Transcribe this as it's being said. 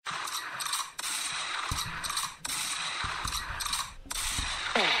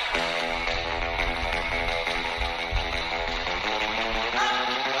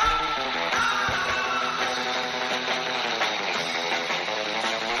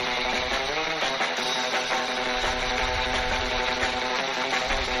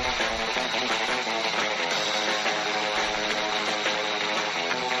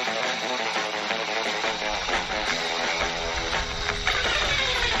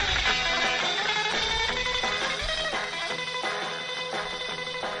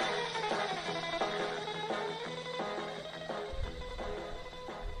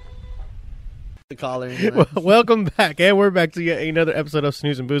collar. Anyway. Welcome back, and we're back to yet another episode of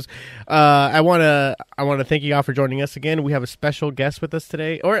Snooze and Booze. I wanna thank you all for joining us again. We have a special guest with us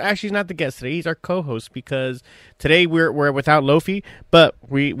today, or actually, he's not the guest today. He's our co-host because today we're without Lofi, but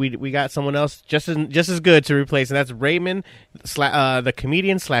we got someone else just as good to replace, and that's Raymond, the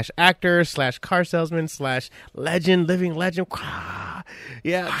comedian / actor / car salesman / living legend.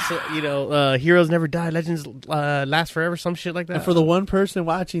 Yeah, so heroes never die, legends last forever, some shit like that. And for the one person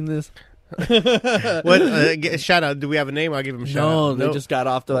watching this. What shout out? Do we have a name? I'll give him a shout out. No, they just got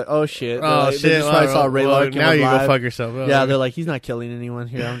off. They're like, oh shit. Oh shit. shit. They just probably saw Ray Larkin now you live. go fuck yourself. Yeah, they're like, he's not killing anyone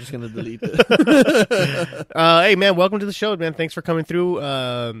here. I'm just gonna delete it. Hey man, welcome to the show, man. Thanks for coming through.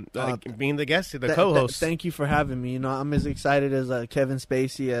 Being the guest, the co-host. Thank you for having me. I'm as excited as Kevin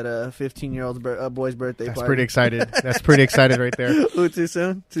Spacey at a 15-year-old boy's birthday party. That's pretty excited. That's pretty excited right there. Ooh, too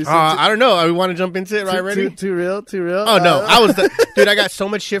soon? I don't know. We want to jump into it right already? Too real? Oh no, dude. I got so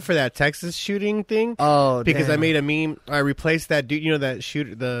much shit for that Texas shooting thing. Oh, because damn. I made a meme. I replaced that dude. You know that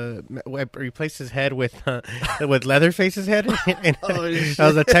shooter. I replaced his head with Leatherface's head, and that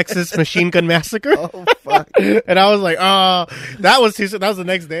was a Texas machine gun massacre. Oh fuck! And I was like, oh, that was the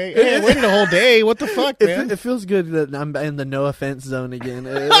next day. Hey, I waited a whole day. What the fuck, man? It feels good that I'm in the no offense zone again.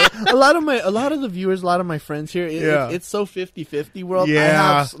 a lot of the viewers, a lot of my friends here, it's so 50-50 world. Yeah. I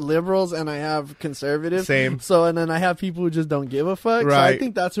have liberals and I have conservatives. Same. So and then I have people who just don't give a fuck. Right. So I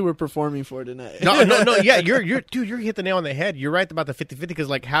think that's who we're performing for tonight. No, yeah, you're hit the nail on the head. You're right about the 50-50 because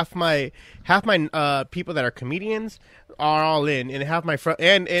like half my people that are comedians are all in, and half my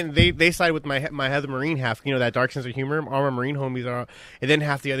and they side with my Heather Marine half. You know, that dark sense of humor. All my Marine homies are, and then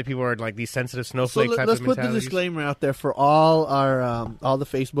half the other people are like these sensitive snowflake type of let's put the mentalities. disclaimer out there for all our all the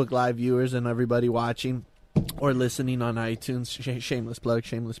Facebook Live viewers and everybody watching or listening on iTunes. Shameless plug.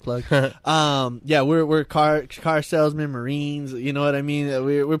 Yeah, we're car salesmen, Marines. You know what I mean?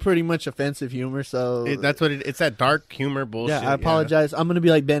 We're pretty much offensive humor. So that's what it's that dark humor bullshit. Yeah, I apologize. I'm gonna be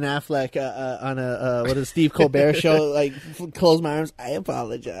like Ben Affleck on a Steve Colbert show. Like close my arms. I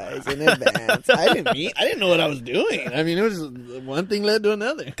apologize in advance. I didn't know what I was doing. I mean, it was just one thing led to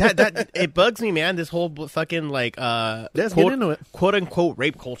another. That it bugs me, man. This whole fucking like let's get into it. Quote unquote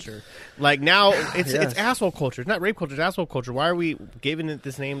rape culture. Like now it's asshole culture. It's not rape culture. It's asshole culture. Why are we giving it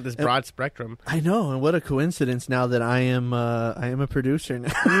this name, this broad spectrum? I know, and what a coincidence now that I am a producer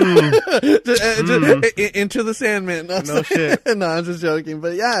now. Into the Sandman. No shit. No, I'm just joking.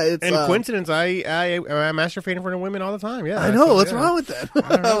 But yeah, it's coincidence. I'm masturbating for women all the time. Yeah, I know. What's wrong with that?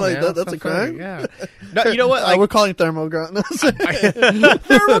 I don't know, like man. that's a crime. Yeah. No, you know what? Like, we're calling thermogrunt.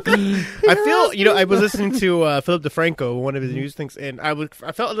 I feel. I was listening to Philip DeFranco, one of his news things, and I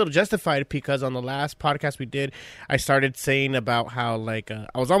felt a little justified because on the last podcast we did, I started saying about how like I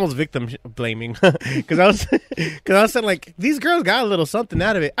was almost victim blaming because I was saying like these girls got a little something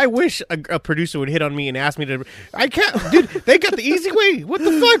out of it. I wish a producer would hit on me and ask me to. I can't, dude. They got the easy way. What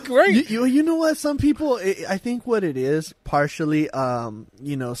the fuck, right? You know what? Some people, I think what it is partially,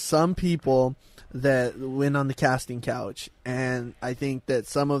 some people that went on the casting couch, and I think that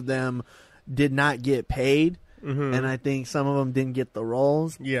some of them did not get paid, and I think some of them didn't get the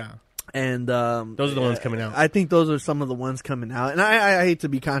roles. Yeah. And those are the ones coming out. I think those are some of the ones coming out. And I hate to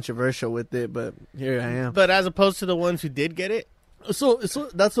be controversial with it, but here I am. But as opposed to the ones who did get it? So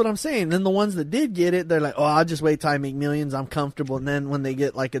that's what I'm saying. Then the ones that did get it, they're like, oh, I'll just wait till I make millions. I'm comfortable. And then when they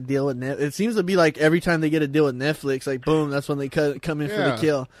get like a deal with Netflix, it seems to be like every time they get a deal with Netflix, like boom, that's when they come in for the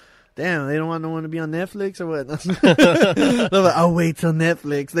kill. Damn, they don't want no one to be on Netflix or what? They're like, I'll wait till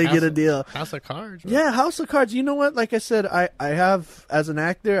Netflix. They get a deal. House of Cards. Right? Yeah, House of Cards. You know what? Like I said, I have, as an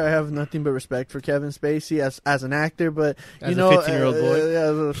actor, I have nothing but respect for Kevin Spacey as an actor. But, as a 15-year-old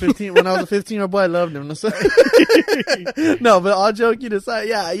boy. When I was a 15-year-old boy, I loved him. No, but all joking aside,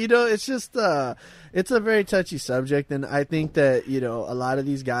 yeah, it's just... it's a very touchy subject, and I think that a lot of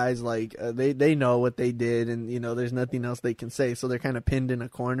these guys like they know what they did, and there's nothing else they can say, so they're kind of pinned in a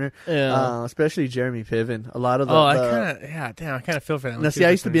corner. Yeah. Especially Jeremy Piven. A lot of I kind of feel for that. Now, see, I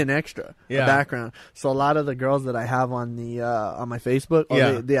used to be an extra, a background, so a lot of the girls that I have on the on my Facebook,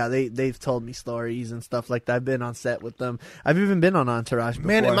 they've told me stories and stuff like that. I've been on set with them. I've even been on Entourage before.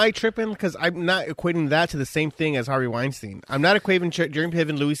 Man, am I tripping? Because I'm not equating that to the same thing as Harvey Weinstein. I'm not equating Jeremy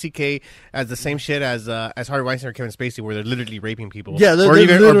Piven, Louis C.K. as the same shit as Harvey Weinstein or Kevin Spacey, where they're literally raping people. Yeah, or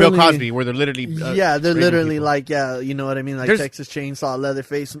Bill Cosby, where they're literally they're literally people. like you know what I mean, like Texas Chainsaw,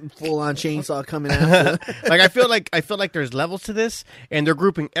 Leatherface, full on chainsaw coming after. Like I feel like there's levels to this, and they're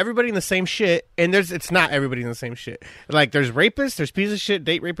grouping everybody in the same shit, and it's not everybody in the same shit. Like there's rapists, there's pieces of shit,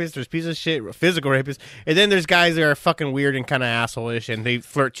 date rapists, there's pieces of shit, physical rapists, and then there's guys that are fucking weird and kind of asshole-ish, and they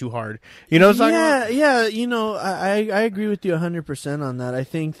flirt too hard. You know what I'm talking about? Yeah. I agree with you 100% on that. I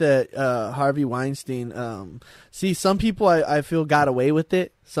think that Harvey Weinstein Weinstein. See, some people I feel got away with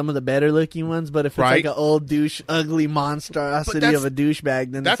it. Some of the better looking ones, but if it's like an old douche, ugly monstrosity of a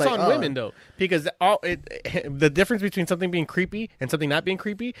douchebag, then that's it's like, on women though, because the difference between something being creepy and something not being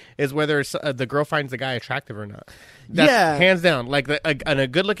creepy is whether the girl finds the guy attractive or not. That's hands down. Like a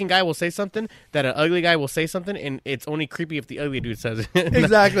good looking guy will say something that an ugly guy will say something, and it's only creepy if the ugly dude says it.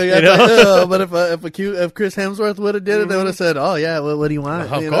 Exactly. But if Chris Hemsworth would have did it, they would have said, "Oh yeah, well, what do you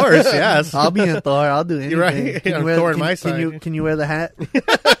want?" Of course, yes. I'll be in Thor. I'll do anything. You're right. Can you wear the hat?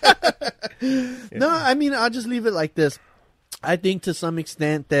 No, I mean, I'll just leave it like this. I think to some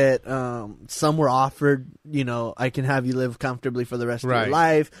extent that some were offered, I can have you live comfortably for the rest of your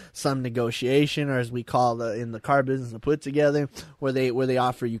life. Some negotiation, or as we call in the car business, a put together, where they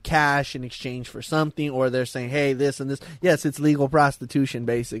offer you cash in exchange for something, or they're saying, hey, this and this. Yes, it's legal prostitution,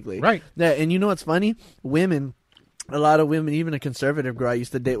 basically. Right. Yeah, and you know what's funny? A lot of women, even a conservative girl I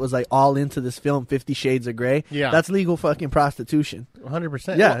used to date, was like all into this film 50 Shades of Grey. Yeah. That's legal fucking prostitution.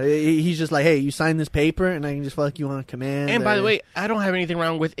 100%. Yeah. He's just like, hey, you sign this paper and I can just fuck you on command. And by the way, I don't have anything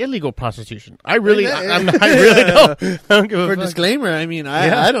wrong with illegal prostitution. I really don't. I don't give a For fuck. Disclaimer, I mean,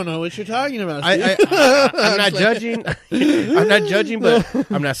 I don't know what you're talking about. I'm not judging. I'm not judging, but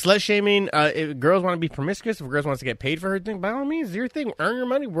I'm not slut shaming. If girls want to be promiscuous, if girls want to get paid for her thing, by all means, do your thing. Earn your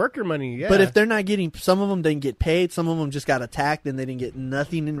money, work your money. Yeah. But if they're not getting, some of them didn't get paid. Some of them just got attacked and they didn't get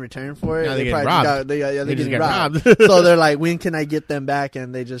nothing in return for it. No, they get robbed. They just get robbed. robbed. So they're like, when can I get them back?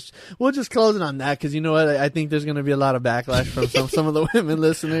 And we'll just close it on that, because you know what? I think there's going to be a lot of backlash from some of the women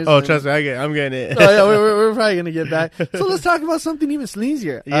listeners. Oh, trust me, I'm getting it. Oh yeah, we're probably going to get back. So let's talk about something even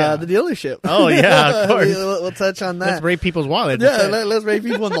sleazier. Yeah. The dealership. Oh yeah, of course. We'll touch on that. Let's rape people's wallets. Yeah, let's rape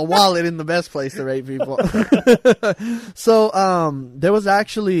people in the wallet, in the best place to rape people. So there was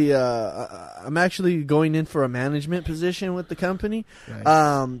actually I'm actually going in for a management position with the company.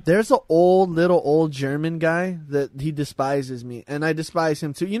 Nice. There's an old German guy that he despises me, and I despise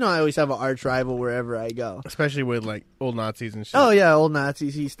him too. I always have an arch rival wherever I go, especially with like old Nazis and shit. Oh yeah, old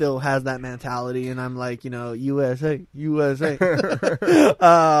Nazis. He still has that mentality, and I'm like, USA.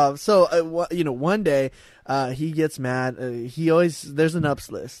 One day he gets mad. There's an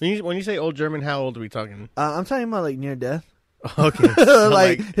ups list. When you say old German, how old are we talking? I'm talking about like near death. Okay.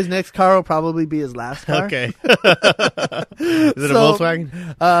 Like his next car will probably be his last car. Okay. Is it a Volkswagen?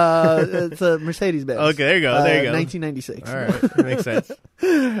 It's a Mercedes-Benz. Okay, there you go. 1996. All right, makes sense.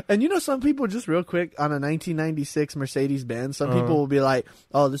 And some people, just real quick, on a 1996 Mercedes-Benz, some people will be like,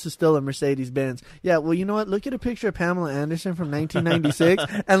 oh, this is still a Mercedes-Benz. Yeah, well, you know what? Look at a picture of Pamela Anderson from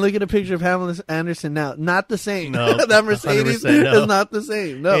 1996 and look at a picture of Pamela Anderson now. Not the same. No, that Mercedes is not the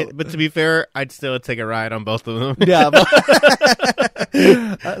same. No. But to be fair, I'd still take a ride on both of them. Yeah.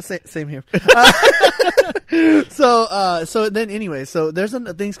 Same here. So then anyway, so there's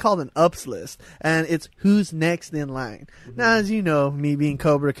things called an ups list, and it's who's next in line. Now, as you know, me being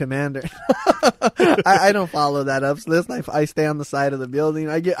Cobra Commander, I don't follow that ups list. I stay on the side of the building.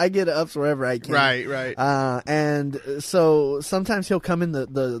 I get ups wherever I can. Right. And so sometimes he'll come in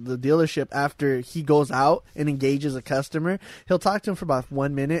the dealership after he goes out and engages a customer. He'll talk to him for about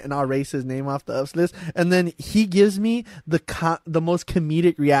 1 minute, and I'll erase his name off the ups list, and then he gives me the most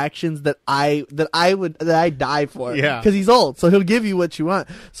comedic reactions that I die for. Yeah, because he's old, so he'll give you what you want.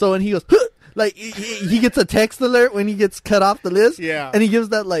 So when he goes, like he gets a text alert when he gets cut off the list. Yeah, and he gives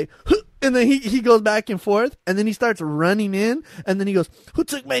that like. And then he goes back and forth, and then he starts running in, and then he goes, "Who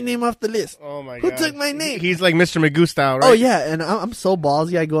took my name off the list? Oh my God. God. Who took my name?" He's like Mr. Magoo style, right? Oh yeah, and I'm so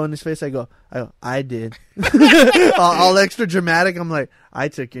ballsy. I go in his face. I go, I did. all extra dramatic. I'm like, I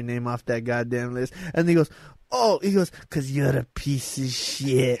took your name off that goddamn list, and he goes. Oh, he goes, because you're a piece of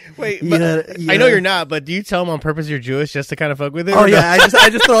shit. Wait, I know you're not, but do you tell him on purpose you're Jewish just to kind of fuck with him? Oh, yeah, I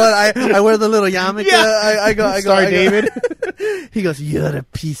just throw it. I wear the little yarmulke. Yeah. I go. Sorry, David. He goes, you're a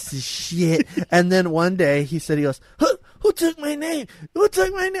piece of shit. And then one day he goes, who took my name? Who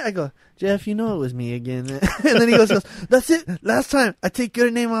took my name? I go, Jeff, you know it was me again. And then he goes, that's it. Last time I take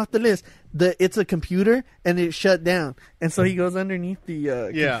your name off the list. It's a computer and it shut down. And so he goes underneath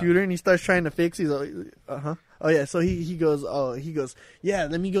the computer and he starts trying to fix. He's like, uh-huh. Oh yeah. So he goes, yeah,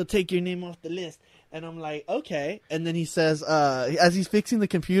 let me go take your name off the list. And I'm like, okay. And then he says, as he's fixing the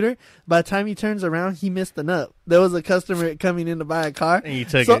computer, by the time he turns around, he missed the nut. There was a customer coming in to buy a car. And you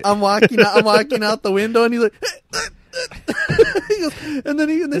took so it. I'm walking out the window and he's like, he goes, and then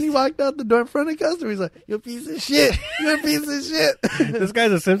he walked out the door in front of the customer. He's like, "You're a piece of shit. You're a piece of shit." This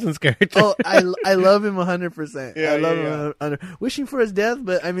guy's a Simpsons character. Oh, I love him 100%. Yeah, I love him 100%. Wishing for his death,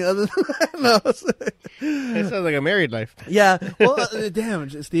 but I mean, other than that, no. It sounds like a married life. Yeah. Well, damn,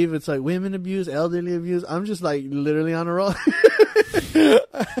 Steve. It's like women abuse, elderly abuse. I'm just like literally on a roll.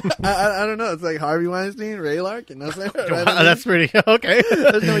 I don't know. It's like Harvey Weinstein, Ray Larkin. That's it. Right? That's pretty okay.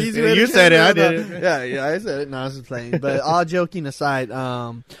 There's no easy way. You said it. I did it. Yeah, I said it. No, I was just playing. But all joking aside,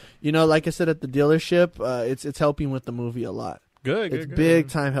 like I said at the dealership, it's helping with the movie a lot. It's big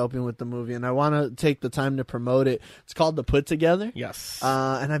time helping with the movie, and I want to take the time to promote it. It's called The Put Together. Yes.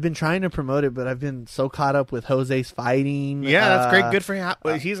 And I've been trying to promote it, but I've been so caught up with Jose's fighting. Yeah, that's great. Good for him.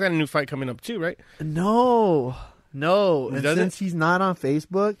 He's got a new fight coming up too, right? No. And since he's he's not on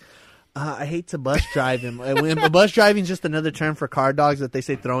Facebook, I hate to bus drive him. Bus driving is just another term for car dogs that they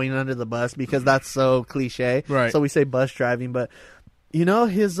say throwing under the bus because that's so cliche. Right. So we say bus driving, but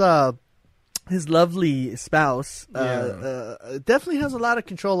his lovely spouse definitely has a lot of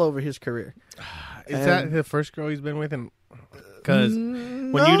control over his career. Is that the first girl he's been with? Because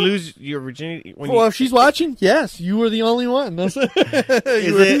when you lose your virginity, if she's watching, yes, you were the only one. Is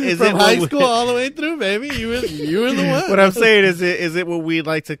it from high school all the way through, baby? You were the one. What I'm saying is it what we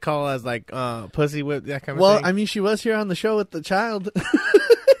like to call as like pussy whip, that kind of thing? Well, I mean, she was here on the show with the child.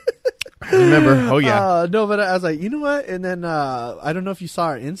 I remember. Oh yeah. No, but I was like, you know what? And then I don't know if you saw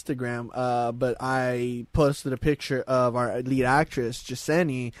our Instagram, but I posted a picture of our lead actress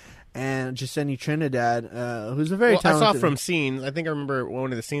Jaseni and Jaseni Trinidad, who's a very talented. I saw from scenes. I think I remember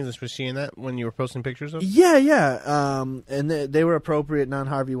one of the scenes. Was she in that when you were posting pictures of? Yeah. And they were appropriate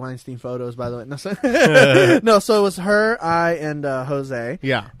non-Harvey Weinstein photos, by the way. No, so it was her, I, and Jose.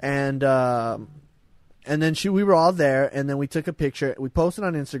 Yeah. And then we were all there, and then we took a picture. We posted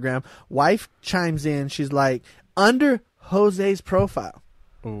on Instagram. Wife chimes in. She's like, under Jose's profile.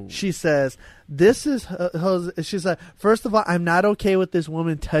 Ooh. She says, this is Jose. She's like, first of all, I'm not okay with this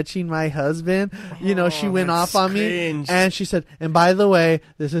woman touching my husband. She went off on me. And she said, and by the way,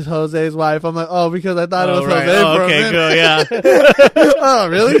 this is Jose's wife. I'm like, because I thought it was right. Jose for a okay, minute. Good, yeah. Oh,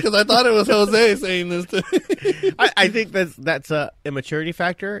 really? Because I thought it was Jose saying this to me. I think that's a immaturity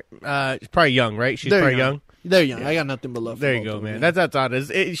factor. She's probably young, right? She's probably young. They're young. Yeah. I got nothing but love for There you go, man. That's how it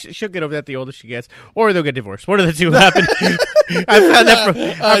is. She'll get over that the older she gets, or they'll get divorced. One of the two happen. I found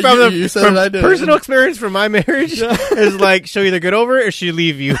that from personal experience from my marriage. Is like she'll either get over it or she'll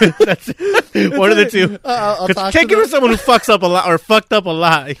leave you. That's one of the two. Can't give her someone who fucks up a lot or fucked up a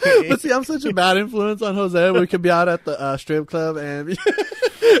lot. But see, I'm such a bad influence on Jose. We could be out at the strip club and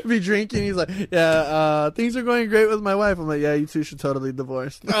be drinking. He's like, things are going great with my wife. I'm like, yeah, you two should totally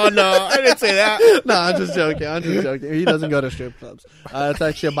divorce. Oh no, I didn't say that. No, I'm just joking. He doesn't go to strip clubs. It's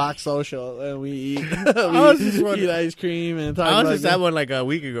actually a box social, and we eat eat ice cream and talk. I was just at one like a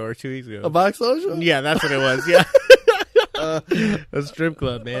week ago or 2 weeks ago. A box social? Yeah, that's what it was. Yeah. A strip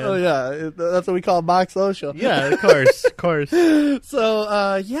club, man. Oh yeah, that's what we call box social. Yeah, of course. So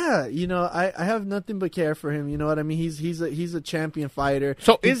I have nothing but care for him. You know what I mean? He's a champion fighter.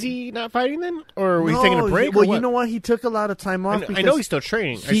 So is he not fighting then, or was he taking a break? Well, you know what? He took a lot of time off. I know he's still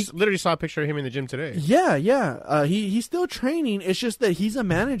training. I literally saw a picture of him in the gym today. Yeah. He's still training. It's just that he's a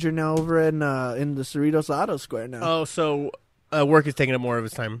manager now over in the Cerritos Auto Square now. Oh, so. Work is taking up more of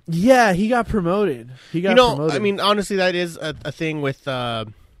his time. Yeah, he got promoted. Promoted. I mean, honestly, that is a thing with,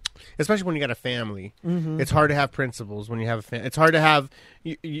 especially when you got a family. Mm-hmm. It's hard to have principles when you have a family. It's hard to have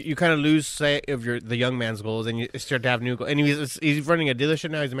you kind of lose sight of the young man's goals, and you start to have new goals. And he's running a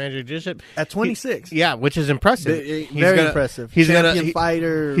dealership now. He's a manager of a dealership at 26. Yeah, which is impressive. Very impressive. He's champion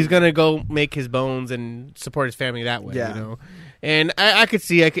fighter. He's gonna go make his bones and support his family that way. Yeah. You know. And I could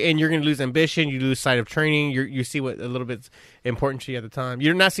see, and you're going to lose ambition. You lose sight of training. You see what a little bit's important to you at the time.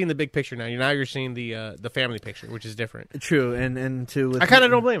 You're not seeing the big picture now. You're seeing the family picture, which is different. True, and too. I kind of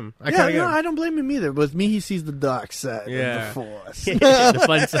don't blame him. I don't blame him either. With me, he sees the dark side of the force, the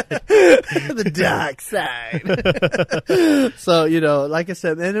fun side, the dark side. So like I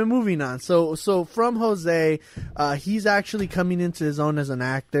said, and then moving on. So from Jose, he's actually coming into his own as an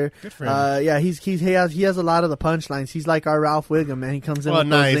actor. Good for him. Yeah, he has a lot of the punchlines. He's like our Ralph Wiggum, man. He comes in with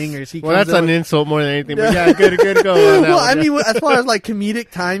those zingers. That's an insult more than anything. But yeah, good to go. On that well, I mean, as far as like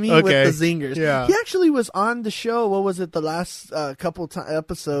comedic timing with the zingers, yeah. He actually was on the show. What was it? The last couple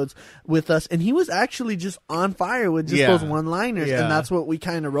episodes with us, and he was actually just on fire with just those one-liners, and that's what we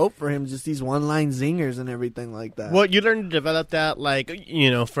kind of wrote for him, just these one-line zingers and everything like that. Well, you learned to develop that, like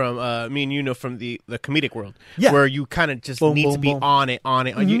from me and from the comedic world, where you kind of just need to be on it.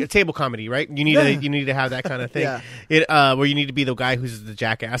 Mm-hmm. Table comedy, right? You need to have that kind of thing. Where you need to be the guy who's the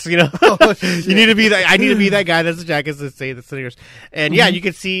jackass, you need to be that. I need to be that guy that's the jackass that say the singers. And yeah, you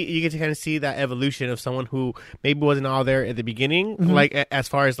can kind of see that evolution of someone who maybe wasn't all there at the beginning, like as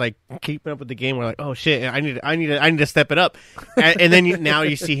far as like keeping up with the game. We're like, oh shit, I need to step it up. And then now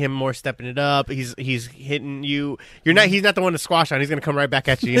you see him more stepping it up. He's hitting you. He's not the one to squash on. He's gonna come right back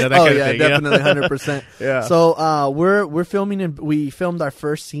at you. You know that kind of thing. Definitely, 100%. Yeah. So we're filming, we filmed our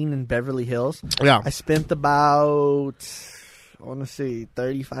first scene in Beverly Hills. Yeah. I spent about, I want to say,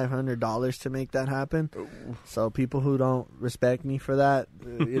 $3,500 to make that happen. So people who don't respect me for that,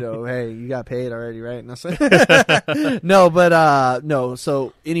 hey, you got paid already, right? No.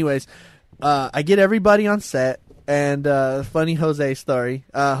 So anyways, I get everybody on set, and funny Jose story.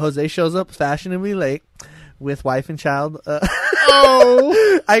 Jose shows up fashionably late with wife and child.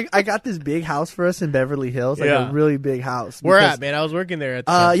 I got this big house for us in Beverly Hills, like a really big house. Where at, man? I was working there at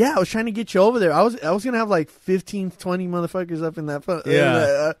the time. I was trying to get you over there. I was gonna have like 15, 20 motherfuckers up in that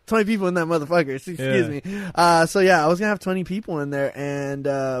 20 people in that motherfucker. Excuse me. I was gonna have 20 people in there,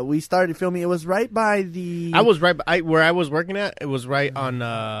 and we started filming. It was right by the where I was working at. It was right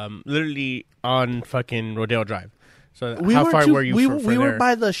on literally on fucking Rodeo Drive. So how far were you? We were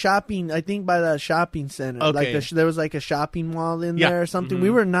by the shopping. I think by the shopping center. Okay. Like there was like a shopping mall in there or something. Mm-hmm. We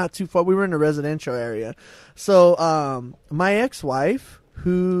were not too far. We were in a residential area. So my ex-wife,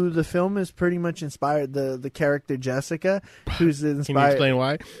 who the film is pretty much inspired, the character Jessica, who's inspired. Can you explain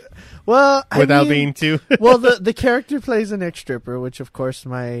why? Well, without being too. Well, the character plays an ex-stripper, which of course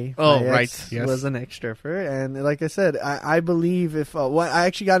my ex yes. was an ex-stripper, and like I said, I believe if I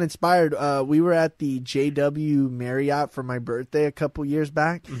actually got inspired. We were at the JW Marriott for my birthday a couple years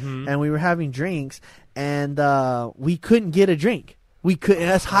back, and we were having drinks, and we couldn't get a drink. We could,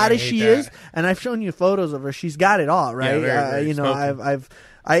 as hot as she is, and I've shown you photos of her. She's got it all, right? Yeah,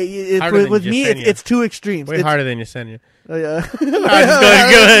 with me, it's two extremes. Way harder than Yesenia. Oh, yeah. Go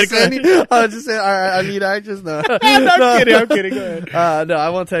ahead. I was just saying, I need actress. No. I'm kidding. Go ahead. No, I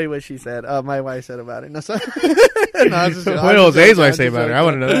won't tell you what she said. My wife said about it. No, so, what did Jose's wife say about her? I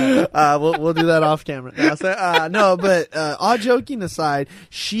want to know that. We'll do that off camera. But all joking aside,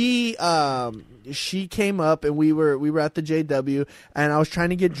 she came up and we were at the JW, and I was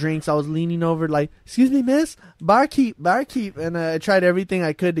trying to get drinks. I was leaning over like, excuse me, miss, barkeep, and I tried everything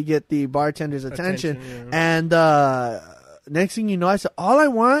I could to get the bartender's attention. And next thing you know, I said, all I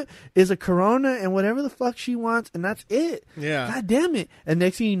want is a Corona and whatever the fuck she wants, and that's it. Yeah. God damn it. And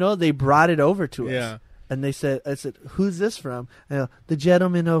next thing you know, they brought it over to us. Yeah. And I said, who's this from? And I go, the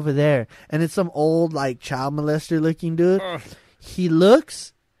gentleman over there. And it's some old, like, child molester looking dude. He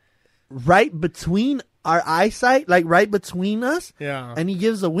looks right between our eyesight, like right between us. Yeah. And he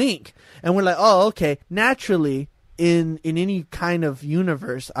gives a wink. And we're like, oh, okay. Naturally, in any kind of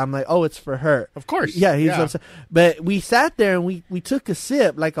universe, I'm like, oh, it's for her. Of course. Yeah, he's upset. But we sat there and we took a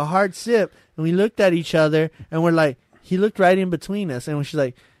sip, like a hard sip, and we looked at each other and we're like, he looked right in between us. And she's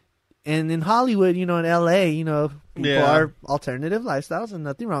like, and in Hollywood, in LA, people are alternative lifestyles and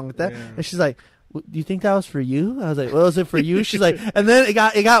nothing wrong with that. Yeah. And she's like, do you think that was for you? I was like, well, was it for you? She's like, and then it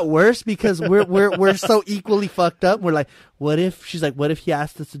got worse because we're so equally fucked up. We're like, what if he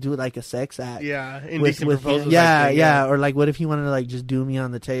asked us to do like a sex act? Yeah, indecent proposals. Yeah. Or like, what if he wanted to like just do me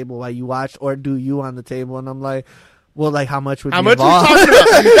on the table while you watched, or do you on the table? And I'm like, well, like, how much would you involve? How much are you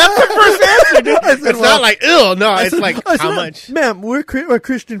talking about? That's the first answer, dude. It's not like, ew, no. It's like, how much? Ma'am, we're a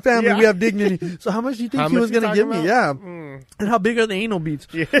Christian family. Yeah. We have dignity. So how much do you think he was going to give me? Yeah. And how big are the anal beads?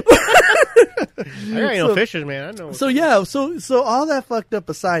 Yeah. I got anal fishers, man. I know. So all that fucked up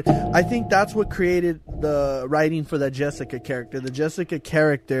aside, I think that's what created the writing for that Jessica character. The Jessica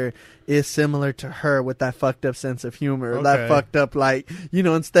character is similar to her with that fucked up sense of humor. Okay. That fucked up, like,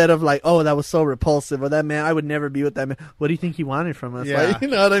 instead of like, oh, that was so repulsive, or that man, I would never be with that man. What do you think he wanted from us? Yeah. Like, you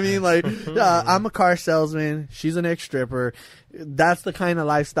know what I mean? Like, I'm a car salesman. She's an ex-stripper. That's the kind of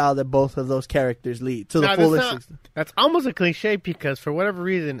lifestyle that both of those characters lead to the fullest extent. That's almost a cliche because for whatever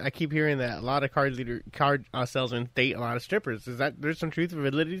reason, I keep hearing that a lot of car salesmen date a lot of strippers. Is that there's some truth or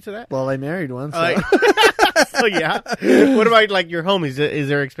validity to that? Well, I married one. So. So yeah. What about like your homies? Is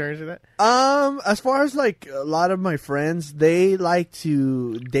there experience with that? As far as like a lot of my friends, they like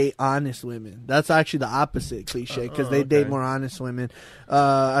to date honest women. That's actually the opposite cliche because they date more honest women.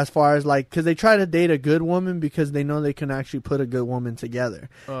 As far as like, because they try to date a good woman because they know they can actually put a good woman together.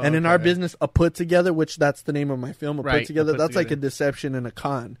 And in our business, a put together, which that's the name of my film, put together. That's like a deception and a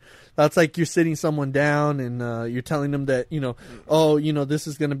con. That's like you're sitting someone down and you're telling them that this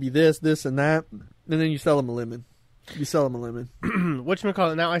is going to be this, and that. And then you sell them a lemon.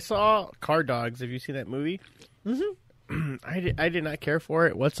 Whatchamacallit? Now, I saw Car Dogs. Have you seen that movie? Mm-hmm. I did not care for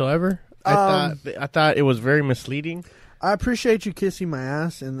it whatsoever. I thought it was very misleading. I appreciate you kissing my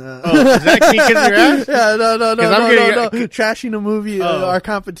ass and is that me kissing your ass? Yeah, no. Trashing a movie, our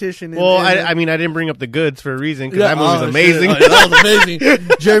competition. Well, I mean, I didn't bring up The Goods for a reason because that movie's amazing. Oh, yeah, that was amazing.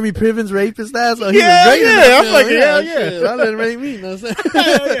 Jeremy Piven's rapist ass. Oh, he was great. I'm like, I let him rape me. You know what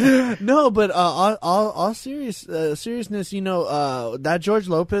I'm saying? No, but all seriousness, you know, that George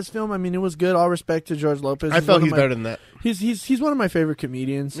Lopez film. I mean, it was good. All respect to George Lopez. I felt he's better than that. He's one of my favorite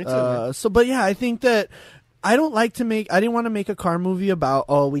comedians. Me too, but yeah, I think that. I didn't want to make a car movie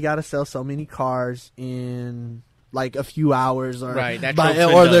about, we got to sell so many cars in like a few hours or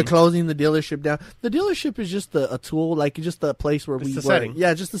they're closing the dealership down. The dealership is just a tool, like just a place where we work. Setting.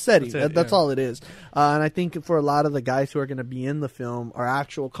 Yeah, just the setting. That's all it is. And I think for a lot of the guys who are going to be in the film are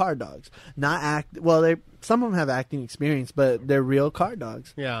actual car dogs, some of them have acting experience, but they're real car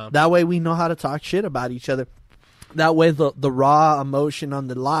dogs. Yeah. That way we know how to talk shit about each other. That way, the raw emotion on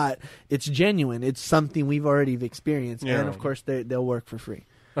the lot, it's genuine. It's something we've already experienced. Yeah. And, of course, they'll work for free.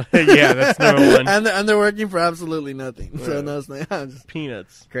 Yeah, that's number one. and they're working for absolutely nothing. Yeah. So, no, it's just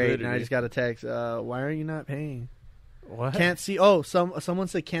peanuts. Great. Literally. And I just got a text. Why are you not paying? What? Can't see. Oh, someone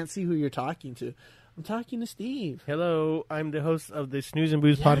said can't see who you're talking to. I'm talking to Steve. Hello, I'm the host of the Snooze and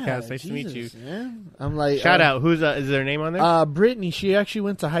Booze podcast. Nice to meet you. Man. I'm like, shout out. Who's is there a name on there? Brittany. She actually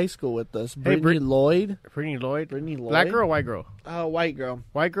went to high school with us. Brittany Lloyd. Brittany Lloyd. Black girl, or white girl. White girl.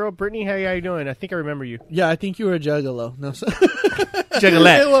 White girl. Brittany, how you doing? I think I remember you. Yeah, I think you were a juggalo. No,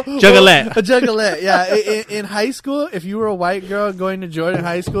 Juggalette. A juggalette. Yeah, in high school, if you were a white girl going to Jordan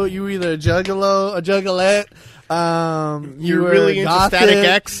High School, you were either a juggalo, a juggalette. You were really into gothic. Static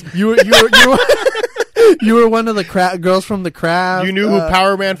X. You were you were one of the girls from the Craft. You knew who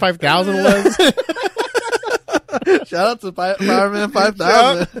Power Man 5000 was? Shout out to Power Man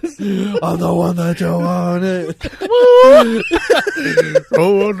 5000. I'm the one that you wanted.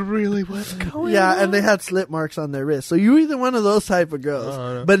 Oh, really? What's going on? Yeah, and they had slip marks on their wrists. So you were either one of those type of girls.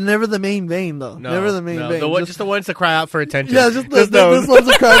 No. But never the main vein, though. No, never the main vein. Just the ones to cry out for attention. Yeah, this one's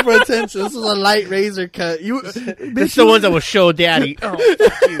to cry for attention. This is a light razor cut. This the ones that will show daddy. Oh,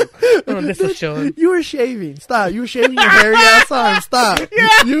 fuck you. Oh, this is showing. You were shaving. Stop. You were shaving your hairy ass arms. Stop.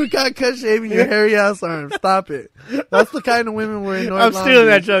 Yeah. You got cut shaving your hairy ass arms. Stop it. That's the kind of women we're in North I'm stealing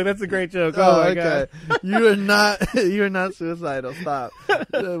that joke. That's a great joke. Oh my God. You are not suicidal. Stop.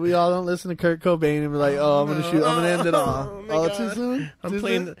 We all don't listen to Kurt Cobain and be like, I'm gonna end it all. Too soon?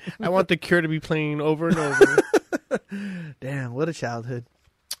 I want The Cure to be playing over and over. Damn, what a childhood.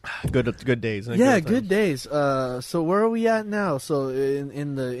 Good days. Good days. So where are we at now? So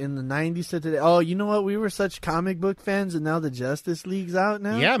in the 90s to today. Oh, you know what? We were such comic book fans, and now the Justice League's out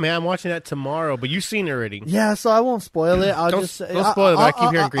now. Yeah, man, I'm watching that tomorrow. But you've seen it already. Yeah, so I won't spoil it. Don't spoil it. I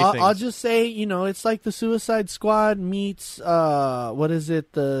keep hearing great things. I'll just say, it's like the Suicide Squad meets what is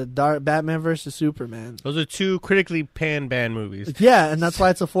it? The Batman versus Superman. Those are two critically panned band movies. Yeah, and that's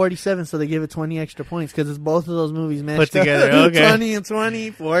why it's a 47. So they give it 20 extra points because it's both of those movies mashed put together. Okay, 20 and 20.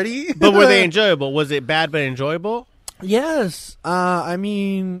 40. But were they enjoyable? Was it bad but enjoyable? Yes. I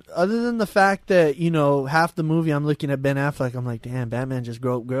mean, other than the fact that, half the movie I'm looking at Ben Affleck, I'm like, damn, Batman just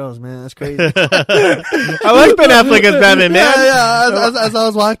groped girls, man. That's crazy. I like Ben Affleck as Batman, man.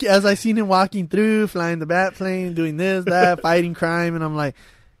 Yeah. As I seen him walking through, flying the bat plane, doing this, that, fighting crime, and I'm like,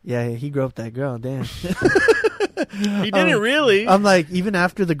 yeah, he groped that girl, damn. He didn't really. I'm like, even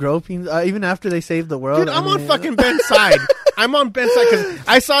after the groping, even after they saved the world. Dude, I'm on fucking Ben's side. I'm on Ben's side because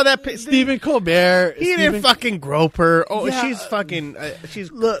I saw that. Stephen Colbert. He didn't fucking grope her. Oh, yeah. She's fucking.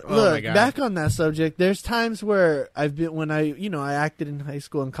 Look. Back on that subject. There's times where I've been when I acted in high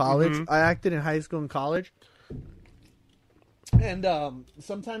school and college. Mm-hmm. I acted in high school and college. And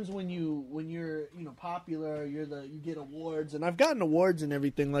sometimes when you're popular, you get awards, and I've gotten awards and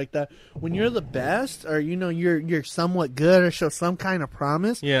everything like that. When you're the best, or you're somewhat good, or show some kind of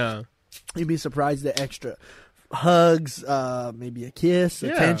promise, yeah, you'd be surprised at extra hugs, maybe a kiss,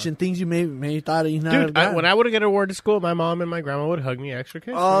 attention, things you maybe thought you not. Dude, when I would get an award to school, my mom and my grandma would hug me extra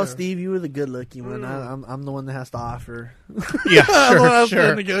kiss. Oh, Steve, you were the good looking one. I'm the one that has to offer. Yeah, I'm sure.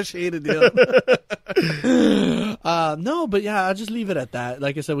 to negotiate a deal. No, but yeah, I'll just leave it at that.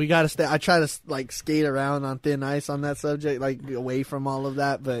 Like I said, we gotta stay. I try to skate around on thin ice on that subject, like away from all of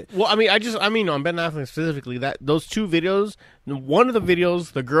that. But well, I mean, on Ben Affleck specifically, that those two videos, one of the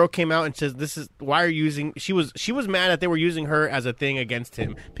videos, the girl came out and says, "This is why are you using?" She was mad that they were using her as a thing against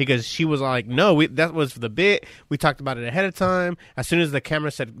him because she was like, "No, that was for the bit. We talked about it ahead of time. As soon as the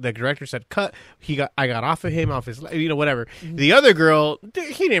director said cut, I got off of him, off his, whatever." The other girl, dude,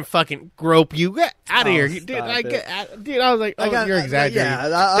 he didn't fucking grope you. Get out of here, dude! I was like, you're exaggerating. Yeah,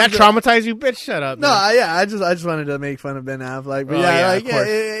 that traumatized you, bitch. Shut up. No, man. Yeah, I just wanted to make fun of Ben Affleck,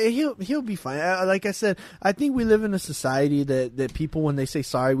 but he'll be fine. Like I said, I think we live in a society that people, when they say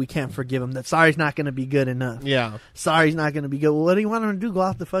sorry, we can't forgive them. That sorry's not going to be good enough. Yeah, sorry's not going to be good. Well, what do you want them to do? Go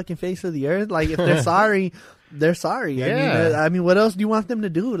off the fucking face of the earth? Like, if they're sorry, they're sorry. Yeah. I mean, what else do you want them to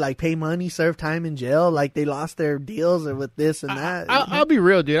do? Like, pay money, serve time in jail? Like, they lost their deals or with this and that? I'll be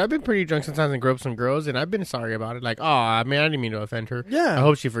real, dude. I've been pretty drunk sometimes and groped some girls, and I've been sorry about it. Like, oh, I mean, I didn't mean to offend her. Yeah. I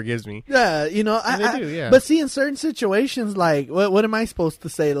hope she forgives me. Yeah, they do, yeah. But see, in certain situations, like, what am I supposed to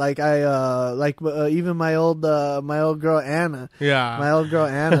say? Like, even my old girl Anna. Yeah. My old girl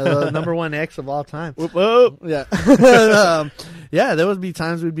Anna, the number one ex of all time. Whoop, whoop. Yeah. Yeah, there would be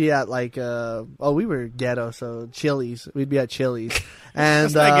times we'd be at like, we were ghetto, so Chili's. We'd be at Chili's, and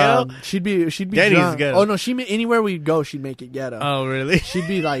she'd be Denny's drunk. ghetto. Oh no, anywhere we'd go, she'd make it ghetto. Oh really? She'd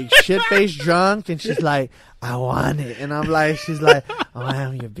be like shit faced drunk, and she's like, "I want it," and I'm like, she's like, "Oh,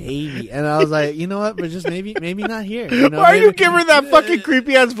 I'm your baby," and I was like, you know what? But just maybe not here. Why are you giving her that fucking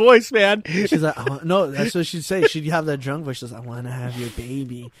creepy ass voice, man? She's like, no, that's what she'd say. She'd have that drunk voice. She's like, "I want to have your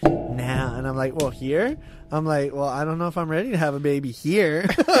baby now," and I'm like, "Well, here." I'm like, well, I don't know if I'm ready to have a baby here.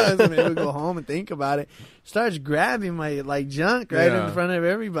 So maybe we'll go home and think about it. Starts grabbing my like junk right in front of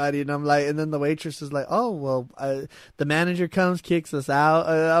everybody, and I'm like, and then the waitress is like, "Oh, well," the manager comes, kicks us out.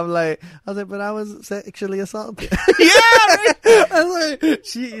 I was like, but I was sexually assaulted. Yeah, right? I was like,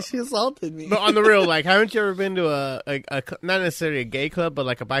 she assaulted me. But on the real, like, haven't you ever been to a not necessarily a gay club, but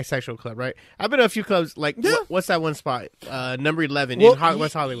like a bisexual club, right? I've been to a few clubs. Like, what's that one spot? Number 11 in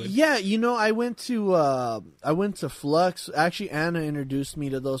West Hollywood. Yeah, I went to Flux. Actually, Anna introduced me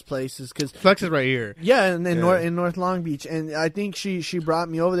to those places because Flux is right here. Yeah, in North Long Beach, and I think she brought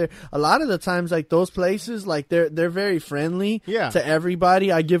me over there. A lot of the times, like those places, like they're very friendly to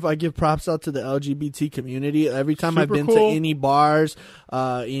everybody. I give props out to the LGBT community. Every time I've been to any bars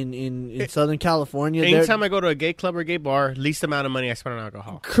in Southern California, anytime I go to a gay club or gay bar, least amount of money I spend on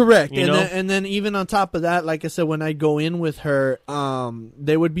alcohol. Correct, and then even on top of that, like I said, when I go in with her,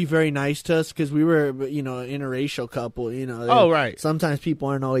 they would be very nice to us because we were an interracial couple. Right. Sometimes people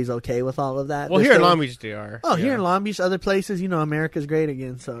aren't always okay with all of that. Well, here in Long Beach they are. Oh, here in Long Beach, other places, America's great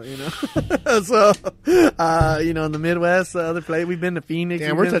again. So so in the Midwest, other place we've been to Phoenix.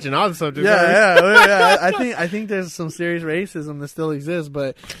 Damn, we're touching all the subjects. Yeah. I think there's some serious racism that still exists,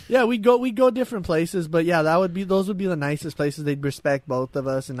 but yeah, we go different places. But yeah, those would be the nicest places. They'd respect both of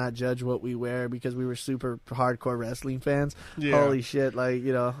us and not judge what we wear because we were super hardcore wrestling fans. Yeah. Holy shit! Like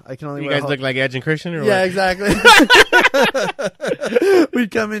I can only. You guys look like Edge and Christian, or yeah, what? Exactly.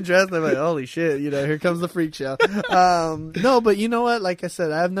 We'd come in dressed. I'm like, holy shit! Here comes the freak show. No, but you know what? Like I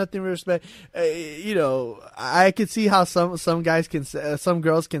said, I have nothing to respect. I could see how some guys can say, some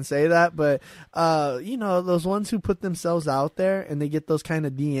girls can say that, but those ones who put themselves out there and they get those kind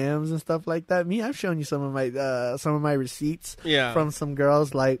of DMs and stuff like that. I've shown you some of my receipts from some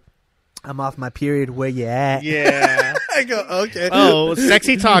girls like, "I'm off my period. Where you at?" Yeah. I go, okay. Oh,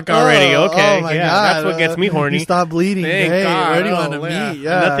 sexy talk already. Okay. Oh my God. That's what gets me horny. You stop bleeding. Thank God. Where do you want to meet?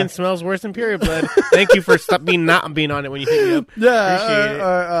 Yeah. Nothing smells worse than period blood. Thank you for not being on it when you hit me up. Yeah. Appreciate it.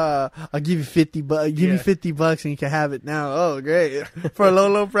 Or I'll give you $50. Give me $50 and you can have it now. Oh, great. For a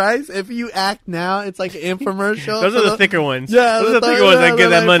low price. If you act now, it's like an infomercial. Those are the thicker ones. Yeah. Those are the thicker ones that get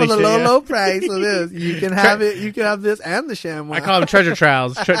that money. For the low price of this. You can have it. You can have this and the sham one. I call them treasure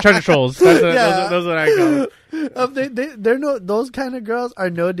trolls. Treasure trolls. Those are what I call them. Those kind of girls are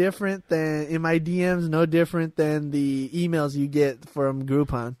no different than in my DMs. No different than the emails you get from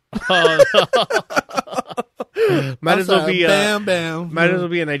Groupon. Might as well be bam. Might as well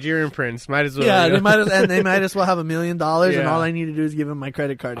be a Nigerian prince. Might as well. Yeah, they might as well have $1 million, and all I need to do is give them my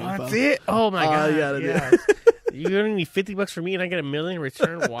credit card info. That's it. Oh my God! You gotta do. You only need $50 for me, and I get $1 million in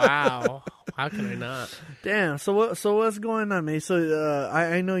return. Wow. How can I not? Damn. So what's going on, mate? So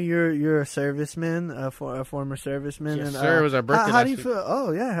I know you're a serviceman, a former serviceman. Yes, and, sir. It was our birthday. How do you feel?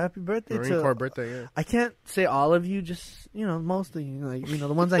 Oh yeah, happy birthday! Marine Corps birthday. Yeah. I can't say all of you, just mostly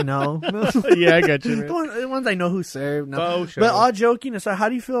the ones I know. Yeah, I got you. Man. The ones I know who served. No. Oh, sure. But all joking aside, how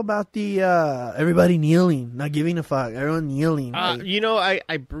do you feel about the everybody kneeling, not giving a fuck, everyone kneeling?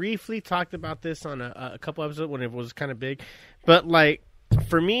 I briefly talked about this on a couple episodes when it was kind of big, but like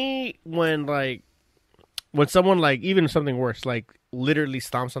for me, when someone like even something worse, like literally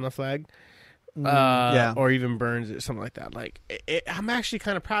stomps on the flag, or even burns it, something like that. Like, I'm actually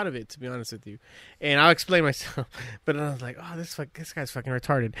kind of proud of it, to be honest with you. And I'll explain myself. But I was like, oh, this guy's fucking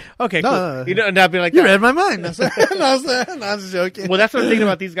retarded. Okay, cool. And I'll be like, you read my mind. That's what I was joking. Well, that's what I'm thinking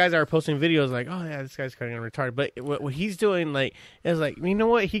about these guys that are posting videos. Like, oh yeah, this guy's kind of retarded. But what he's doing, like, is like, you know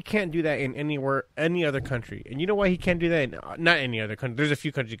what? He can't do that in any other country. And you know why he can't do that in not any other country? There's a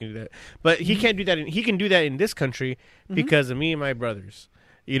few countries that can do that, but he can't do that. He can do that in this country because of me and my brothers.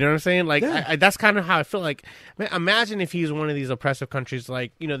 You know what I'm saying? Like, that's kind of how I feel. Like, man, imagine if he's one of these oppressive countries,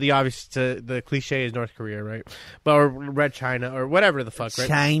 like, you know, the cliche is North Korea, right? But or Red China or whatever the fuck, right?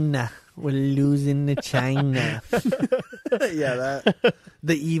 China, we're losing to China. The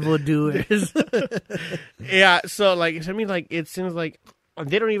evil doers. Yeah, so like, I mean, like, it seems like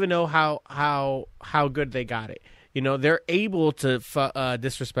they don't even know how good they got it. You know, they're able to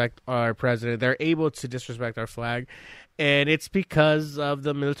disrespect our president. They're able to disrespect our flag. And it's because of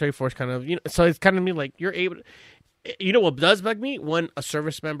the military force kind of, you know, so it's kind of me like, you're able to, you know what does bug me? When a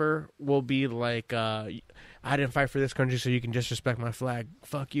service member will be like, I didn't fight for this country so you can disrespect my flag.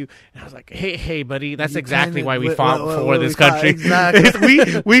 Fuck you. And I was like, hey, buddy, that's exactly why we fought for this country.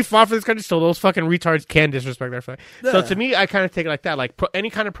 Exactly. we fought for this country so those fucking retards can disrespect our flag. Yeah. So to me, I kind of take it like that. Like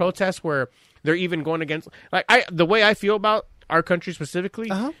any kind of protest where they're even going against, like, the way I feel about our country specifically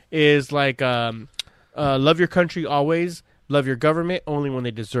is like, love your country always, love your government only when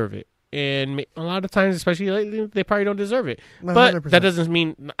they deserve it. And a lot of times, especially lately, they probably don't deserve it. 100%. But that doesn't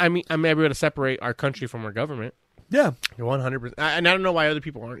mean I'm able to separate our country from our government. Yeah, 100%. And I don't know why other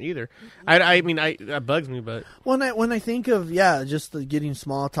people aren't either. I mean, that bugs me. But when I think of just getting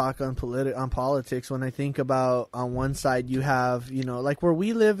small talk on politics, when I think about on one side you have, you know, like where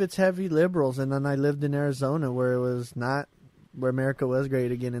we live, it's heavy liberals, and then I lived in Arizona where it was not. Where America was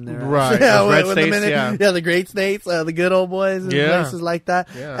great again in there, right? Yeah, the great states, the good old boys, and places like that.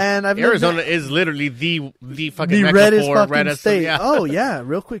 Yeah. And Arizona is literally the fucking the reddest fucking state. Yeah. Oh yeah,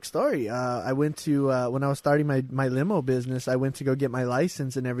 real quick story. I went to when I was starting my limo business. I went to go get my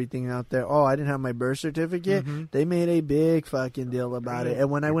license and everything out there. Oh, I didn't have my birth certificate. They made a big fucking deal about it. And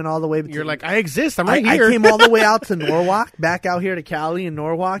when I went all the way, you're like, I exist. I'm right here. I came all the way out to Norwalk, back out here to Cali and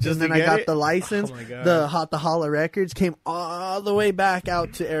Norwalk, and then I got the license. Oh my God. The Holla Records came all the way back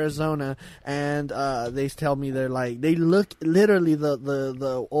out to Arizona, and they tell me they look literally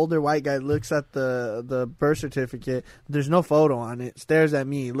the older white guy looks at the birth certificate. There's no photo on it. Stares at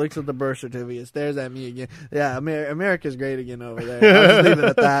me. Looks at the birth certificate. Stares at me again. Yeah, America's great again over there. I'll just leave it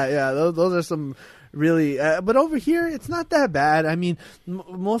at that. Yeah, those are some. Really, but over here, it's not that bad. I mean,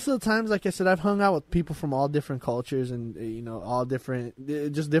 most of the times, like I said, I've hung out with people from all different cultures and, you know, all different,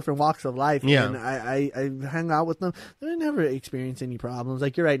 just different walks of life. Yeah. And I hang out with them. They never experience any problems.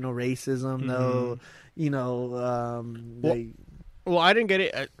 Like, you're right, no racism, no, you know, Well, I didn't get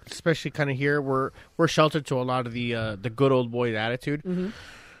it, especially kind of here. We're sheltered to a lot of the good old boy attitude.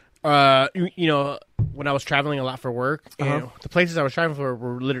 You know, when I was traveling a lot for work, you know, the places I was traveling for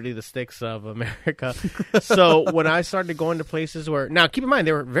were literally the sticks of America. So when I started going to places where, now keep in mind,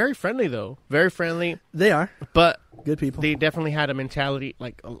 they were very friendly though, very friendly. They are, but good people. They definitely had a mentality,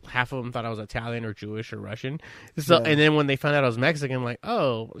 like half of them thought I was Italian or Jewish or Russian. So, and then when they found out I was Mexican, like,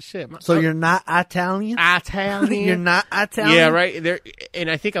 oh shit. So you're not Italian? Italian? You're not Italian? Yeah, right. And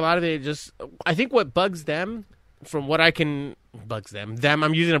I think a lot of it I think what bugs them, from what I can,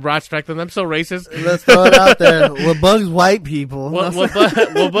 I'm using a broad spectrum. I'm so racist. Let's throw it out there. What bugs white people? What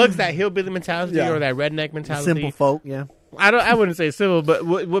bugs that hillbilly mentality or that redneck mentality? Simple folk, yeah. I wouldn't say simple, but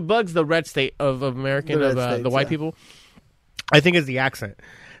what bugs the red state of American, the white people, I think is the accent.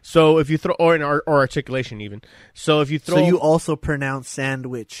 So if you throw, or articulation even. So if you throw. So you also pronounce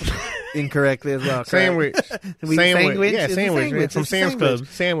sandwich incorrectly as well. Sandwich. Sandwich. Yeah, sandwich. From Sam's Club.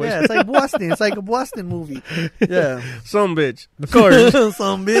 Sandwich. Yeah, it's like Boston. It's like a Boston movie. Yeah. Some bitch. Of course.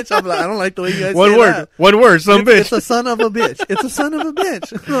 Some bitch. I'm like, I don't like the way you guys One say word. that. One word. Some bitch. It's a son of a bitch. It's a son of a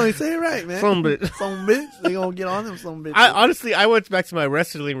bitch. No, you say it right, man. Some bitch. Some bitch. They gonna get on them some bitch. Honestly, I went back to my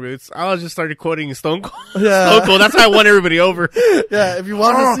wrestling roots. I just started quoting Stone Cold. Yeah. Stone Cold. That's how I won everybody over. Yeah, if you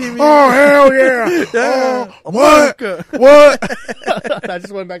want to see me. Oh, hell yeah. Yeah. What? I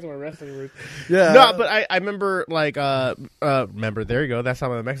just went back to my wrestling roots. Yeah. No, but I remember, like, remember, there you go. That's how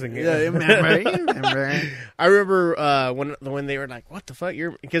the Mexican game. Yeah, remember. I remember when they were like, what the fuck?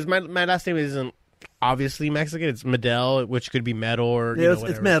 Because my last name isn't obviously Mexican. It's Medel, which could be metal or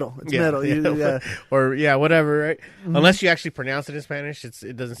it's metal. It's metal. Yeah. Or whatever, right? Mm-hmm. Unless you actually pronounce it in Spanish,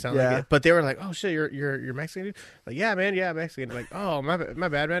 it doesn't sound like it. But they were like, "Oh shit, you're Mexican?" Dude? Like, yeah, man, yeah, Mexican. Like, oh, my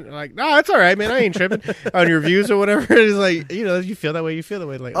bad, man. And like, no, it's all right, man. I ain't tripping on your views or whatever. It's like, you feel that way, you feel that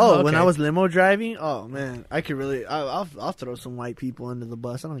way. Like, okay. When I was limo driving, oh man, I could really, I'll throw some white people under the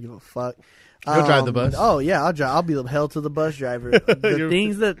bus. I don't give a fuck. You'll drive the bus. Oh yeah, I'll drive. I'll be held to the bus driver. The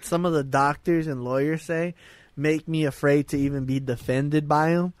things that some of the doctors and lawyers say make me afraid to even be defended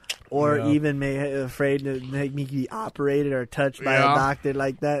by them, or even afraid to make me be operated or touched by a doctor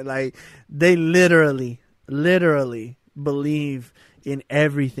like that. Like they literally believe in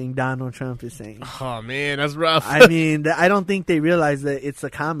everything Donald Trump is saying. Oh man, that's rough. I mean, I don't think they realize that it's a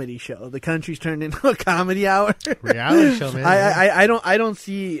comedy show. The country's turned into a comedy hour. Reality show, man. I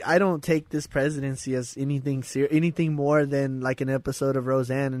don't take this presidency as anything more than like an episode of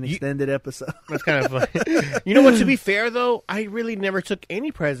Roseanne, an extended episode. That's kind of funny. You know what? To be fair, though, I really never took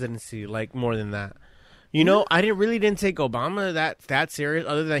any presidency like more than that. You know, I didn't take Obama that serious,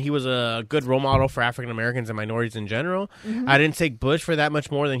 other than he was a good role model for African Americans and minorities in general. Mm-hmm. I didn't take Bush for that much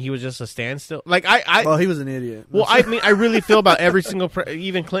more than he was just a standstill. Like well, he was an idiot. Well, I mean, I really feel about every single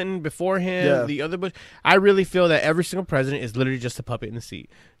even Clinton before him, the other Bush. I really feel that every single president is literally just a puppet in the seat.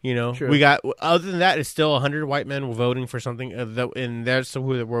 You know, we got, other than that, it's still 100 white men voting for something, and that's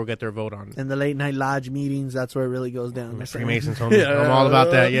who the world get their vote on. And the late night lodge meetings, that's where it really goes down. The Freemasons, homie. I'm all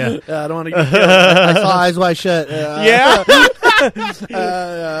about that. Yeah, I don't want to get killed. I saw Eyes Wide Shut.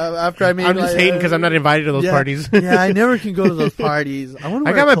 After I made, I'm just hating because I'm not invited to those parties. I never can go to those parties.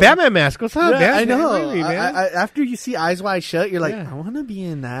 I got my Batman mask. What's up, man? I know. Really, man? After you see Eyes Wide Shut, you're like, I want to be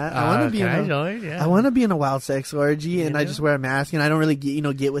in that. I want to be I want to be in a wild sex orgy, and I just wear a mask, and I don't really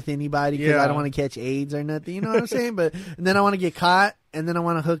get with anybody because I don't want to catch AIDS or nothing. You know what I'm saying? But and then I want to get caught. And then I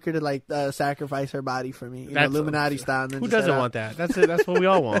want to hook her to like sacrifice her body for me, Illuminati style. And then who doesn't want that? That's it. That's what we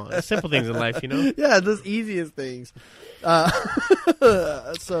all want. Simple things in life, you know. Yeah, those easiest things.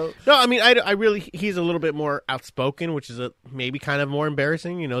 So no, I mean, I really, he's a little bit more outspoken, which is maybe kind of more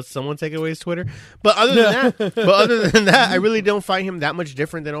embarrassing. You know, someone take away his Twitter. But other than that, I really don't find him that much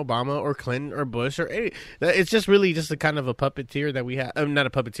different than Obama or Clinton or Bush or any. It's just really just a kind of a puppeteer that we have. Not a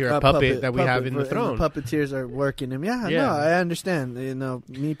puppeteer, a puppet that we have in the throne. The puppeteers are working him. Yeah, no, I understand. You know,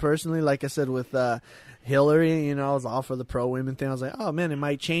 me personally, like I said with Hillary, you know, I was all for the pro women thing. I was like, oh man, it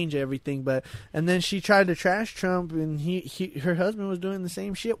might change everything, and then she tried to trash Trump, and her husband was doing the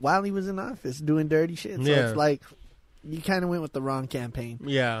same shit while he was in office, doing dirty shit. So it's like you kind of went with the wrong campaign.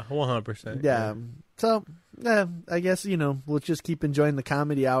 Yeah, 100%. Yeah. So I guess, you know, we'll just keep enjoying the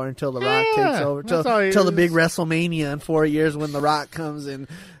comedy hour until The Rock takes over, till the big WrestleMania in 4 years when The Rock comes in.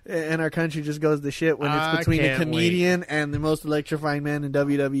 And our country just goes to shit when it's between a comedian and the most electrifying man in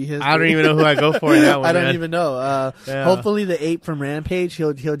WWE history. I don't even know who I go for in that one. I don't even know. Hopefully the ape from Rampage,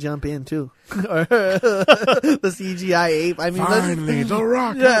 he'll jump in too. The CGI ape. I mean, finally, The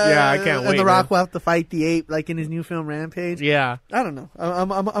Rock. Yeah, I can't wait. And The Rock will have to fight the ape like in his new film Rampage. Yeah, I don't know.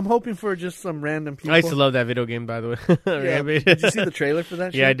 I'm hoping for just some random people. I used to love that video game, by the way. Rampage. Did you see the trailer for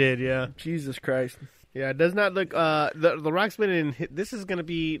that? Yeah, I did. Yeah. Jesus Christ. Yeah, it does not look. The Rock's been in. This is gonna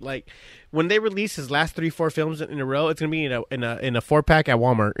be like when they release his last 3-4 films in a row. It's gonna be in a 4-pack at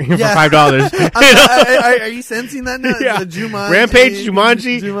Walmart for $5. Are you sensing that now? Yeah. Jumanji, Rampage,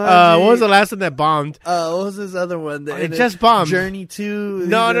 Jumanji. What was the last one that bombed? What was his other one? It just bombed. Journey 2.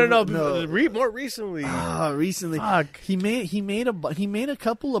 No. More recently. Recently. Fuck. He made a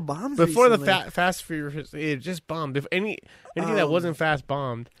couple of bombs before recently. the Fast Furious. It just bombed. If anything that wasn't fast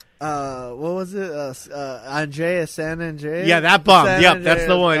bombed. What was it? Andreas, San Andreas? Yeah, that bomb. Yep, that's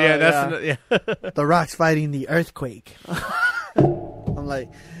the one. Yeah, that's The Rock's fighting the earthquake. I'm like,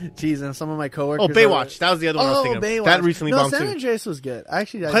 geez, and some of my coworkers. Oh, Baywatch. That was the other one I was thinking of. Baywatch. That recently bombed San too. Andreas was good.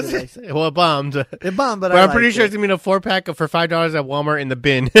 Actually, I did like it. Well, it bombed. It bombed, but I'm pretty sure it's gonna be a 4-pack for $5 at Walmart in the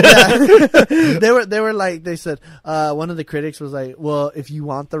bin. Yeah. They were like, they said, one of the critics was like, well, if you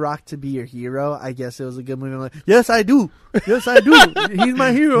want The Rock to be your hero, I guess it was a good movie. I'm like, yes, I do. Yes, I do. He's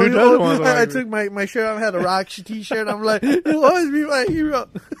my hero. Who doesn't want The Rock? I took my shirt off, had a Rock t-shirt. I'm like, he'll always be my hero.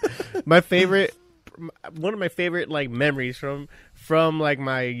 One of my favorite like memories from like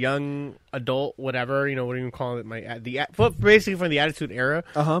my young adult whatever, you know, what do you call it, basically from the Attitude Era,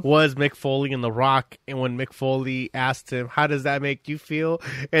 was Mick Foley and The Rock, and when Mick Foley asked him, how does that make you feel,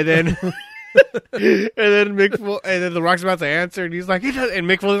 and then and then The Rock's about to answer, and he's like, and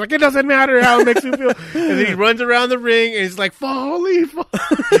Mick Foley's like, it doesn't matter how it makes you feel, and then he runs around the ring, and he's like, Foley. Dude,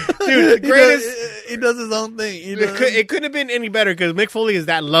 the greatest. He does his own thing. It couldn't have been any better because Mick Foley is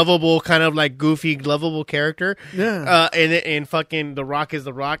that lovable, kind of like goofy, lovable character. Yeah. And fucking The Rock is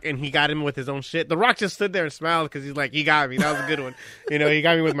The Rock, and he got him with his own shit. The Rock just stood there and smiled because he's like, he got me. That was a good one. You know, he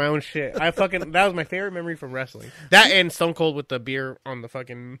got me with my own shit. That was my favorite memory from wrestling. That and Stone Cold with the beer on the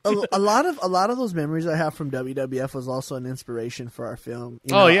fucking. A lot of of those memories I have from WWF was also an inspiration for our film.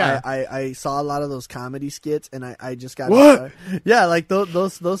 I saw a lot of those comedy skits, and I just got yeah, like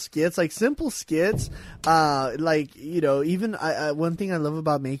those skits, like simple skits. Like, you know, even one thing I love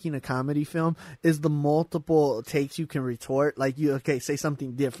about making a comedy film is the multiple takes you can retort. Like, say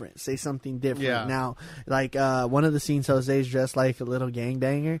something different. Yeah. Now, like one of the scenes, Jose's dressed like a little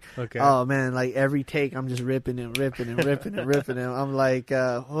gangbanger. Okay. Oh man, like every take I'm just ripping him. I'm like,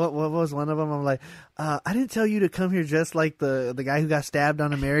 what was one of them? I'm like, I didn't tell you to come here dressed like the guy who got stabbed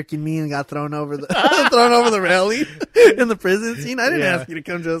on American Me and got thrown over the railing in the prison scene. I didn't ask you to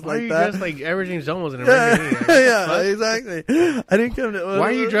come dressed like that. Dressed like Everything Jones in American Me? Yeah, exactly. I didn't come to. Why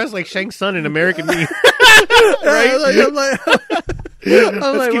are you dressed like Shang Tsung in American Me? Right? I'm like.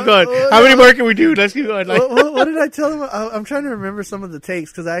 Let's keep going. How many more can we do? Let's keep going. Like, what did I tell him? I'm trying to remember some of the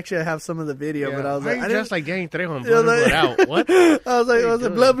takes because I have some of the video. Yeah. But I was like, I just like Danny Trejo and blood out. What? I was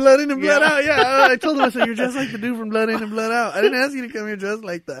like, blood in and blood out. Yeah, I told him, I said, you're just like the dude from Blood In and Blood Out. I didn't ask you to come here dressed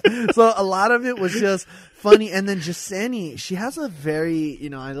like that. So a lot of it was just funny. And then Jaseni, she has a very, you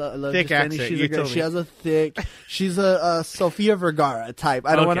know, I love thick Jaseni. accent. She has a thick. She's a Sofia Vergara type.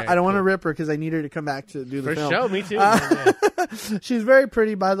 I don't want to rip her because I need her to come back to do the film. For sure, me too. She's very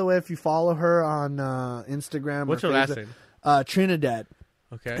pretty, by the way. If you follow her on Instagram, what's her last name? Trinidad.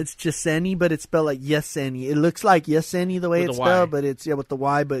 Okay. It's Jaseni, but it's spelled like Yeseni. It looks like Yeseni the way it's spelled, but it's with the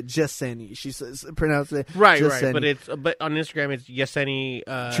Y, but Jaseni. She says pronounced it right. Jaseni. But on Instagram it's Yeseni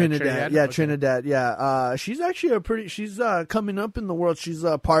Trinidad. Yeah, okay. Trinidad. Yeah. She's actually she's coming up in the world. She's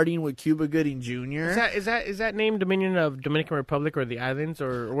partying with Cuba Gooding Jr. Is that name Dominion of Dominican Republic or the islands,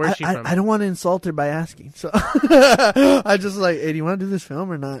 or where's she from? I don't want to insult her by asking, so I just like, hey, do you want to do this film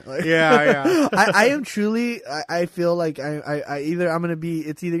or not? Like, yeah. I am truly. I feel like I either I'm gonna be.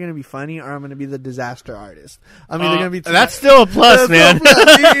 It's either going to be funny or I'm going to be the disaster artist. I'm either going to be... That's still a plus, man.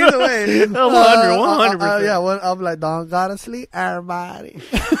 Either way. 100%. Yeah, I'll be like, don't go to sleep, everybody.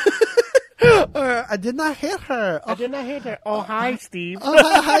 Or, I did not hit her. Oh, hi, Steve.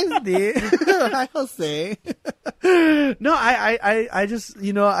 Hi, Steve. Hi, Jose. No, I just,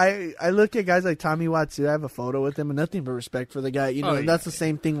 you know, I look at guys like Tommy Watsu. I have a photo with him and nothing but respect for the guy. You know, and that's the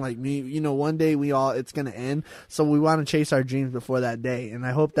same thing like me. You know, one day it's going to end. So we want to chase our dreams before that day. And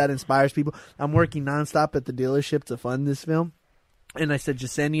I hope that inspires people. I'm working nonstop at the dealership to fund this film. And I said,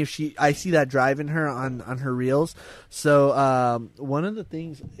 Jaseni, I see that drive in her on her reels. So one of the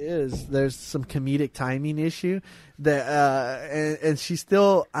things is there's some comedic timing issue that and she's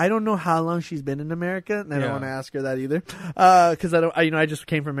still, I don't know how long she's been in America, and I don't want to ask her that either because I just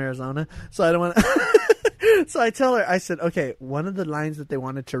came from Arizona, so I don't want to. So I tell her, I said, okay, one of the lines that they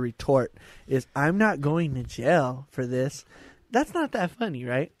wanted to retort is, I'm not going to jail for this. That's not that funny,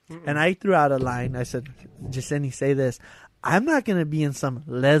 right? Mm-mm. And I threw out a line. I said, Jaseni, say this. I'm not going to be in some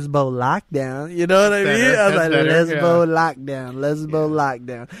lesbo lockdown. You know what I mean? I was like, lesbo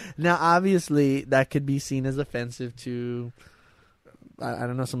lockdown. Now, obviously, that could be seen as offensive to, I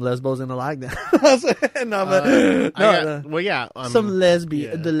don't know, some lesbos in a lockdown.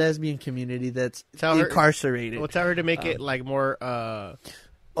 The lesbian community that's incarcerated. Tell her to make it like more...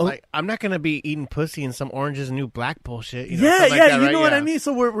 Like, I'm not going to be eating pussy in some Orange is the New Black bullshit. You know what I mean?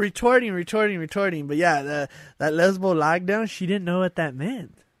 So we're retorting. But yeah, that lesbo lockdown, she didn't know what that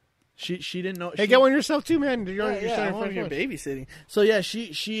meant. She didn't know. Hey, get one yourself too, man. You're babysitting. So yeah,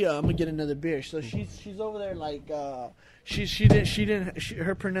 she I'm going to get another beer. So she's over there like, her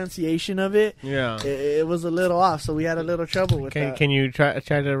pronunciation of it. Yeah. It was a little off. So we had a little trouble with that. Can you try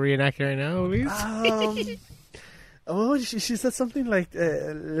to reenact it right now, please? Oh, she said something like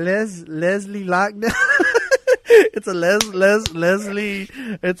Leslie Lockdown. It's a Leslie.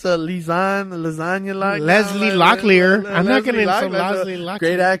 It's a lasagna lockdown. Leslie Locklear. I'm not going to insult Leslie Locklear.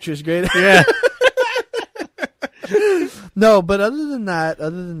 Great actress. Yeah. No, but other than that,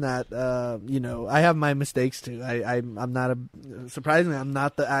 you know, I have my mistakes too. I'm not surprisingly, I'm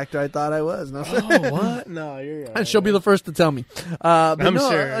not the actor I thought I was. No. Oh, what? No, you're right. And she'll be the first to tell me. I'm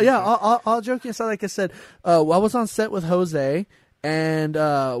sure. Yeah, all joking aside, like I said, I was on set with Jose, and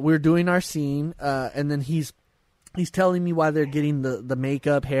we're doing our scene, and then he's telling me why they're getting the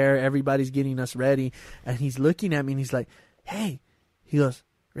makeup, hair, everybody's getting us ready, and he's looking at me and he's like, "Hey," he goes.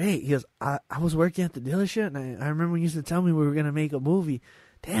 Ray, he goes, I was working at the dealership, and I remember when you used to tell me we were going to make a movie.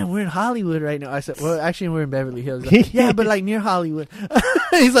 Damn, we're in Hollywood right now. I said, well, actually, we're in Beverly Hills. Like, yeah, but like near Hollywood.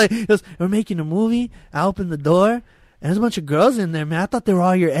 He goes, we're making a movie. I opened the door, and there's a bunch of girls in there, man. I thought they were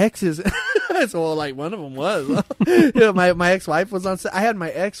all your exes. So like one of them was. My ex-wife was on set. I had my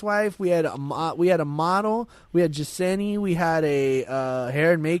ex-wife. We had a model. We had Jaseni. We had a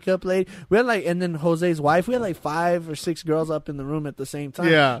hair and makeup lady. We had and then Jose's wife. We had like 5 or 6 girls up in the room at the same time.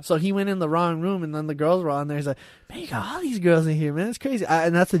 Yeah. So he went in the wrong room, and then the girls were on there. He's like, man, you got all these girls in here, man. It's crazy.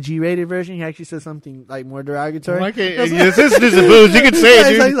 And that's the G-rated version. He actually said something like more derogatory. This is booze. You can say it,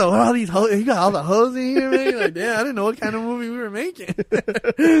 dude. He's like, all these hoes. You got all the hoes in here, man. He's like, damn, I didn't know what kind of movie we were making.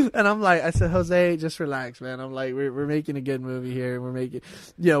 And I'm like, I said, Jose, just relax, man. I'm like, we're making a good movie here. We're making,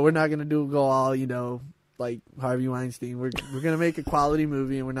 we're not gonna go all, like Harvey Weinstein. We're gonna make a quality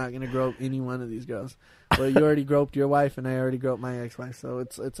movie, and we're not gonna grope any one of these girls. But you already groped your wife, and I already groped my ex-wife, so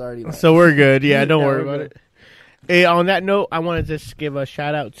it's already. So we're good. Yeah, don't worry about it. Hey, on that note, I want to just give a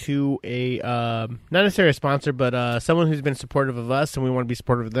shout out to a not necessarily a sponsor, but someone who's been supportive of us, and we want to be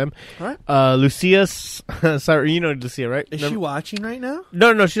supportive of them. All right. Lucia, sorry, you know Lucia, right? Is she watching right now?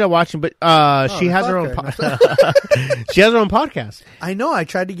 No, she's not watching, but she has her own. She has her own podcast. I know. I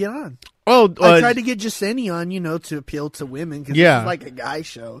tried to get on. Oh, I tried to get Jaseni on, to appeal to women, because this is like a guy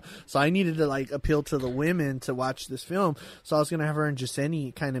show. So I needed to appeal to the women to watch this film. So I was gonna have her and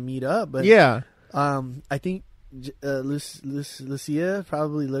Jaseni kind of meet up, but I think Lucia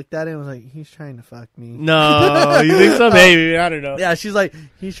probably looked at it and was like, he's trying to fuck me. No, you think so? Maybe. I don't know. Yeah, she's like,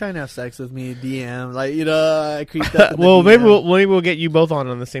 he's trying to have sex with me, DM. I creeped up. Well, maybe we'll get you both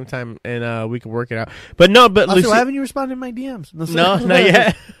on the same time, and we can work it out. But Lucia, why haven't you responded to my DMs? No, not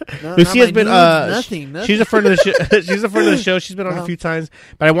yet. Lucia's been nothing. She's a friend of the show. She's a friend of the show. She's been on a few times,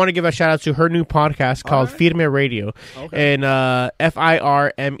 but I want to give a shout out to her new podcast called Firme Radio, and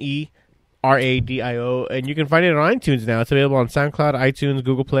FIRME Radio, and you can find it on iTunes now. It's available on SoundCloud, iTunes,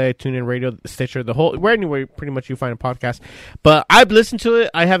 Google Play, TuneIn Radio, Stitcher, where anywhere pretty much you find a podcast. But I've listened to it.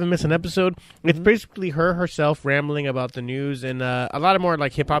 I haven't missed an episode. It's basically her herself rambling about the news, and a lot of more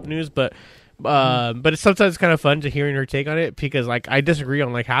hip hop news, but it's sometimes kind of fun to hearing her take on it, because I disagree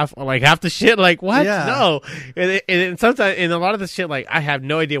on half the shit. What? Yeah. No. And sometimes in a lot of the shit, I have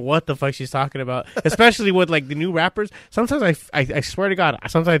no idea what the fuck she's talking about, especially with the new rappers. Sometimes I swear to God,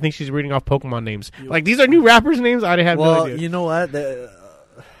 sometimes I think she's reading off Pokemon names. These are new rappers' names. I have no idea. You know what?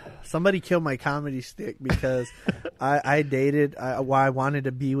 Somebody killed my comedy stick, because I dated. I wanted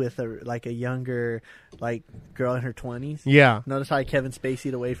to be with a younger girl in her 20s. Yeah. Notice how I Kevin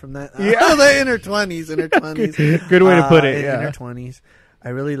Spacey'd away from that. Yeah. In her 20s. Good way to put it. In her 20s, I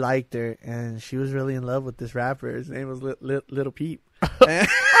really liked her, and she was really in love with this rapper. His name was Little Peep.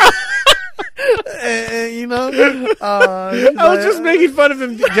 And I was just making fun of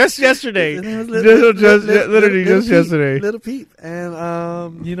him just yesterday. Literally just yesterday. Little Peep, and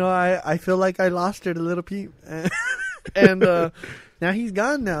I feel like I lost her to Little Peep, and now he's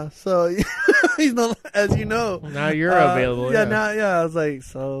gone now. So he's not, as you know. Now you're available. Yeah. Now, I was like,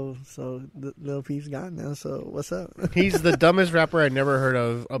 so Little Peep's gone now. So what's up? He's the dumbest rapper I never heard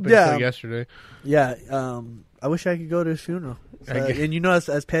of up until yesterday. Yeah. I wish I could go to his funeral. And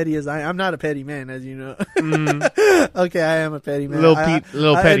as petty as I'm not a petty man, as you know. Okay, I am a petty man. Little petty.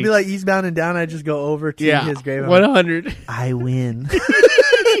 I'd be like Eastbound and Down. I just go over to his grave. 100. I win.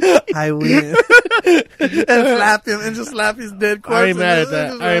 I win. And slap him and just slap his dead corpse. I ain't mad at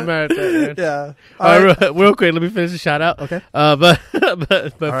that, man. Yeah. Real quick, let me finish the shout out. Okay. But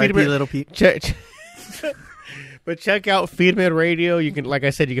Little Pete. But check out Feedman Radio. You can, like I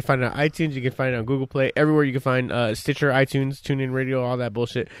said, you can find it on iTunes. You can find it on Google Play. Everywhere you can find Stitcher, iTunes, TuneIn Radio, all that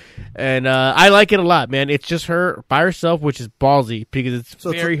bullshit. And I like it a lot, man. It's just her by herself, which is ballsy, because it's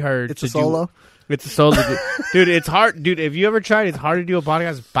very hard. It's a solo. It's a solo, dude. It's hard, dude. If you ever tried, it's hard to do a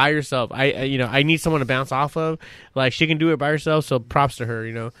podcast by yourself. I need someone to bounce off of. She can do it by herself. So props to her.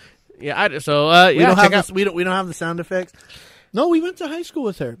 Yeah. We don't have the sound effects. No, we went to high school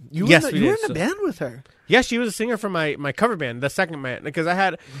with her. You were in a band with her. Yeah, she was a singer for my cover band, the second band, because I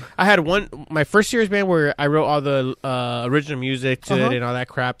had my first series band where I wrote all the original music to it and all that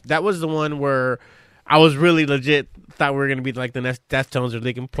crap. That was the one where I was really legit thought we were gonna be like the next Deftones or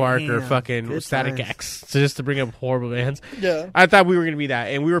Linkin Park or fucking Static X, so just to bring up horrible bands. Yeah, I thought we were gonna be that,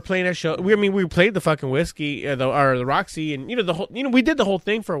 and we were playing a show. We played the fucking Whiskey or the Roxy, and the whole we did the whole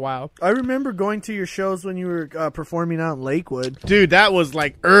thing for a while. I remember going to your shows when you were performing out in Lakewood. Dude, that was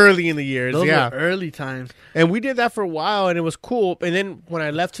early in the years. Those were early times, and we did that for a while, and it was cool. And then when I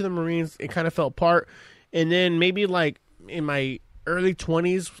left to the Marines, it kind of fell apart. And then maybe in my early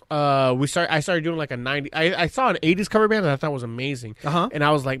 20s, I started doing a 90s. I saw an 80s cover band that I thought was amazing. And I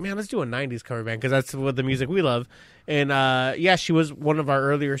was like, man, let's do a 90s cover band, because that's what the music we love. And she was one of our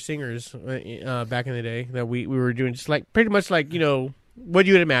earlier singers back in the day that we were doing, just pretty much what you would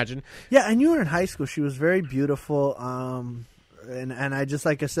imagine. Yeah, and you were in high school. She was very beautiful. and I just,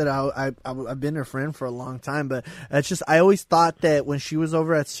 like I said, I've been her friend for a long time, but it's just, I always thought that when she was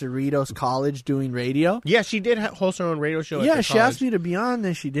over at Cerritos College doing radio. Yeah, she did host her own radio show. Yeah, she asked me to be on,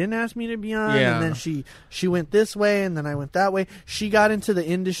 then she didn't ask me to be on, and then she went this way, and then I went that way. She got into the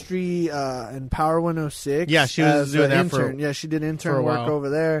industry in Power 106. Yeah, she was doing that intern. Yeah, she did intern work over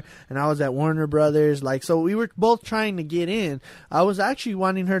there, and I was at Warner Brothers. Like, so we were both trying to get in. I was actually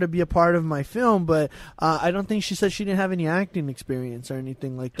wanting her to be a part of my film, but I don't think she said she didn't have any acting experience or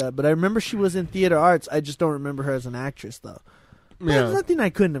anything like that. But I remember she was in theater arts. I just don't remember her as an actress, though. But there's nothing I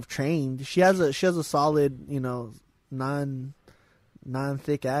couldn't have trained. She has a solid,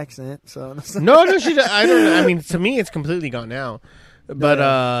 non-thick accent. So no, she. I don't. I mean, to me, it's completely gone now. But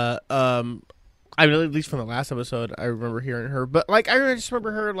I mean, at least from the last episode, I remember hearing her. But like, I just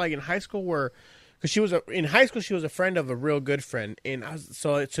remember her like in high school, because she was in high school, she was a friend of a real good friend, and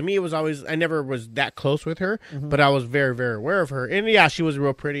so to me, it was always, I never was that close with her, but I was very, very aware of her, and yeah, she was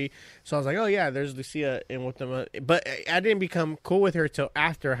real pretty. So I was like, oh yeah, there's Lucia in with them, but I didn't become cool with her till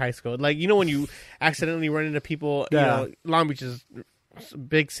after high school. Like, when you accidentally run into people, Long Beach is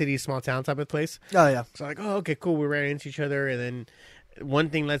big city, small town type of place. Oh yeah. So like, oh okay, cool. We ran into each other, and then one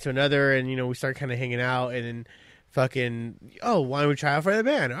thing led to another, and we started kind of hanging out, and then fucking, oh, why don't we try out for the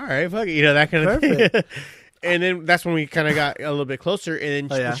band? All right, fuck it, that kind of thing. And then that's when we kind of got a little bit closer. And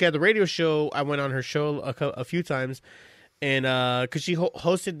then she had the radio show. I went on her show a few times, and because she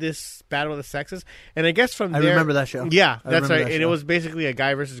hosted this Battle of the Sexes, and I guess from there, I remember that show. Yeah, that's right. And it was basically a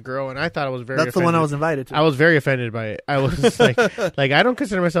guy versus girl, and I thought it was very. That's offended. The one I was invited to. I was very offended by it. I was like I don't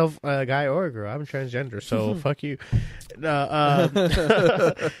consider myself a guy or a girl. I'm transgender, so fuck you.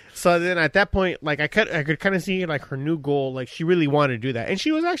 So then at that point, like I could kind of see like her new goal. Like she really wanted to do that, and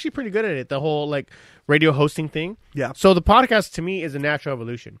she was actually pretty good at it. The whole like radio hosting thing. Yeah. So the podcast to me is a natural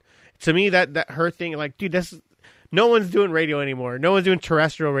evolution. To me, that her thing, like, dude, no one's doing radio anymore. No one's doing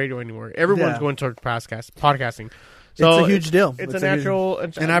terrestrial radio anymore. Everyone's going towards podcasting. So it's a huge deal. It's a natural.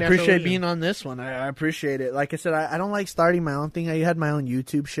 And I appreciate being on this one. I appreciate it. Like I said, I don't like starting my own thing. I had my own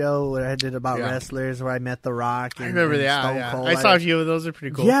YouTube show where I did about wrestlers, where I met The Rock. And, I remember that. Stone Cold. I saw a few of those. Are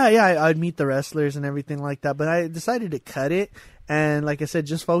pretty cool. Yeah. I'd meet the wrestlers and everything like that. But I decided to cut it. And like I said,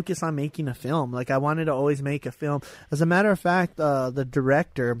 just focus on making a film. Like I wanted to always make a film. As a matter of fact, the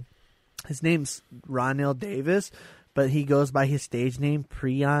director, his name's Ronell Davis, but he goes by his stage name,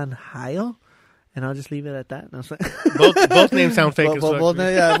 Priyan Heil. And I'll just leave it at that. No, both names sound fake. Both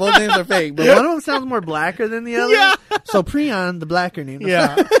names are fake. But one of them sounds more blacker than the other. Yeah. So Priyan, the blacker name.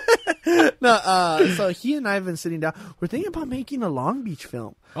 Yeah. So he and I have been sitting down. We're thinking about making a Long Beach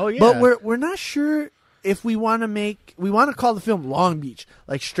film. Oh yeah. But we're not sure if we want to call the film Long Beach,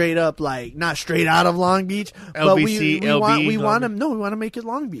 like straight up, like not straight out of Long Beach, but we want to make it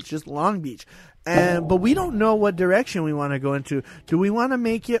Long Beach, just Long Beach. But we don't know what direction we want to go into. Do we want to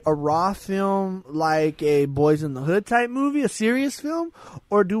make it a raw film, like a Boys in the Hood type movie, a serious film,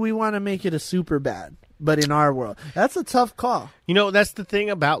 or do we want to make it a super bad, but in our world? That's a tough call. That's the thing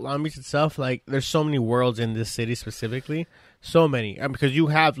about Long Beach itself. Like, there's so many worlds in this city specifically. So many. Because you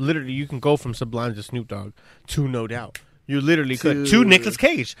can go from Sublime to Snoop Dogg to No Doubt. You literally could. To Nicolas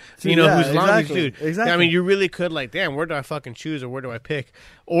Cage, who's Long Beach dude. Exactly. I mean, you really could, like, damn, where do I fucking choose or where do I pick?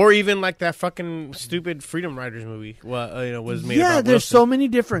 Or even like that fucking stupid Freedom Riders movie. Was made. Yeah, about there's Wilson. so many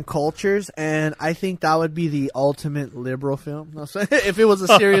different cultures, and I think that would be the ultimate liberal film. If it was a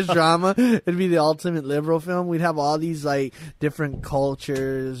serious drama, it'd be the ultimate liberal film. We'd have all these like different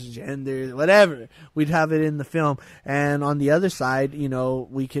cultures, genders, whatever. We'd have it in the film, and on the other side,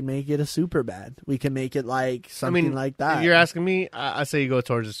 we can make it a super bad. We can make it like something like that. If you're asking me, I say you go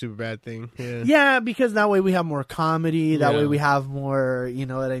towards the super bad thing. Yeah, because that way we have more comedy. That way we have more. You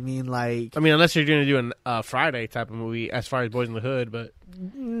know what I mean? Like, unless you're going to do a Friday type of movie, as far as Boys in the Hood, but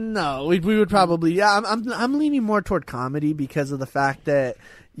no, we would probably. Yeah, I'm leaning more toward comedy because of the fact that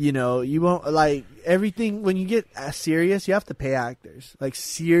you won't like everything when you get serious. You have to pay actors, like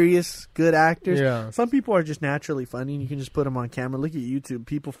serious good actors. Yeah. Some people are just naturally funny, and you can just put them on camera. Look at YouTube;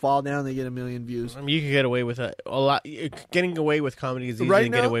 people fall down, they get 1 million views. I mean, you can get away with a lot. Getting away with comedy is easy right to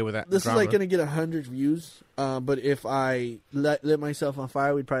now, get away with that. This drama. is like going to get 100 views. But if I lit myself on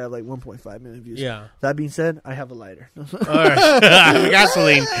fire, we'd probably have like 1.5 million views. Yeah. That being said, I have a lighter. All right,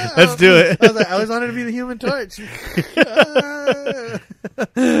 gasoline. Let's do it. I always wanted to be the Human Torch.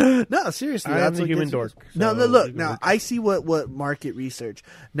 No, seriously, I'm the Human Dork. No, look. Now I see what market research.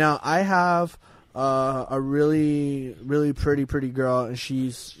 Now I have a really, really pretty girl, and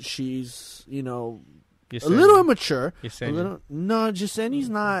she's a little immature. No, Jaseni's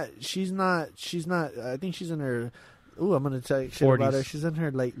not. She's not. I think she's in her Ooh, I'm gonna tell you shit about her. She's in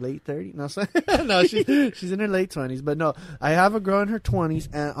her late 30s. No, no, she's in her late 20s. But no, I have a girl in her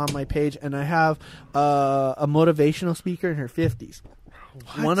 20s on my page, and I have a motivational speaker in her 50s.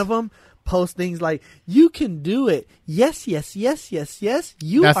 What? One of them posts things like, "You can do it. Yes, yes, yes, yes, yes.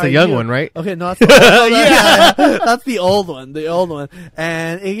 That's the young one, right? Okay, no, that's the old one. Yeah, that's the old one. The old one,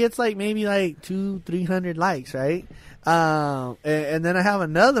 and it gets like maybe like 200-300 likes, right? And then I have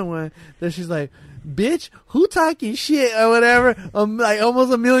another one that she's like, "Bitch, who talking shit," or whatever. Like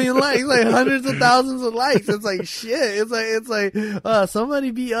almost 1 million likes, like hundreds of thousands of likes. It's like shit. It's like somebody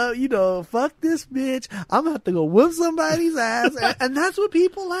be up, fuck this bitch. I'm gonna have to go whoop somebody's ass, and that's what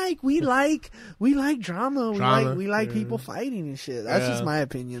people like. We like drama. We like people fighting and shit. That's just my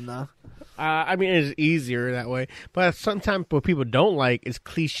opinion, though. I mean, it's easier that way, but sometimes what people don't like is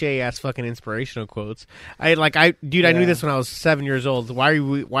cliche ass fucking inspirational quotes. I knew this when I was 7 years old. Why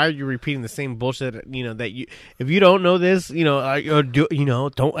are you repeating the same bullshit? That you, if you don't know this,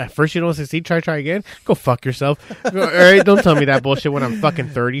 don't at first you don't succeed, try again. Go fuck yourself. All right, don't tell me that bullshit when I'm fucking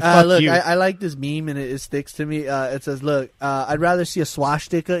 30. Fuck look, you. I like this meme and it sticks to me. It says, "Look, I'd rather see a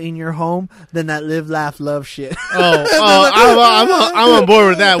swastika in your home than that live, laugh, love shit." I'm on board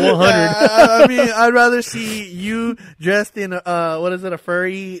with that 100. I mean, I'd rather see you dressed in a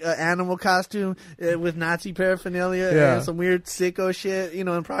furry animal costume with Nazi paraphernalia and some weird sicko shit,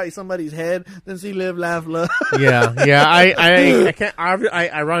 and probably somebody's head, than see live, laugh, love. Yeah. I can't.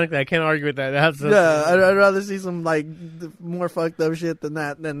 Ironically, I can't argue with that. I'd rather see some like more fucked up shit than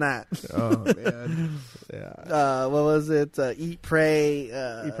that. Oh man. Yeah. What was it? Eat, pray,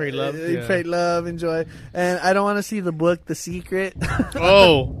 love. Pray, love, enjoy. And I don't want to see the book, The Secret.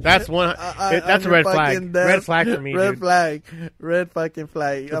 Oh, that's one. That's a red flag. Red flag for me. Red flag. Red fucking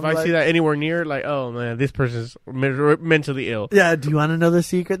flag. If I see that anywhere near, like, oh man, this person's mentally ill. Yeah. Do you want to know the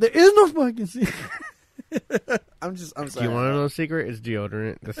secret? There is no fucking secret. I'm sorry. Do you want to know the secret? It's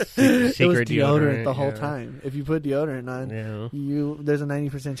deodorant. The secret it was deodorant the whole time. If you put deodorant on, there's a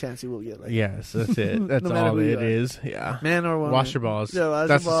 90% chance you will get like. Yes, that's it. That's all it is. Yeah. Man or woman. Wash your balls. Yeah, wash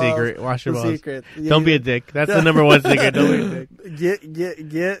that's your the secret. Wash your balls. Secret. Yeah, don't be a dick. That's the number one secret. Don't be a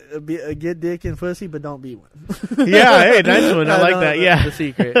dick. Get dick and pussy, but don't be one. Yeah. Hey, nice one. I like that. Yeah. The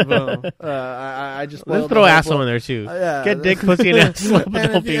secret. Boom. I just let's throw asshole in there too. Get dick, pussy, and asshole,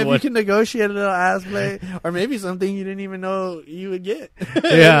 but don't be one. If you can negotiate a little ass play, or maybe something you didn't even know you would get.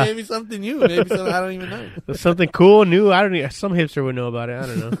 Yeah. Maybe something new. Maybe something I don't even know. Something cool, new. I don't know. Some hipster would know about it. I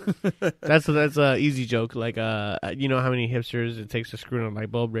don't know. That's a easy joke. Like, you know how many hipsters it takes to screw in a light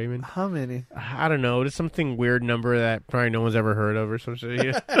bulb, Raymond? How many? I don't know. It's something weird number that probably no one's ever heard of or some shit.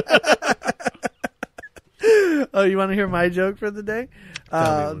 Yeah. Oh, you want to hear my joke for the day?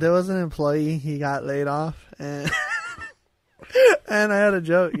 There was an employee. He got laid off, and I had a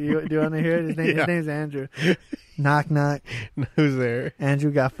joke. Do you want to hear it? His name's Andrew. Knock, knock. Who's there?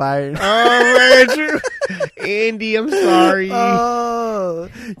 Andrew got fired. Oh, Andrew. Andy, I'm sorry. Oh,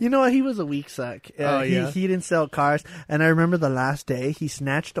 you know what? He was a weak suck. Yeah. He didn't sell cars. And I remember the last day, he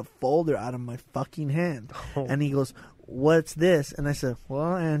snatched a folder out of my fucking hand. Oh. And he goes, "What's this?" And I said,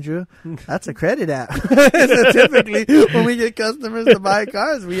 "Well, Andrew, that's a credit app." So typically, when we get customers to buy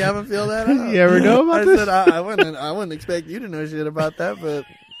cars, we haven't filled that out. You ever know about this? I said, I wouldn't expect you to know shit about that, but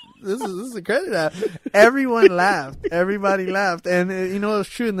this is a credit app. Everyone laughed. Everybody laughed. And it was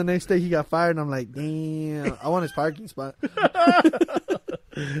true. And the next day he got fired. And I'm like, damn, I want his parking spot.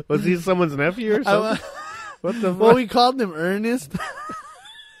 Was he someone's nephew or something? What the fuck? Well, we called him Ernest.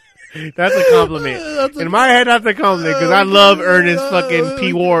 That's a compliment. In my head, that's a compliment because I love Ernest fucking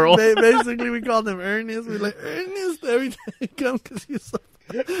P. Worrell. Basically, we called him Ernest. We like Ernest every time he comes because he's so.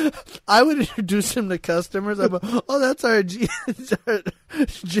 I would introduce him to customers. I'd go, "Oh, that's our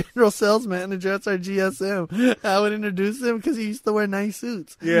general sales manager. That's our GSM." I would introduce him because he used to wear nice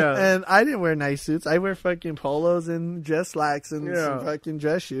suits. Yeah, and I didn't wear nice suits. I wear fucking polos and dress slacks and some fucking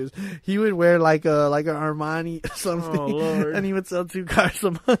dress shoes. He would wear like an Armani or something, and he would sell 2 cars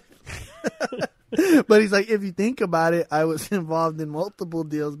a month. But he's like, if you think about it, I was involved in multiple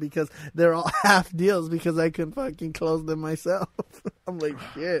deals because they're all half deals because I couldn't fucking close them myself. I'm like,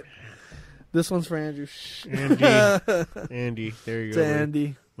 shit. This one's for Andrew. Andy, there you go. To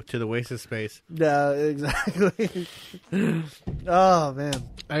Andy. To the waste of space. Yeah, exactly. Oh, man.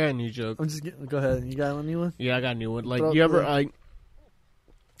 I got a new joke. Go ahead. You got a new one? Yeah, I got a new one. Like, you ever, like,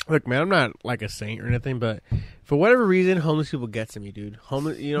 look, man, I'm not like a saint or anything, but for whatever reason, homeless people get to me, dude.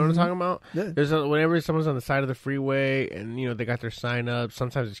 Homeless, you know what I'm talking about? Yeah. Whenever someone's on the side of the freeway and they got their sign up.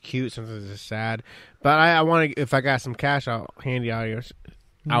 Sometimes it's cute, sometimes it's sad. But I want to. If I got some cash, I'll hand you out here.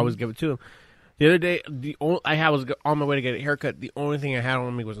 I always give it to them. The other day, I was on my way to get a haircut. The only thing I had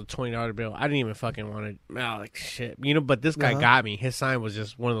on me was a $20 bill. I didn't even fucking want to. Like shit, but this guy got me. His sign was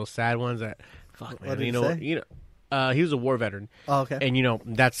just one of those sad ones that, fuck man, what did he say? He was a war veteran. Oh, okay.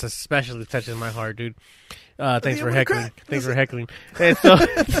 And that's especially touches my heart, dude. Thanks for heckling. Thanks for heckling. And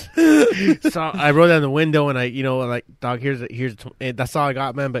so I wrote down the window and I, like, dog, here's that's all I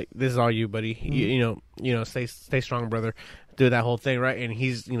got, man. But this is all you, buddy. Mm-hmm. Stay strong, brother. Do that whole thing, right? And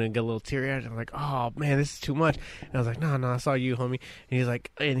he's get a little teary eyed. I'm like, oh man, this is too much. And I was like, no, I saw you, homie. And he's like,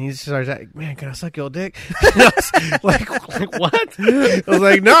 and he starts like, man, can I suck your dick? like what? I was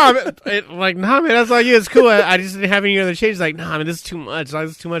like, no, man, that's all you. It's cool. I just didn't have any other change. He's like, nah, man, this is too much.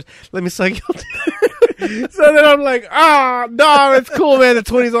 This is too much. Let me suck your dick. So then I'm like, no, it's cool, man. The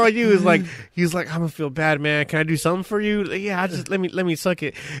 20's all you. He's like, I'm gonna feel bad, man. Can I do something for you? Like, yeah, just let me suck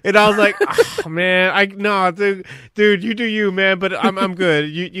it. And I was like, oh, man, dude, you do you, man. But I'm good.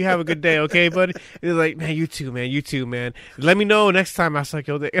 You have a good day, okay, buddy? He's like, man, you too, man. Let me know next time I suck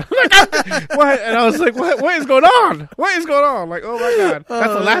your dick. I'm like, what? And I was like, what is going on? What is going on? Like, oh my god,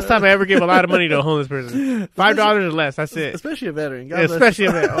 that's the last time I ever gave a lot of money to a homeless person. $5 or less. That's it. Especially a veteran. Especially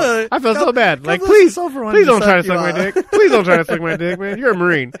a veteran. Oh, I felt so bad. Like, please don't try to suck my dick. Please don't try to suck my dick, man. You're a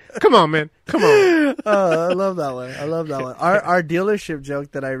Marine. Come on, man. Come on. I love that one. Our dealership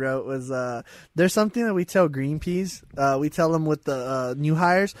joke that I wrote was there's something that we tell Greenpeace. We tell them with the new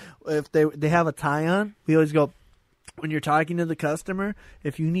hires, if they have a tie on, we always go, when you're talking to the customer,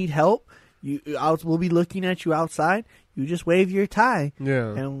 if you need help, we'll be looking at you outside. You just wave your tie.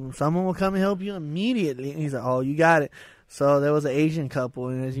 Yeah. And someone will come and help you immediately. And he's like, oh, you got it. So there was an Asian couple,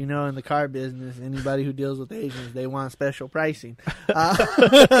 and as you know, in the car business, anybody who deals with Asians, they want special pricing. They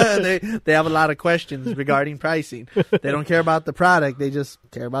have a lot of questions regarding pricing. They don't care about the product; they just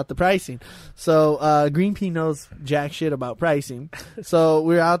care about the pricing. So Greenpeace knows jack shit about pricing. So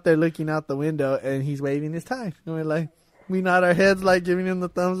we're out there looking out the window, and he's waving his tie, and we're like, we nod our heads, like giving him the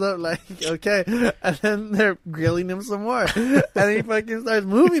thumbs up, like, okay. And then they're grilling him some more. And then he fucking starts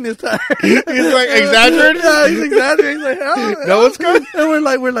moving his tire. He's like exaggerating? Yeah, he's exaggerating. He's like, oh. That was good.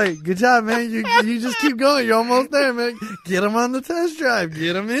 And we're like, good job, man. You just keep going. You're almost there, man. Get him on the test drive.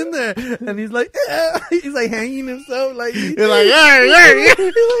 Get him in there. And he's like, yeah. He's like hanging himself. Like, you're like, yeah.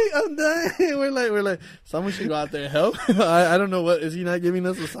 He's like, I'm dying. We're like, someone should go out there and help. I don't know what, is he not giving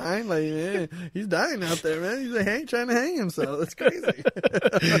us a sign? Like, man, he's dying out there, man. He's like, trying to hang himself. It's crazy.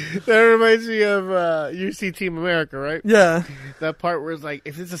 That reminds me of you see Team America, right? Yeah. That part where it's like,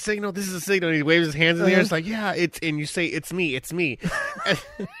 if it's a signal, this is a signal. And he waves his hands in the air. It's like, yeah, and you say, it's me.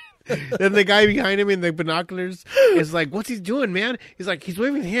 Then the guy behind him in the binoculars is like, what's he doing, man? He's like, he's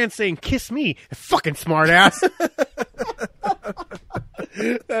waving his hand saying, kiss me. Fucking smart ass.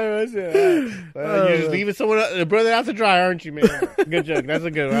 You're just leaving a brother out to dry, aren't you, man? Good joke. That's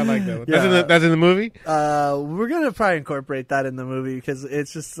a good one. I like that one. Yeah. That's in the movie? We're going to probably incorporate that in the movie because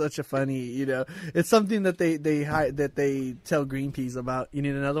it's just such a funny, it's something that they tell Greenpeace about. You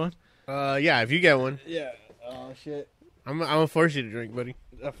need another one? Yeah, if you get one. Yeah. Oh, shit. I'm going to force you to drink, buddy.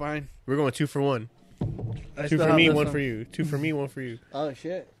 Fine. We're going 2 for 1. 2 for me, 1 for you. 2 for me, 1 for you. Oh,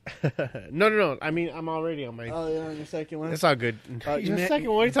 shit. No. I mean, I'm already on my... Oh, yeah, on your second one? It's all good. Your second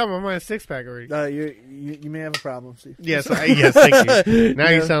one? What are you talking about? I'm on a 6-pack already. You may have a problem, Steve. Yes, thank you. Now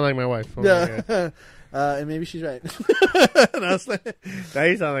you sound like my wife. Oh, yeah. And maybe she's right. Now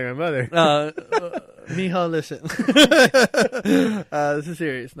you sound like my mother. Mijo, listen. This is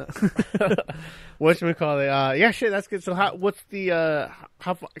serious. No. Whatchamacallit? Yeah, shit, that's good. So, what's the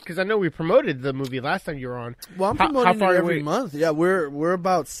how far? Because I know we promoted the movie last time you were on. Well, I'm promoting it every month. Yeah, we're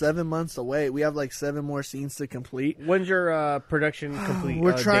about 7 months away. We have like 7 more scenes to complete. When's your production complete?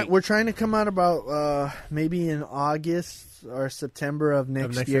 We're trying to come out about maybe in August or September of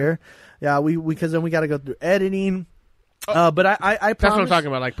next year. Yeah, because then we got to go through editing. But I promise, that's what I'm talking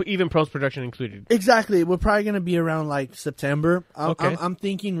about. Like even post production included. Exactly. We're probably going to be around like September. Okay. I'm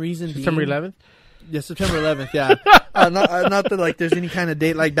thinking September 11th. Yeah, September 11th. Yeah. Not that like there's any kind of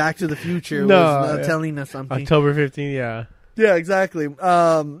date like Back to the Future was telling us something. October 15th. Yeah. Yeah. Exactly.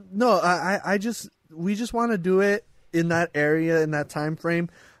 No. We just want to do it in that area in that time frame.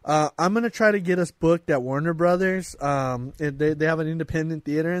 I'm gonna try to get us booked at Warner Brothers. They have an independent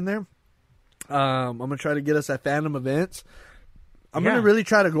theater in there. I'm gonna try to get us at Phantom Events. I'm gonna really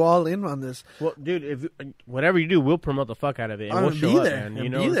try to go all in on this. Well, dude, whatever you do, we'll promote the fuck out of it. And we'll show be there. Up, man. You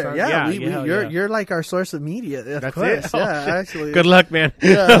know, be there. Yeah, you're like our source of media. Of That's course. it. Oh, yeah, shit. actually. Good luck, man.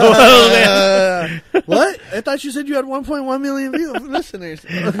 Yeah. What? I thought you said you had 1.1 million listeners.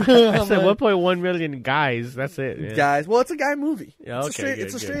 I said 1.1 million guys. That's it. Yeah. Guys. Well, it's a guy movie. Yeah, okay,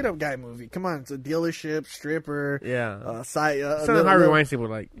 it's a straight up guy movie. Come on, it's a dealership, stripper. Yeah. Something Harvey Weinstein would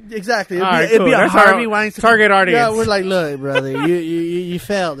like. Exactly. It'd be a Harvey Weinstein target audience. Yeah, we're like, look, brother, you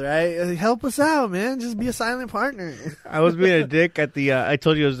failed, right? Help us out, man. Just be a silent partner. I was being a dick at the. I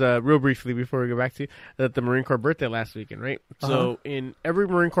told you it was real briefly before we go back to at the Marine Corps birthday last weekend, right? So in every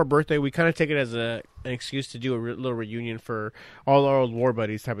Marine Corps birthday, we kind of take it as an excuse to do a little reunion for all our old war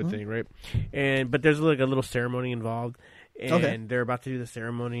buddies type of thing, right? But there's like a little ceremony involved. And they're about to do the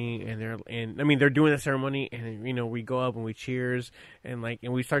ceremony, and they're doing the ceremony, and we go up and we cheers, and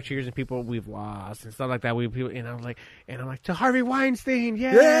we start cheers, and people we've lost and stuff like that. And I'm like to Harvey Weinstein,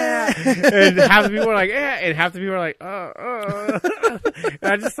 yeah. And half the people are like, yeah, and half the people are like,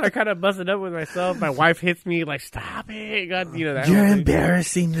 and I just start kind of busting up with myself. My wife hits me like, stop it, God, that. You're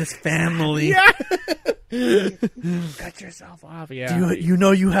embarrassing this family. Yeah. Cut yourself off, yeah.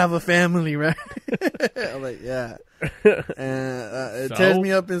 You have a family, right? I'm like, yeah. And it tears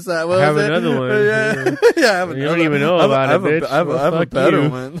me up inside. I have another one. Yeah, I have another. You don't even know about it, bitch. I have a better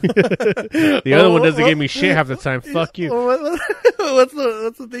one. The other one doesn't give me shit half the time. Fuck you. What's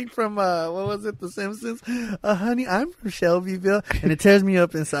the thing from what was it, The Simpsons? Honey, I'm from Shelbyville, and it tears me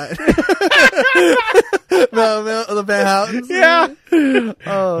up inside. The Van Houten. Yeah.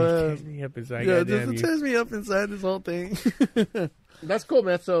 Oh, it tears me up inside. Yeah, it tears me up inside this whole thing. That's cool,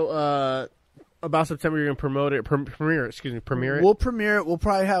 man. So, about September, you're gonna promote it. Premiere it. We'll premiere it. We'll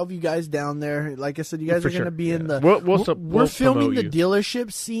probably have you guys down there. Like I said, you guys are gonna be in the. We're filming the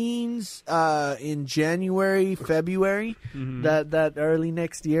dealership scenes in January, February, that early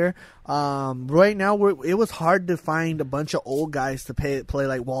next year. Right now, it was hard to find a bunch of old guys to play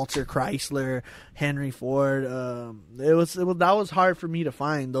like Walter Chrysler, Henry Ford. That was hard for me to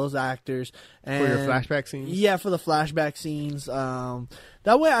find those actors. And, for your flashback scenes. Yeah, for the flashback scenes.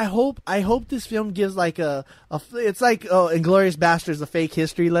 That way, I hope this film gives like it's like Inglourious Basterds, a fake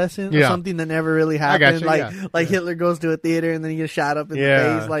history lesson, or something that never really happened. Hitler goes to a theater and then he gets shot up in the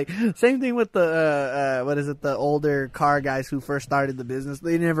face. Like same thing with the the older car guys who first started the business.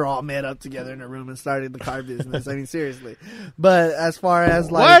 They never all met up together in a room and started the car business. I mean, seriously. But as far as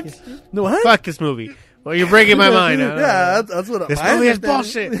like what? Fuck this movie. Well, you're breaking my mind. Yeah, that's what this movie is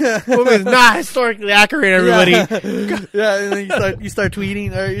bullshit. This movie is not historically accurate, everybody. Yeah, and then you start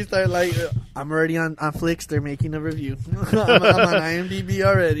tweeting, or you start like, I'm already on Flix. They're making a review. I'm on IMDb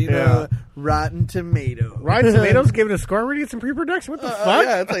already. Yeah. Rotten Tomatoes. Rotten Tomatoes giving a score already. It's in pre-production. What the fuck?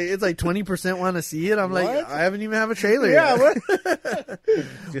 Yeah, it's like 20% want to see it. I'm like, I haven't even have a trailer. Yeah,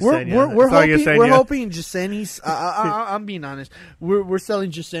 yet. We're hoping Giussani's. I'm being honest. We're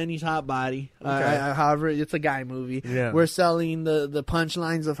selling Giussani's hot body. Okay. However, it's a guy movie. Yeah. We're selling the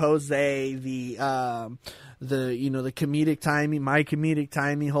punchlines of Jose, the comedic timing, my comedic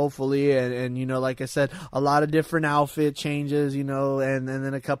timing, hopefully, and like I said, a lot of different outfit changes, and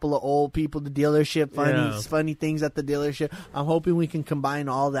then a couple of old people, the dealership, funny things at the dealership. I'm hoping we can combine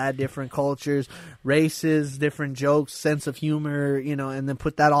all that, different cultures, races, different jokes, sense of humor, and then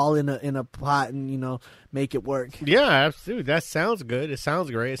put that all in a pot and make it work. Yeah, absolutely. That sounds good. It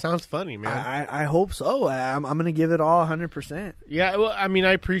sounds great. It sounds funny, man. I hope so. I'm gonna give it all 100%. Yeah, well, I mean,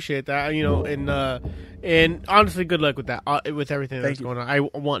 I appreciate that. And honestly, good luck with that. With everything that's going on, I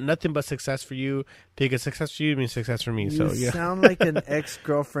want nothing but success for you. Because success for you means success for me. You so yeah. sound like an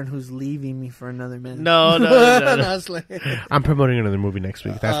ex-girlfriend who's leaving me for another man. No. I'm promoting another movie next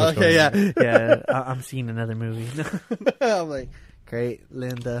week. That's what's going on. Yeah. I'm seeing another movie. I'm like, great,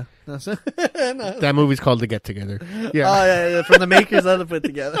 Linda. That movie's called The Get Together. Yeah. Oh, yeah. From the makers of The Put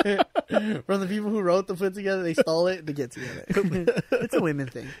Together. From the people who wrote The Put Together, they stole it. The Get Together. It's a women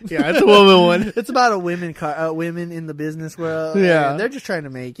thing. Yeah, it's a woman one. It's about a women in the business world. Yeah. They're just trying to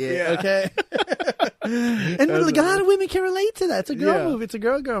make it, okay? And a lot of women can relate to that. It's a girl movie. It's a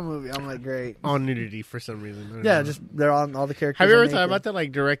girl movie. I'm like, great. On nudity for some reason. Yeah, just they're on all the characters. Have you ever thought about that,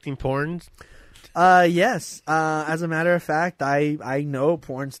 like directing porns? Yes. As a matter of fact, I know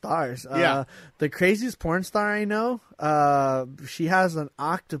porn stars. The craziest porn star I know, she has an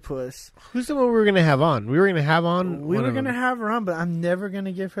octopus. Who's the one we were going to have on? We were going to have her on, but I'm never going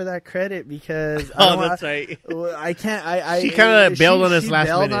to to give her that credit because that's right. I can't. She kind of bailed on us last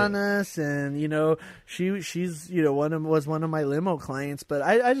minute. She bailed on us, and she's was one of my limo clients, but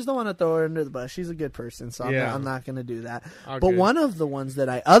I just don't want to throw her under the bus. She's a good person, so I'm not going to do that. Okay. But one of the ones that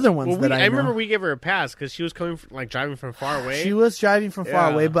I know. I remember we gave give her a pass because she was coming driving from far away. She was driving from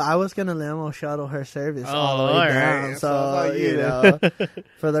far away, but I was gonna limo shuttle her service all the way down. Right. So you know,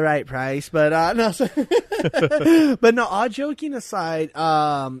 for the right price. But no, but no. All joking aside,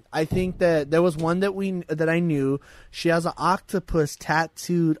 I think that there was one that I knew. She has an octopus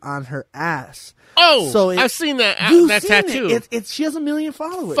tattooed on her ass. Oh, so I've seen that tattoo. She has 1 million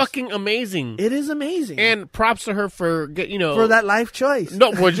followers. Fucking amazing. It is amazing. And props to her for for that life choice.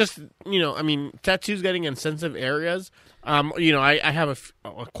 No, we're just I mean, tattoos getting in sensitive areas. I have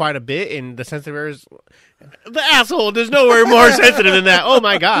quite a bit in the sensitive areas. The asshole. There's nowhere more sensitive than that. Oh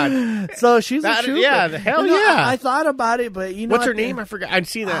my god. So she's a trooper. Yeah, the hell yeah. I thought about it, but what's her name? I forgot. I'd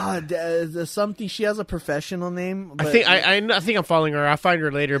see that. Something. She has a professional name. But I think I'm following her. I'll find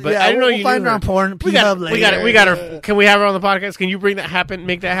her later. But yeah, I don't know. We'll find her on porn. We got her. Can we have her on the podcast? Can you bring that happen?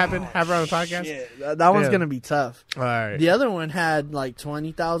 Make that happen. Have her on the podcast. Shit. That one's gonna be tough. All right. The other one had like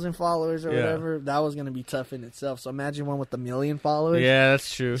 20,000 followers or whatever. That was gonna be tough in itself. So imagine one with 1 million followers. Yeah,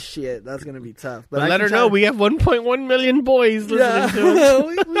 that's true. Shit, that's gonna be tough. But let her know we have 1.1 million boys listening to us.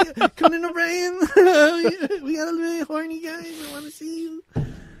 we come in the brain. We got a million horny guys that want to see you.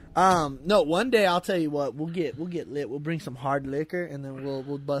 No, one day I'll tell you what, we'll get lit. We'll bring some hard liquor and then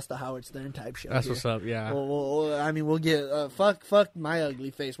we'll bust a Howard Stern type show. That's what's up. Yeah. We'll get fuck my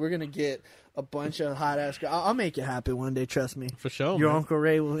ugly face. We're gonna get a bunch of hot ass girls. I'll make it happen one day. Trust me. For sure. Your man. Uncle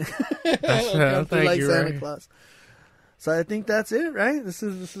Ray will. Thank like you, Santa Ray. Claus. So I think that's it, right? This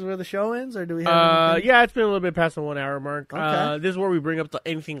is where the show ends, or do we have? Anything? Yeah, it's been a little bit past the 1 hour mark. Okay. This is where we bring up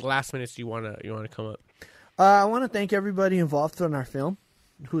anything last minutes you wanna come up. I want to thank everybody involved in our film,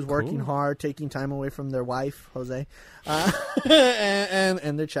 who's working hard, taking time away from their wife, Jose,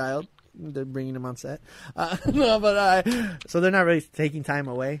 and their child. They're bringing them on set. So they're not really taking time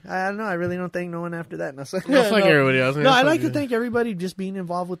away. I don't know. I really don't thank no one after that. Everybody else. No, I like to thank everybody just being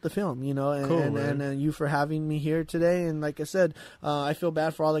involved with the film, Cool, and you for having me here today. And like I said, I feel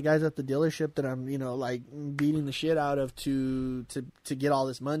bad for all the guys at the dealership that I'm, like beating the shit out of to get all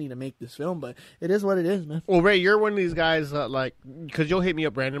this money to make this film. But it is what it is, man. Well, Ray, you're one of these guys because you'll hit me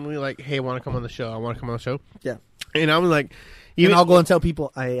up randomly like, hey, I want to come on the show. I want to come on the show. Yeah. And I'm like, and I'll go and tell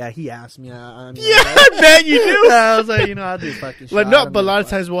people, he asked me. I bet you do. I was like, I'll do fucking shit. But a lot of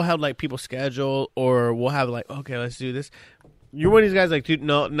times we'll have people schedule, or we'll have okay, let's do this. You're one of these guys dude,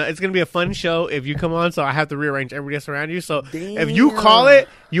 no, it's going to be a fun show if you come on, so I have to rearrange everybody else around you. So if you call it,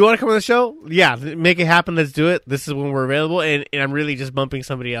 you want to come on the show, yeah, make it happen, let's do it. This is when we're available, and I'm really just bumping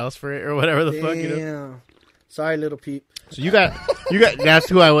somebody else for it or whatever the fuck, Sorry, little peep. So you got. That's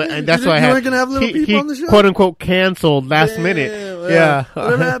who I went, and that's why I had. You weren't gonna have little people on the show. Quote unquote canceled last minute. Yeah.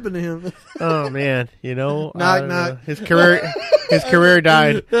 Whatever happened to him? Oh man, knock knock. His career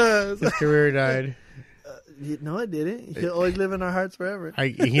died. His career died. No, it didn't. He'll always live in our hearts forever.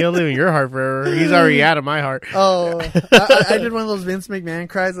 He'll live in your heart forever. He's already out of my heart. Oh, I did one of those Vince McMahon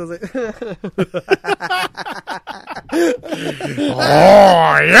cries. I was like,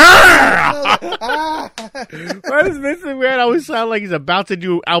 oh yeah! Why does Vince McMahon always sound like he's about to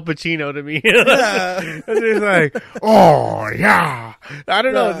do Al Pacino to me? And he's like, oh yeah! I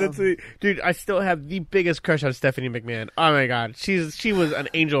don't know, dude. I still have the biggest crush on Stephanie McMahon. Oh my god, she was an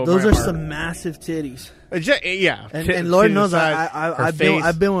angel. Those are some massive titties. Yeah, and Lord knows I've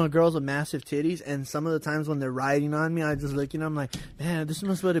been with girls with massive titties, and some of the times when they're riding on me, I just look I'm like, man, this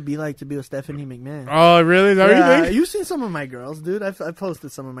must what it'd be like to be with Stephanie McMahon. Oh, really? Is that what you think? You've seen some of my girls, dude. I've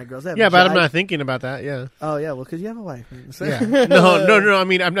posted some of my girls. Yeah, but I'm not thinking about that. Yeah. Oh yeah, well, because you have a wife. Yeah. No. I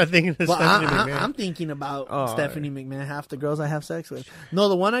mean, I'm not thinking of Stephanie McMahon. I'm thinking about Stephanie McMahon. Half the girls I have sex with. No,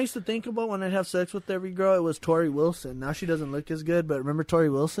 the one I used to think about when I'd have sex with every girl, it was Tori Wilson. Now she doesn't look as good, but remember Tori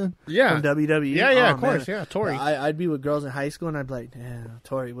Wilson? Yeah. From WWE. Yeah, of course. Yeah, Tori. I'd be with girls in high school, and I'd be like, yeah,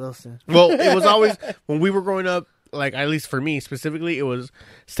 Tori Wilson. Well, it was always, when we were growing up, at least for me specifically, it was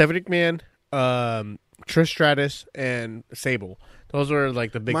Stephanie McMahon, Trish Stratus, and Sable. Those were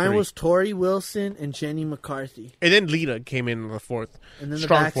the big Mine three. was Tori Wilson and Jenny McCarthy. And then Lita came in the fourth. And then the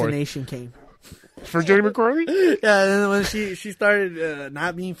vaccination came. For Jenny McCarthy? Yeah, and then when she started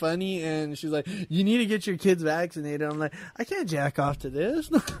not being funny, and she's like, you need to get your kids vaccinated. I'm like, I can't jack off to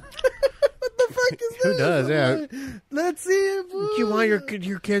this. What the fuck is this? Who does? Yeah. Like, let's see it, boo. Do you want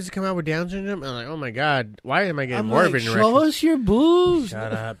your kids to come out with Down syndrome? I'm like, oh my god, why am I getting more of an erection? Show us your boobs.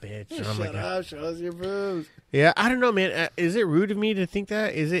 Shut up, bitch. Oh my Shut god. up, show us your boobs. Yeah, I don't know, man. Is it rude of me to think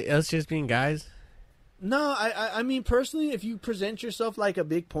that? Is it us just being guys? No, I mean, personally, if you present yourself like a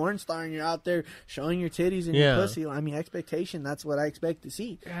big porn star and you're out there showing your titties and your pussy, I mean, expectation, that's what I expect to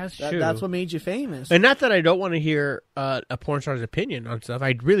see. That's true. That's what made you famous. And not that I don't want to hear a porn star's opinion on stuff.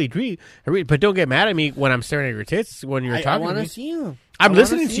 I really agree. But don't get mad at me when I'm staring at your tits when you're talking to me. I want to see them. I'm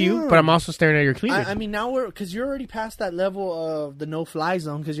listening to you, but I'm also staring at your cleavage. I mean, now because you're already past that level of the no-fly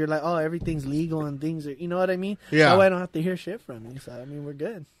zone because you're like, oh, everything's legal and things are, you know what I mean? Yeah. That way I don't have to hear shit from you. So, I mean, we're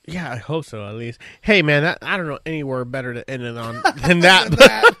good. Yeah, I hope so, at least. Hey, man, I don't know anywhere better to end it on than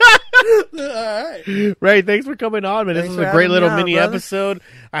that. All right. Ray, thanks for coming on, man. This was a great little mini episode.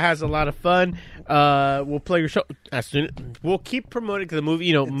 I had a lot of fun. We'll play your show as soon. We'll keep promoting the movie.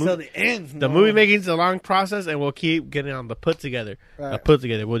 You know, until the end. The movie making is a long process, and we'll keep getting on the put together. Right. Put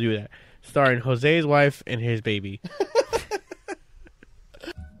together. We'll do that. Starring Jose's wife and his baby.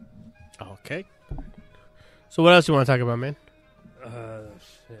 Okay. So what else you want to talk about, man?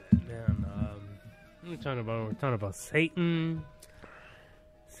 Shit, man. We're talking about Satan.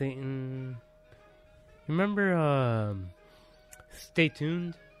 Satan. Remember Stay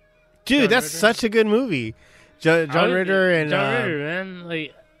Tuned? Dude, John that's Ritter? such a good movie. John Ritter and John Ritter, man.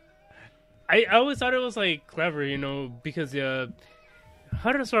 Like, I always thought it was like clever, you know, because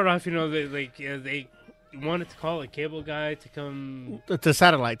how did it start off? You know, they wanted to call a cable guy to come to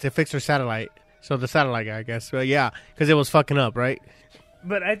satellite to fix their satellite. So the satellite guy, I guess. Well, yeah, because it was fucking up, right?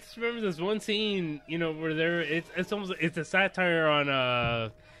 But I just remember this one scene, you know, where it's almost it's a satire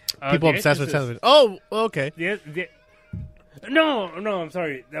on people obsessed with television. Oh, okay. No, I'm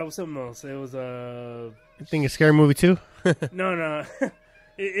sorry. That was something else. It was You think it's a scary movie too? no.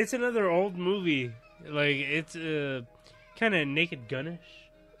 It's another old movie. Like it's kind of Naked Gun-ish.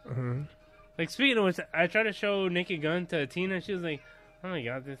 Mm-hmm. Like speaking of which, I tried to show Naked Gun to Tina. She was like, "Oh my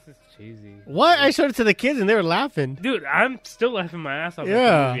god, this is cheesy." What? I showed it to the kids and they were laughing. Dude, I'm still laughing my ass off at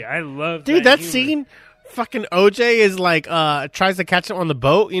Yeah. the movie. I love That humor. scene. Fucking OJ is like tries to catch him on the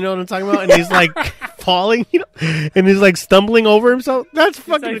boat, you know what I'm talking about, and he's like falling, you know, and he's like stumbling over himself. That's He's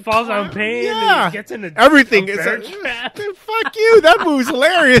fucking like falls on pain. Yeah, And he gets in everything. a It's bear like, trap. dude, fuck you. That movie's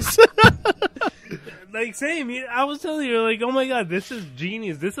hilarious. Like same. I was telling you, like, oh my god, this is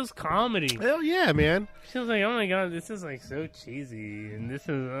genius. This is comedy. Hell yeah, man. She was like, oh my god, this is like so cheesy, and this is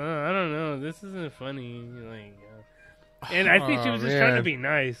I don't know, this isn't funny. Like, and I think she was just trying to be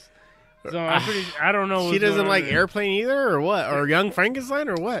nice. So I don't know. She doesn't like Airplane either, or what? Or Young Frankenstein,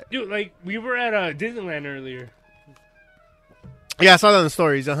 or what? Dude, like we were at Disneyland earlier. Yeah, I saw that in the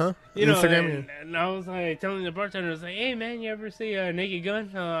stories. You know, Instagram. and I was like telling the bartender, I was like, "Hey man, you ever see Naked Gun?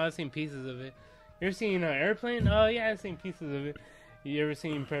 Oh, I've seen pieces of it. You ever seen Airplane? Oh yeah, I've seen pieces of it. You ever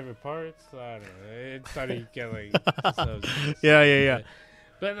seen Private Parts? I don't know. It started to get like Yeah.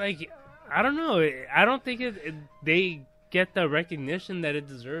 But like, I don't know. I don't think they get the recognition that it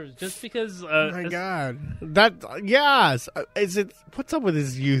deserves just because. Oh my god, yes. Is it? What's up with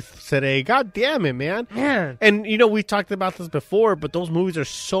his youth today? God damn it, man. Man. And you know we talked about this before, but those movies are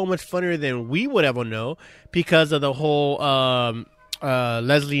so much funnier than we would ever know because of the whole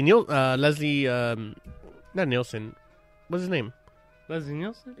Leslie not Nielsen. What's his name? Leslie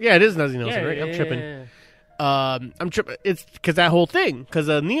Nielsen? Yeah, it is Leslie Nielsen, Yeah, right? I'm tripping. yeah. I'm tripping. It's because that whole thing. Because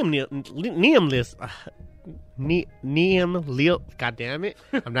Liam Lil. God damn it!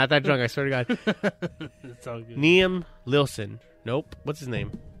 I'm not that drunk. I swear to God. It's all good. Liam Lilson. Nope. What's his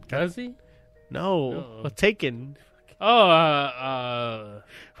name? Does he? No. Taken. Oh,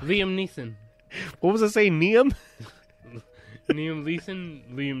 Liam Neeson. What was I saying? Liam Liam Neeson?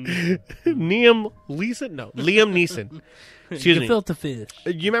 Liam Neeson? No, Liam Neeson. Excuse me. Gefilte fish.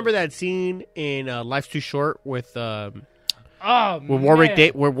 You remember that scene in Life's Too Short with Warwick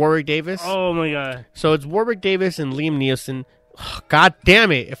Davis? Oh my god. So it's Warwick Davis and Liam Neeson. God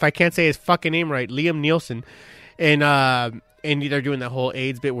damn it! If I can't say his fucking name right, Liam Neeson, and they're doing that whole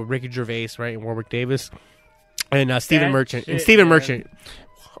AIDS bit with Ricky Gervais, right, and Warwick Davis, and Stephen Merchant,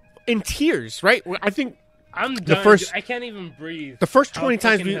 in tears, right? I think I'm done. first- I can't even breathe. the first 20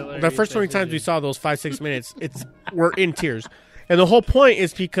 times fucking hilarious the first 20 that times movie we is. saw those 5-6 minutes, we're in tears, and the whole point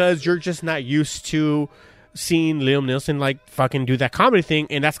is because you're just not used to seeing Liam Neeson like fucking do that comedy thing,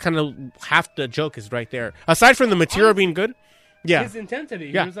 and that's kind of half the joke is right there. Aside from the material being good, yeah, His intensity.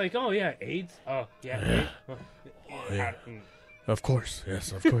 Yeah. He was like, oh yeah, AIDS. Oh yeah, AIDS. yeah. Of course,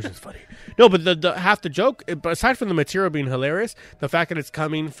 yes, of course, it's funny. No, but the half the joke, but aside from the material being hilarious, the fact that it's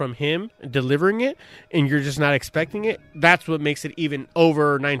coming from him delivering it, and you're just not expecting it, that's what makes it even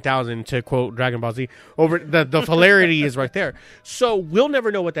over 9,000. To quote Dragon Ball Z, over the hilarity is right there. So we'll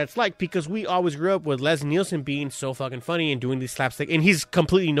never know what that's like because we always grew up with Leslie Nielsen being so fucking funny and doing these slapstick, and he's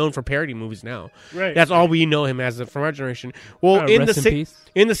completely known for parody movies now. Right. That's all we know him as from our generation. Well, in rest in peace.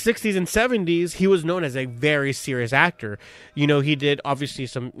 in the 60s and 70s, he was known as a very serious actor. You know, he did obviously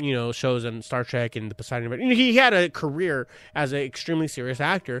some, you know, shows on Star Trek and the Poseidon. But he had a career as an extremely serious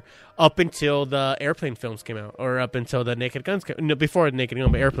actor up until the Airplane films came out, or up until the Naked Guns came, no, before the Naked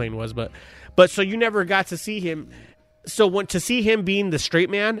Gun, but Airplane was. But so you never got to see him So to see him being the straight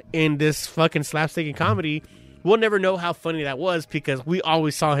man in this fucking slapstick comedy, we'll never know how funny that was because we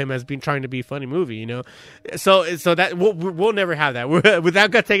always saw him as being trying to be a funny movie, you know. So that we'll never have that. Without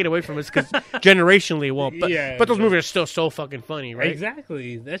got taken away from us because generationally it won't. But those movies are still so fucking funny, right?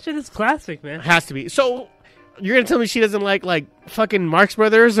 Exactly. That shit is classic, man. It has to be. So you're gonna tell me she doesn't like fucking Marx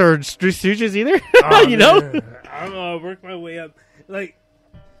Brothers or Stooges either? Oh, you know? I'm gonna work my way up. Like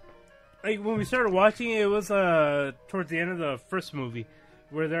when we started watching it, it was towards the end of the first movie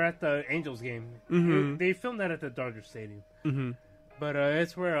where they're at the Angels game. Mm-hmm. They filmed that at the Dodger Stadium. Mm-hmm. But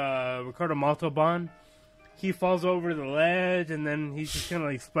it's where Ricardo Montalban, he falls over the ledge and then he's just kind of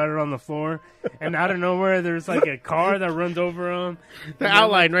like splattered on the floor. And out of nowhere, there's like a car that runs over him. The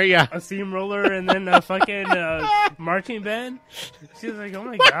outline, right? Yeah. A steamroller and then a fucking marching band. She's like, oh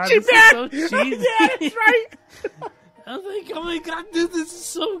my god, this is so cheesy. Yeah, that's right. I was like, oh my god, dude, this is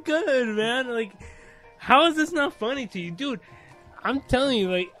so good, man. Like, how is this not funny to you? Dude, I'm telling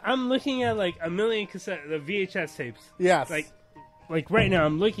you, like, I'm looking at like a million the VHS tapes. Yes. Like right now,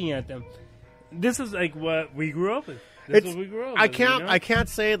 I'm looking at them. This is like what we grew up with. This is what we grew up with. I can't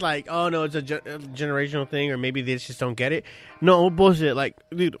say like, oh no, it's a generational thing, or maybe they just don't get it. No bullshit. Like,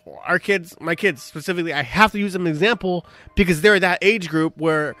 dude, my kids specifically, I have to use them as an example because they're that age group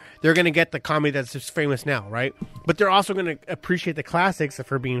where they're gonna get the comedy that's just famous now, right? But they're also gonna appreciate the classics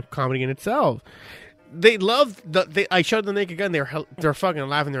for being comedy in itself. They love I showed them Naked Gun. They're fucking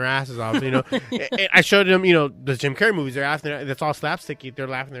laughing their asses off. You know, I showed them, you know, the Jim Carrey movies. They're laughing. That's all slapsticky. They're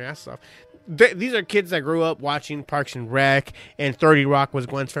laughing their asses off. These are kids that grew up watching Parks and Rec, and 30 Rock was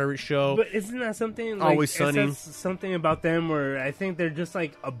Gwen's favorite show. But isn't that something? Like, Always Sunny. It says something about them where I think they're just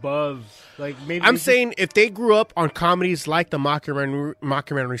like above. Like maybe I'm saying if they grew up on comedies like the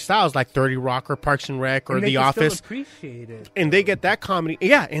mockumentary styles, like 30 Rock or Parks and Rec or The Office, appreciate it, and they get that comedy,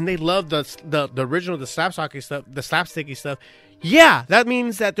 yeah, and they love the original, the slapsticky stuff. Yeah, that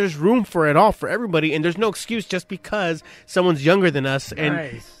means that there's room for it all for everybody, and there's no excuse just because someone's younger than us.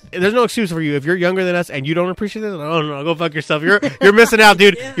 And there's no excuse for you if you're younger than us and you don't appreciate this. Oh no, go fuck yourself. You're missing out,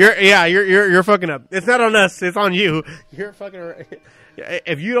 dude. You're fucking up. It's not on us. It's on you. You're fucking.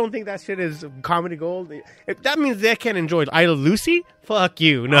 If you don't think that shit is comedy gold, if that means they can't enjoy I Love Lucy. Fuck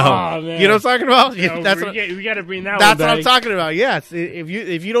you. No, oh, man. You know what I'm talking about. No, that's we got to bring that. That's one what back. I'm talking about. Yes, if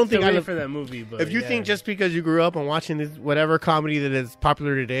you don't think I love for that movie, but if you think just because you grew up on watching this whatever comedy that is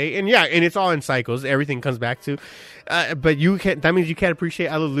popular today, and it's all in cycles, everything comes back to, but you can't. That means you can't appreciate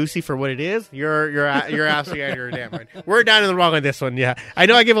I Love Lucy for what it is. You're absolutely out of your damn mind. We're down in the wrong on this one. Yeah, I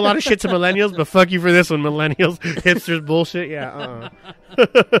know I give a lot of shit to millennials, but fuck you for this one, millennials, hipsters, bullshit. Yeah.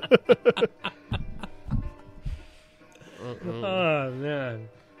 Oh man.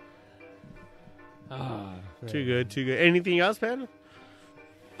 Too good. Anything else, man?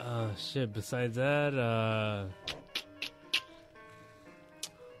 Shit. Besides that,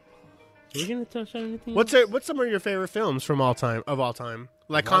 we're gonna touch on anything. What's some of your favorite films from all time?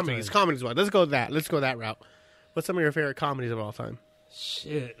 Like comedies. Comedies. Let's go that route. What's some of your favorite comedies of all time?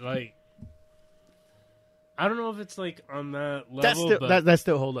 Shit, like I don't know if it's like on that level, that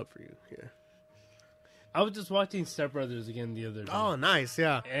still hold up for you. Yeah. I was just watching Step Brothers again the other day. Oh, nice,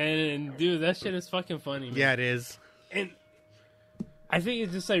 yeah. And dude, that shit is fucking funny, man. Yeah, it is. And I think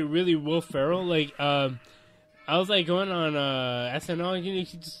it's just like really Will Ferrell. Like, I was like going on SNL, you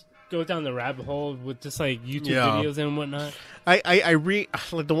can just go down the rabbit hole with just like YouTube videos and whatnot. I read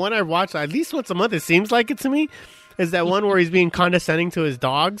like the one I watch at least once a month. It seems like it to me. Is that one where he's being condescending to his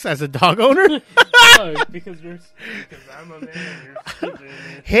dogs as a dog owner? because I'm a man and you're stupid.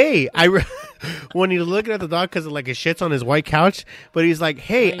 Hey, when he's looking at the dog because like his shit's on his white couch, but he's like,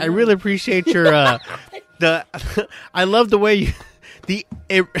 "Hey, I really appreciate your I love the way you."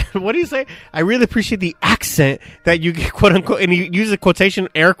 What do you say? I really appreciate the accent that you get, quote unquote, and he uses quotation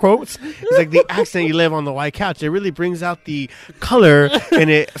air quotes. It's like the accent you live on the white couch. It really brings out the color in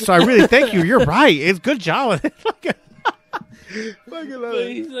it. So I really thank you. You're right. It's good job. Fucking love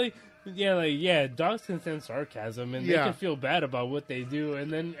it. He's like, dogs can sense sarcasm and they can feel bad about what they do.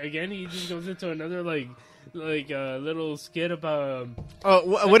 And then again, he just goes into another like little skit about.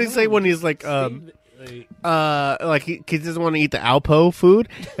 What did he say when he's like? Like he doesn't want to eat the Alpo food,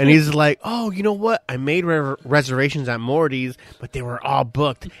 and he's like, "Oh, you know what? I made reservations at Morty's, but they were all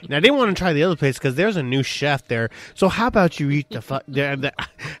booked, and I didn't want to try the other place because there's a new chef there. So how about you eat how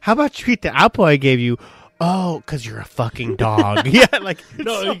about you eat the Alpo I gave you? Oh, because you're a fucking dog. Yeah, like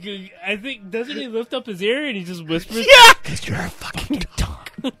no, I think doesn't he lift up his ear and he just whispers? Yeah, because you're a fucking dog.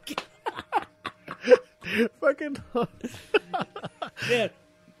 Fucking dog. Yeah.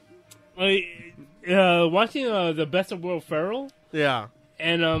 Watching the Best of Will Ferrell, yeah,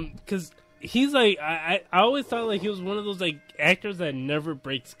 and because he's like I always thought like he was one of those like actors that never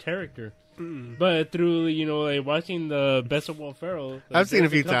breaks character. But through like watching the Best of Will Ferrell, like, I've seen a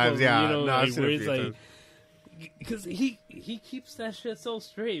few times. Yeah, I've seen a few times. Because he keeps that shit so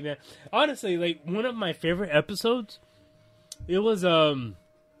straight, man. Honestly, like one of my favorite episodes, it was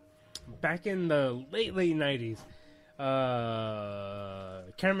back in the late 90s.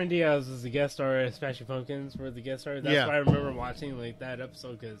 Cameron Diaz was the guest star at Smashing Pumpkins for the guest star. That's why I remember watching like that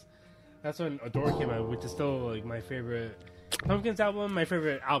episode because that's when Adore came out, which is still like my favorite Pumpkins album, my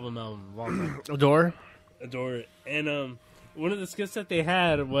favorite album of all time. Adore, and one of the skits that they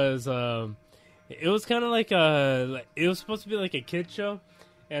had was it was kind of like it was supposed to be like a kid show,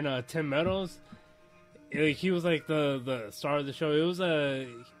 and Tim Meadows, like he was like the star of the show. It was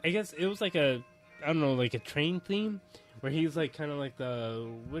I guess it was like I don't know, like a train theme where he's like kind of like the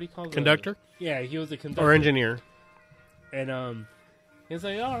what do you call it? Conductor? Yeah, he was a conductor or engineer, and he's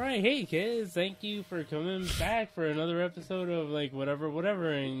like, all right, hey kids, thank you for coming back for another episode of like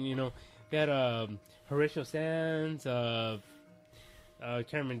whatever, and they had Horatio Sands, Cameron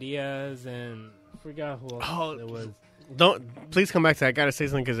Diaz, and I forgot who else it was. Please come back to that. I gotta say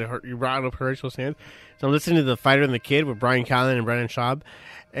something because you brought up Horatio Sands. So I'm listening to The Fighter and the Kid with Brian Callen and Brendan Schaub,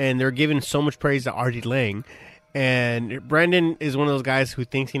 and they're giving so much praise to Artie Lang. And Brendan is one of those guys who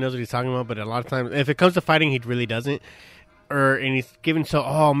thinks he knows what he's talking about, but a lot of times, if it comes to fighting, he really doesn't. And he's giving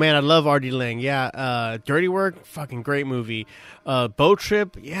oh man, I love Artie Lang. Yeah, Dirty Work, fucking great movie. Boat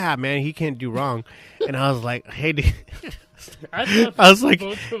Trip, yeah, man, he can't do wrong. And I was like, hey, dude. I was like,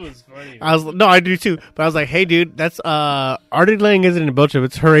 Boat Trip was funny. No, I do too. But I was like, hey, dude, that's Artie Lang isn't in Boat Trip.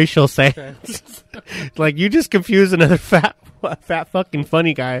 It's Horatio Sands. Like, you just confused another fat fucking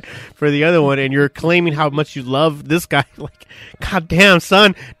funny guy for the other one, and you're claiming how much you love this guy. Like, goddamn,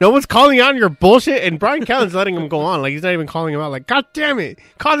 son, no one's calling you out on your bullshit, and Brian Callen's letting him go on. Like, he's not even calling him out. Like, god damn it,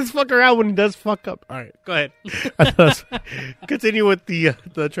 call this fucker out when he does fuck up. All right, go ahead. Continue with the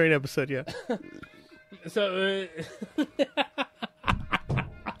train episode. Yeah. So,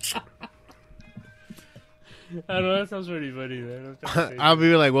 I don't know, that sounds pretty funny, man. I'll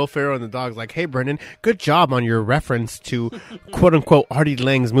be like Will Ferrell and the dogs, like, hey, Brendan, good job on your reference to quote-unquote Artie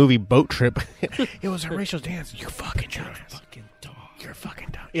Lang's movie Boat Trip. It was Horatio Sands. You fucking dog. You're fucking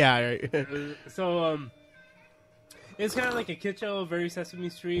dog. Yeah. Right. So, it's kind of like a kid show, very Sesame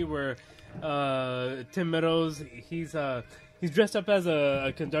Street, where Tim Meadows, he's dressed up as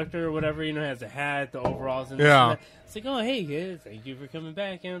a conductor or whatever, has a hat, the overalls, and yeah. It's like, oh, hey, kids, thank you for coming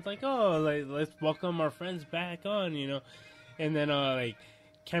back. And it's like, oh, like, let's welcome our friends back on, And then, like,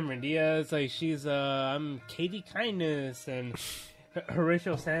 Cameron Diaz, like, she's, I'm Katie Kindness. And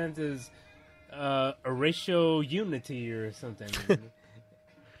Horatio Sands is Horatio Unity or something.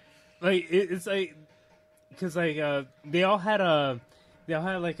 Like, it's like, because, like, they all had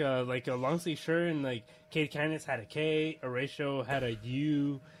like a long sleeve shirt, and, like, Katie Kindness had a K, Horatio had a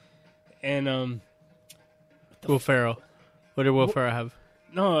U, and Will Ferrell. What did Will Ferrell have?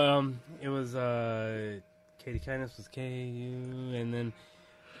 No, it was Katie Kindness was KU, and then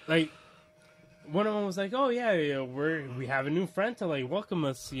like one of them was like, "Oh yeah, we have a new friend to like welcome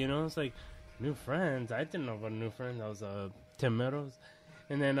us." It's like new friends. I didn't know about a new friend. That was Tim Meadows,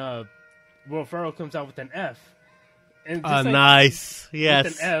 and then Will Ferrell comes out with an F. And just, nice. Yes.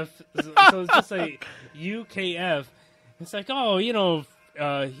 With an F. So it's just like UKF. It's like, oh, he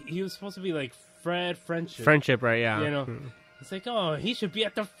was supposed to be like Fred Friendship. Friendship, right? Yeah. It's like, oh, he should be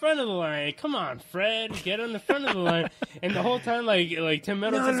at the front of the line. Come on, Fred, get on the front of the line. And the whole time, like Tim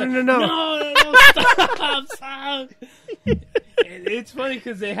Meadows is like, no, stop. It's funny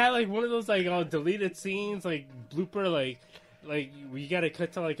because they had like one of those like deleted scenes, like blooper, like we got to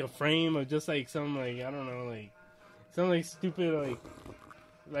cut to like a frame of just like some like I don't know like. Some like stupid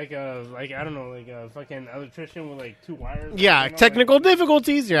like I don't know like a fucking electrician with like two wires. Yeah, technical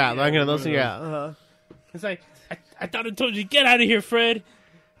difficulties. Yeah, like those. Yeah. Uh-huh. It's like I thought I told you get out of here, Fred.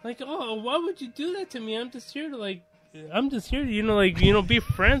 Like, oh, why would you do that to me? I'm just here to be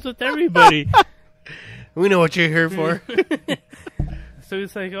friends with everybody. We know what you're here for. So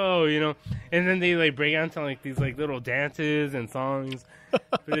it's like, oh, and then they like break out to like these like little dances and songs,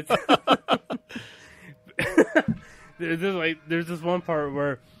 but it's. There's this one part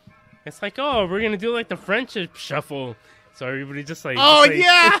where it's like, oh, we're gonna do like the friendship shuffle, so everybody just like. Oh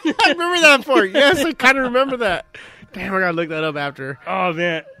yeah, I remember that part. Yes, I kind of remember that. Damn, I gotta look that up after. Oh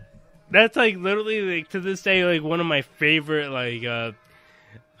man, that's like literally like to this day like one of my favorite like I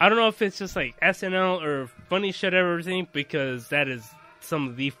don't know if it's just like SNL or funny shit I've ever seen because that is some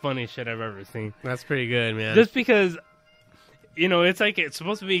of the funniest shit I've ever seen. That's pretty good, man. Just because. It's like it's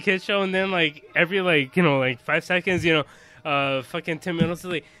supposed to be a kid's show, and then like every like 5 seconds, fucking Tim Meadows is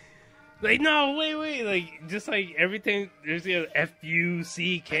like, Like, no, wait. Like, just like everything, there's a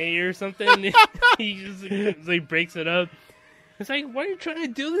F-U-C-K or something. He just like breaks it up. It's like, why are you trying to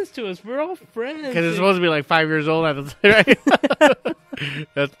do this to us? We're all friends. Because it's supposed to be like 5 years old, right?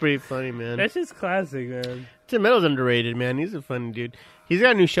 That's pretty funny, man. That's just classic, man. Tim Meadows underrated, man. He's a funny dude. He's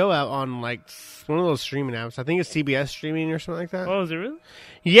got a new show out on like one of those streaming apps. I think it's CBS streaming or something like that. Oh, is it really?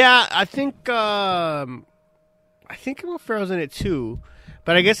 Yeah, I think Will Ferrell's in it too.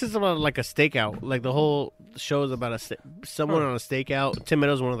 But I guess it's about like a stakeout. Like the whole show is about someone on a stakeout. Tim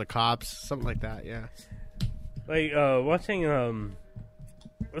Meadows, one of the cops, something like that. Yeah. Like watching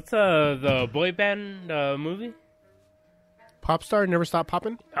what's the boy band movie? Popstar Never Stop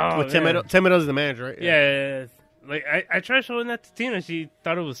Poppin'? Oh, with Tim Meadows. Tim Meadows is the manager, right? Yeah. Like I tried showing that to Tina. She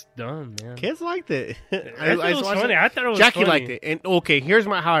thought it was dumb, man. Kids liked it. I thought it was funny. I thought it was Jackie funny. liked it. And okay, here's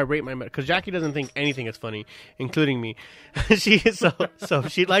how I rate my because Jackie doesn't think anything is funny, including me. so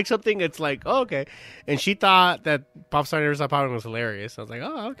she likes something. It's like, oh, okay, and she thought that Popstar Never Stop Poppin' was hilarious. I was like,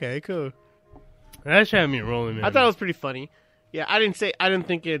 oh, okay, cool. That should have me rolling, man. I thought it was pretty funny. Yeah, I didn't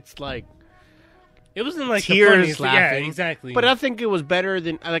think it's like it wasn't like tears the laughing. Yeah, exactly. But I think it was better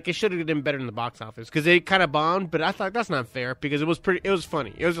than like it should have been better in the box office because they kind of bombed. But I thought that's not fair because it was funny. It was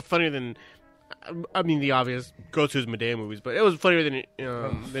funnier than I mean the obvious go-to's Medea movies, but it was funnier than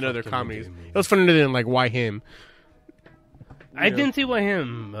other comedies. It was funnier than like Why Him. I didn't see Why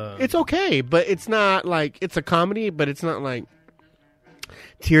Him. It's okay, but it's not like it's a comedy, but it's not like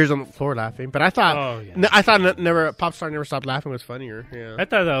tears on the floor laughing. But I thought, Popstar Never Stop Laughing was funnier. Yeah, I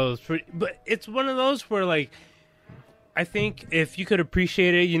thought that was pretty. But it's one of those where like, I think if you could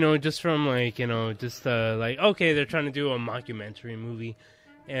appreciate it, just from like, just like, okay, they're trying to do a mockumentary movie,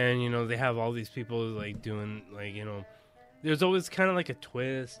 and they have all these people like doing like, there's always kind of like a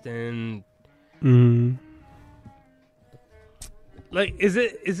twist and. Like, is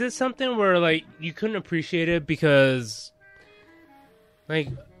it something where like you couldn't appreciate it because, like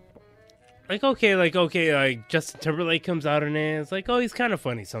Justin Timberlake comes out in it, it's like, oh, he's kind of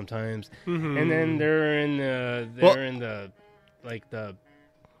funny sometimes, and then when they're in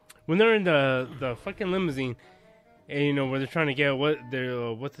the fucking limousine, and where they're trying to get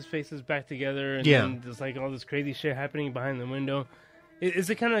what's his faces back together, and then there's like all this crazy shit happening behind the window. Is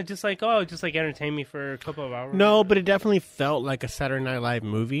it kind of just like, entertain me for a couple of hours? No, but it definitely felt like a Saturday Night Live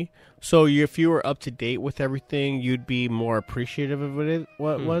movie. So if you were up to date with everything, you'd be more appreciative of what it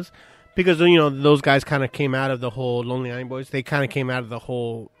was. Because, those guys kind of came out of the whole Lonely Island Boys. They kind of came out of the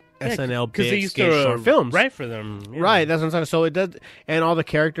whole SNL big sketch short films. Right for them. Yeah. Right, that's what I'm saying. So it does, and all the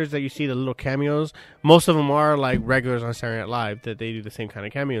characters that you see, the little cameos, most of them are like regulars on Saturday Night Live that they do the same kind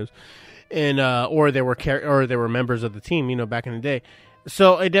of cameos. And, or they were members of the team, back in the day.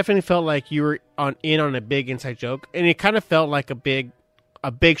 So it definitely felt like you were on a big inside joke, and it kind of felt like a big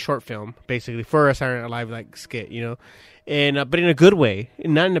short film, basically, for a Saturday Night Live like skit, and but in a good way,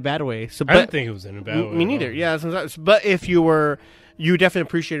 not in a bad way. So I don't think it was in a bad way. Me neither. Yeah, but if you definitely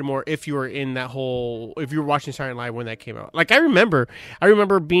appreciated more if you were in that whole. If you were watching Saturday Night Live when that came out, like I remember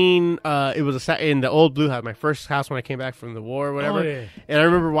being. It was in the old Blue House, my first house when I came back from the war or whatever. Oh, yeah. And I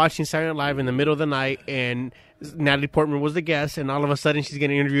remember watching Saturday Night Live in the middle of the night, and Natalie Portman was the guest, and all of a sudden she's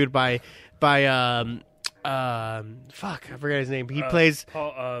getting interviewed by fuck, I forget his name. He plays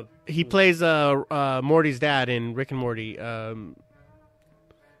Morty's dad in Rick and Morty.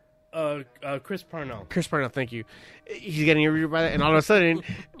 Chris Parnell. Chris Parnell, thank you. He's getting interviewed by that, and all of a sudden,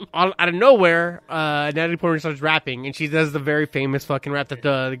 out of nowhere, Natalie Portman starts rapping, and she does the very famous fucking rap that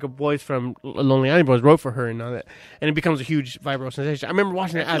the boys from Lonely Island Boys wrote for her and all that, and it becomes a huge viral sensation. I remember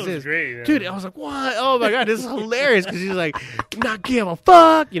watching it as is. Great, dude, I was like, what? Oh my god, this is hilarious, because she's like, not give a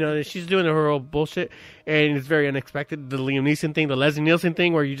fuck, and she's doing her whole bullshit, and it's very unexpected. The Liam Neeson thing, the Leslie Nielsen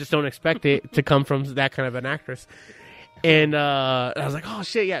thing, where you just don't expect it to come from that kind of an actress. And I was like, oh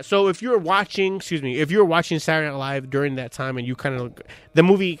shit, yeah. So if you were watching Saturday Night Live during that time, and you the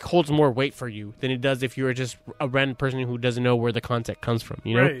movie holds more weight for you than it does if you were just a random person who doesn't know where the content comes from,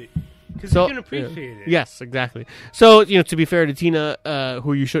 Right. Because you can appreciate it. Yes, exactly. So, to be fair to Tina,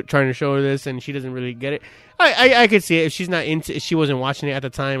 who you trying to show her this, and she doesn't really get it, I could see it. If she wasn't watching it at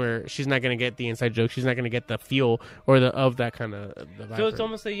the time, or she's not going to get the inside joke, she's not going to get the feel or of that kind of vibe. So it's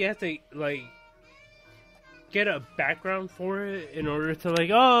almost like you have to, get a background for it in order to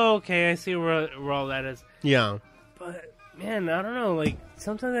oh, okay, I see where all that is. Yeah. But man, I don't know,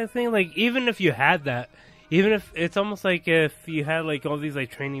 sometimes I think even if you had that, even if it's almost like if you had all these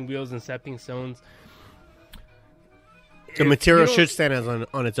training wheels and stepping stones, the material should stand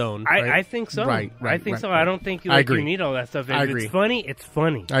on its own. Right? I think so. Right. I think so. Right. I don't think you need all that stuff. If it's funny, it's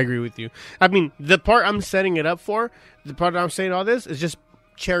funny. I agree with you. I mean, the part I'm setting it up for, the part I'm saying all this is just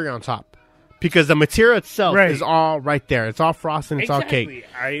cherry on top. Because the material itself is all right there. It's all frosting. It's all cake.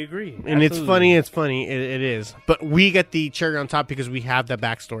 I agree. And Absolutely. It's funny. It is. But we get the cherry on top because we have the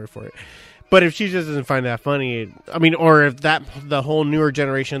backstory for it. But if she just doesn't find that funny, or if the whole newer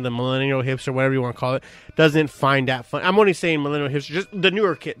generation, the millennial hipster, whatever you want to call it, doesn't find that funny. I'm only saying millennial hipster, just the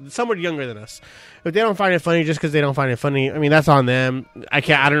newer kid, somewhat younger than us. If they don't find it funny just because they don't find it funny, that's on them. I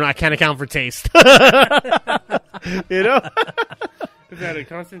don't know. I can't account for taste. You know? Is that a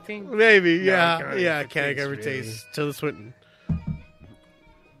Constantine? Maybe, yeah. I can't account for taste. Tilda Swinton.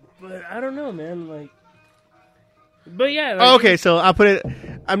 But I don't know, man. But yeah. Okay, so I'll put it.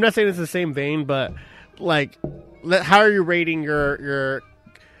 I'm not saying it's the same vein, but how are you rating your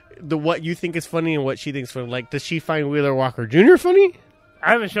what you think is funny and what she thinks funny? Does she find Wheeler Walker Jr. funny?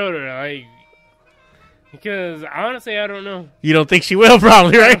 I haven't showed her, because honestly, I don't know. You don't think she will,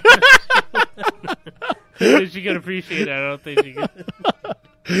 probably, right? She could appreciate it. I don't think she could.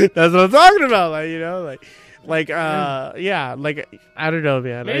 That's what I'm talking about. I don't know,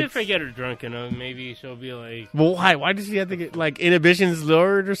 man. Maybe if I get her drunk enough, maybe she'll be like, well, why? Why does she have to get inhibitions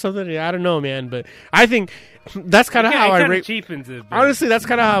lowered or something? I don't know, man. But I think that's kind of how I rate. Cheapens it. Honestly, that's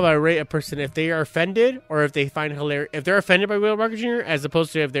kind of how I rate a person if they are offended or if they find hilarious. If they're offended by Wheeler Walker Jr. as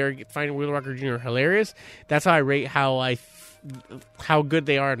opposed to if they're finding Wheeler Walker Jr. hilarious. That's how I rate how good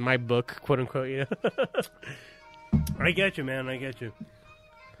they are in my book, quote unquote. You know? I get you, man. I get you.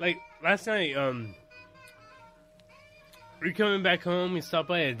 Last night, we're coming back home. We stopped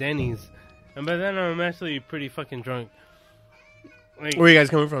by a Denny's, and by then I'm actually pretty fucking drunk. Where are you guys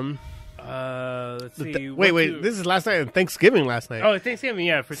coming from? Let's see. Wait. This is last night. Thanksgiving last night. Oh, Thanksgiving,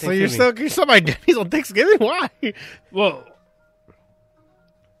 yeah. For so Thanksgiving. you're still by Denny's on Thanksgiving? Why? Well,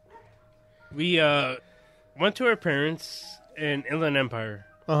 we went to our parents in Inland Empire.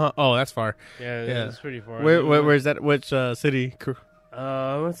 Oh, that's far. Yeah, it's pretty far. Where's that? Which city?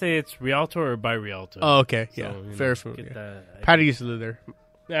 I want to say it's Rialto or by Rialto. Oh, okay. So, Yeah, fair familiar. That, Patty used to live there.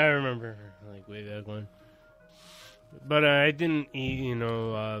 I remember, way back when. But I didn't eat,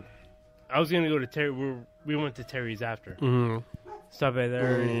 I was going to go to Terry. We went to Terry's after. Mm-hmm. Stop by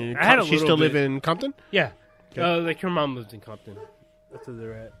there. I had a she still live in Compton? Yeah. Okay. Her mom lives in Compton. That's where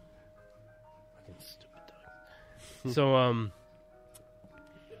they're at. Fucking stupid dogs. So,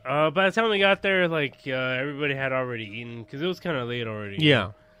 by the time we got there, everybody had already eaten because it was kind of late already.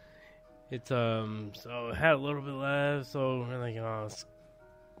 Yeah. It's so it had a little bit left, so we're like,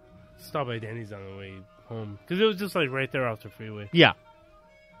 stop by Denny's on the way home because it was just right there off the freeway. Yeah.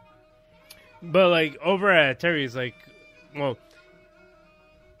 But over at Terry's, we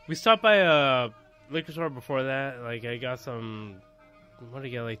stopped by a liquor store before that. I got some. What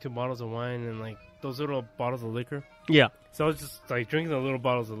did I get? 2 bottles of wine and those little bottles of liquor. Yeah. So I was just drinking the little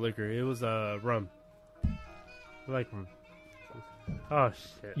bottles of liquor. It was rum. I like rum. Oh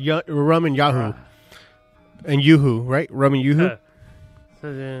shit. Rum and Yahoo. And Yoo-hoo, right? Rum and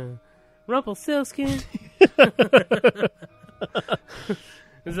Yoo-hoo. Rumpelstiltskin.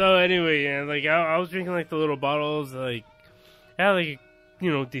 So anyway, yeah, I was drinking the little bottles. I had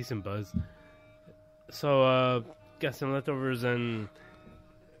decent buzz. So got some leftovers and.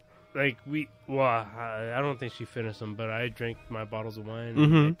 I don't think she finished them, but I drank my bottles of wine.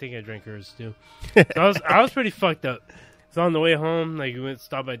 Mm-hmm. I think I drank hers too. So I was pretty fucked up. So on the way home, we went to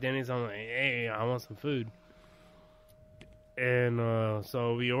stop by Denny's. I'm like, hey, I want some food. And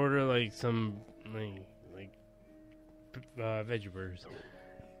so we order some veggie burgers.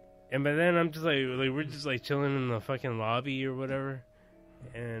 And by then I'm just we're just chilling in the fucking lobby or whatever,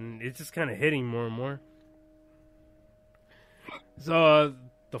 and it's just kind of hitting more and more. So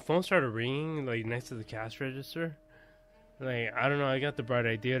the phone started ringing next to the cash register. I don't know. I got the bright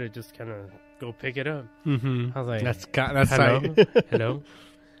idea to just kind of go pick it up. Mm-hmm. I was like, "That's hello, hello."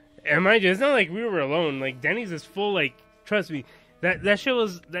 And mind you, it's not like we were alone. Denny's is full. Trust me, that shit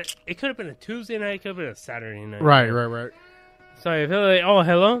was that. It could have been a Tuesday night. It could have been a Saturday night. Right. So I feel oh,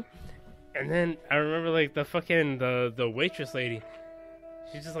 hello. And then I remember the fucking the waitress lady.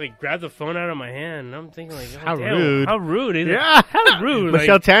 She just grabbed the phone out of my hand, and I'm thinking how rude! How rude! Yeah, how rude!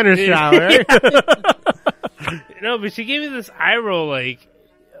 Michelle Tanner style, right? No, but she gave me this eye roll,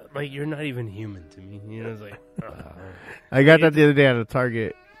 you're not even human to me. It's I got that the other day at a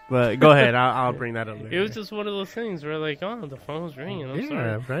Target. But go ahead, I'll bring that up later. It was just one of those things where oh, the phone was ringing. I'm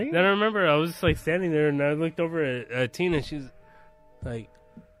sorry. Right? Then I remember I was just standing there, and I looked over at Tina, and she's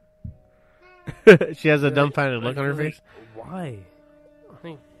she has a dumbfounded look on her face. Why?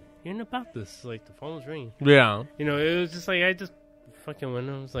 You're not about this. The phone was ringing. Yeah. It was just I just fucking went.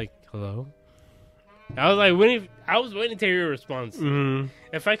 I was hello. I was waiting. I was waiting to hear a response. Mm-hmm.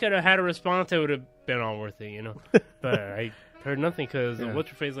 If I could have had a response, it would have been all worth it, But heard nothing because Yeah. what's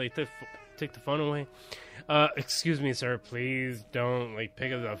your face like took the phone away. Excuse me, sir. Please don't like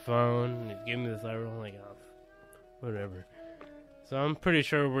pick up the phone. Give me this letter. I'm like, oh, whatever. So I'm pretty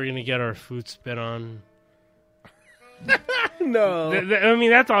sure we're gonna get our food spit on. No. I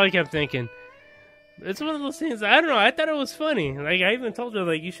mean, that's all I kept thinking. It's one of those things. I don't know. I thought it was funny. Like I even told her,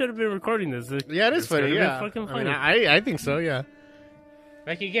 like, you should have been recording this. Yeah, it is It's gotta funny. be Yeah, fucking I mean, funny. I think so. Yeah.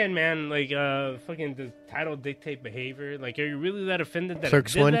 Like again, man. Like fucking the title dictate behavior. Like, are you really that offended that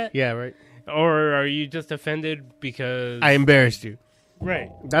Circus I did one. that? Yeah, right. Or are you just offended because I embarrassed you.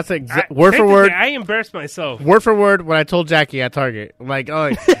 right? That's word for word. I embarrassed myself. Word for word, what I told Jackie at Target, like,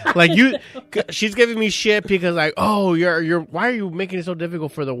 oh, like you, she's giving me shit because, like, oh, you're, why are you making it so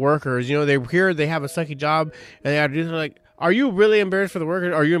difficult for the workers? You know, they're here, they have a sucky job, and they have to do something. Like, are you really embarrassed for the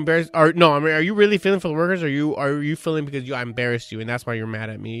workers? Are you embarrassed? Or no, I mean, are you really feeling for the workers? Or are you feeling because I embarrassed you, and that's why you're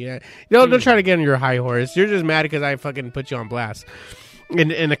mad at me? Yeah, don't try to get on your high horse. You're just mad because I fucking put you on blast.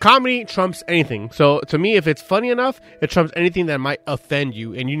 And the comedy trumps anything. So to me, if it's funny enough, it trumps anything that might offend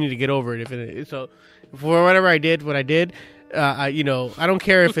you, and you need to get over it. So for whatever I did, what I did, I don't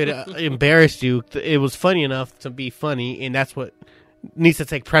care if it embarrassed you. It was funny enough to be funny, and that's what needs to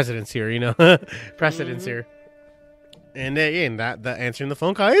take precedence here. Precedence here. And that answering the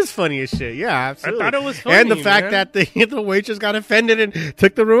phone call is funny as shit. Yeah, absolutely. I thought it was funny, and the fact man. that the waitress got offended and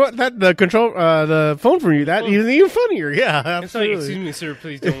took the phone from you, that is even funnier. Yeah, It's like, absolutely. excuse me, sir,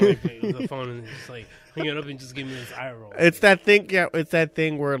 please don't like pick up the phone and just like hang it up and just give me this eye roll. It's that thing. Yeah, it's that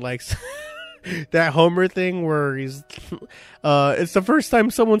thing where like that Homer thing where he's. It's the first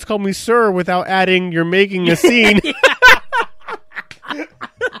time someone's called me sir without adding "you're making a scene."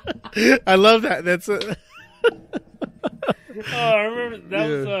 I love that. That's. Oh, I remember that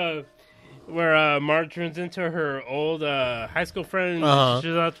was where Marge turns into her old high school friend. Uh-huh.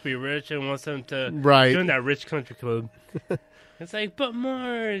 She's out to be rich and wants them to Right. join that rich country club. It's like, but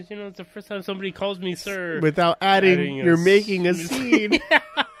Marge, it's the first time somebody calls me sir. Without adding Adding a you're making a s- scene.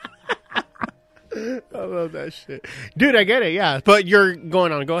 I love that shit. Dude, I get it, yeah. But you're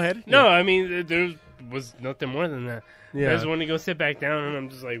going on. Go ahead. No, I mean, there was nothing more than that. Yeah. I just want to go sit back down, and I'm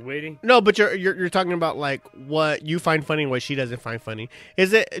just like waiting. No, but you're talking about like what you find funny and what she doesn't find funny.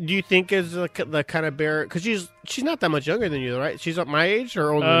 Is it? Do you think is the kind of bear? Because she's not that much younger than you, right? She's my age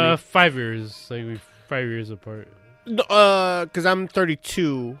or older than me? 5 years, like we're 5 years apart. Because I'm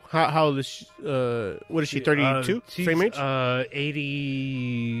 32. How old is she? What is she? 32? She's, Same age?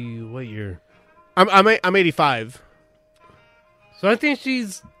 80. What year? I'm 85. So I think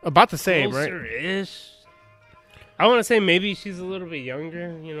she's About the same, right? closer-ish. I want to say maybe she's a little bit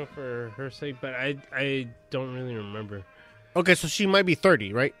younger, for her sake, but I don't really remember. Okay, so she might be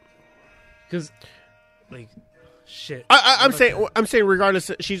 30, right? Because, like, shit. I'm saying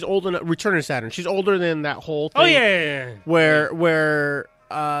regardless, she's old enough. Return to Saturn. She's older than that whole thing. Oh, yeah. Where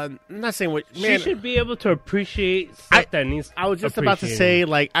I'm not saying what man. She should be able to appreciate stuff that needs. I was just about to say,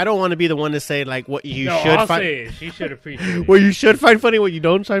 like, I don't want to be the one to say like what you No, should I'll find. say it. She should appreciate it. What you should find funny, what you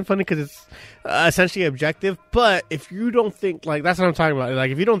don't find funny, because it's essentially objective. But if you don't think like that's what I'm talking about,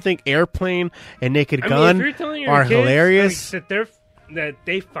 like if you don't think Airplane and Naked I Gun mean, if you're telling your are kids, hilarious, like, that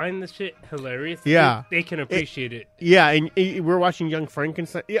they find this shit hilarious, Yeah. they can appreciate it. yeah, and we're watching Young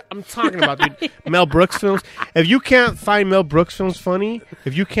Frankenstein. Yeah, I'm talking about dude, Mel Brooks films. If you can't find Mel Brooks films funny,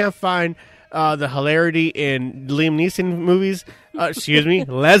 if you can't find the hilarity in Liam Neeson movies,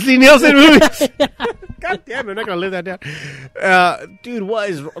 Leslie Nielsen movies. God damn it, I'm not gonna live that down. Dude, what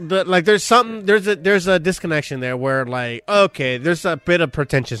is like? There's a disconnection there where like, okay, there's a bit of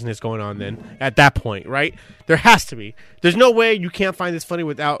pretentiousness going on. Then at that point, right? There has to be. There's no way you can't find this funny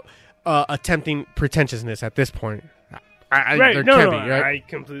without attempting pretentiousness at this point. Right? There No, can't no, be, right? I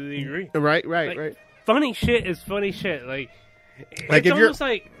completely agree. Right. Like, funny shit is funny shit. Like Like, it's if you're- almost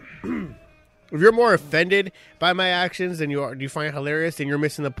like. If you're more offended by my actions than you find it hilarious, then you're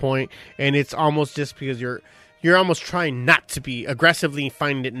missing the point, and it's almost just because you're almost trying not to be aggressively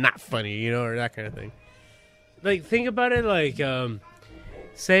finding it not funny, or that kind of thing. Like, think about it like,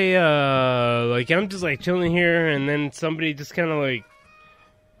 say, like, I'm just, like, chilling here, and then somebody just kind of, like,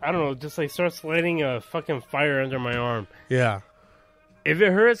 I don't know, just, like, starts lighting a fucking fire under my arm. Yeah. If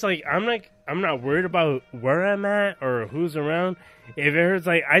it hurts, like, I'm not worried about where I'm at or who's around. If it hurts,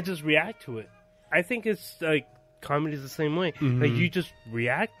 like, I just react to it. I think it's, like, comedy's the same way. Mm-hmm. Like, you just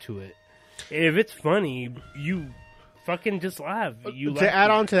react to it. If it's funny, you fucking just laugh. To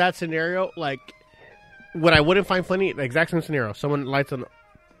add on to that scenario, like, what I wouldn't find funny, the exact same scenario. Someone lights on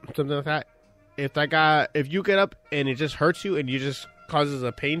something like that. If you get up and it just hurts you and you just causes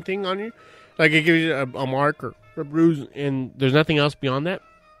a pain thing on you, like it gives you a mark or a bruise and there's nothing else beyond that,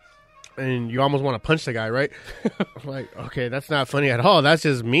 and you almost want to punch the guy, right? I'm like, okay, that's not funny at all. That's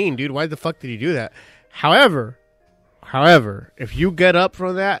just mean, dude. Why the fuck did he do that? However, if you get up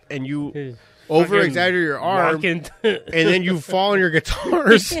from that and you over exaggerate your arm and then you fall on your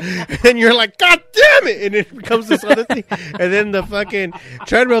guitars and you're like, God damn it, and it becomes this other thing, and then the fucking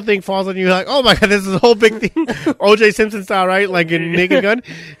treadmill thing falls on you, like, oh my God, this is a whole big thing, OJ Simpson style, right? Like in Naked Gun,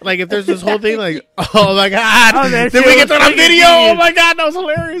 like if there's this whole thing, like, oh my God, did we get that on video? Oh my God, that was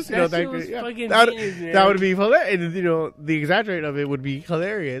hilarious. That would be hilarious. And, you know, the exaggerate of it would be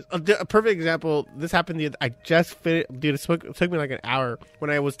hilarious. A perfect example, this happened I just finished, dude, it took me like an hour when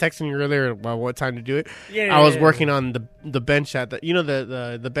I was texting you earlier about what time to do it. I was working on the bench at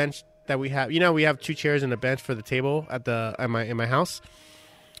the bench that we have. You know, we have 2 chairs and a bench for the table in my house.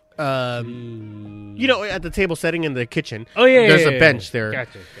 You know, at the table setting in the kitchen. Oh yeah, there's a bench there.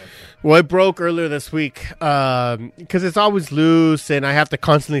 Gotcha. Well, it broke earlier this week because it's always loose and I have to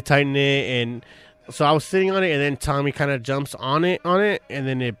constantly tighten it. And so I was sitting on it, and then Tommy kind of jumps on it, and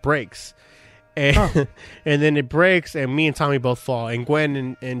then it breaks. And and then it breaks, and me and Tommy both fall, and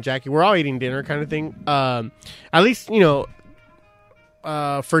Gwen and Jackie, we're all eating dinner kind of thing. At least, you know,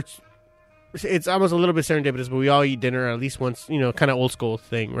 it's almost a little bit serendipitous, but we all eat dinner at least once, you know, kind of old school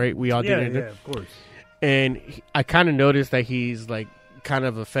thing, right? We all dinner. Yeah, of course. And I kind of noticed that he's like kind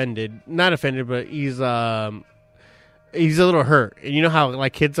of not offended, but he's a little hurt. And you know how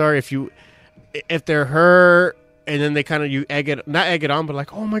like kids are, if they're hurt, and then they kind of not egg it on, but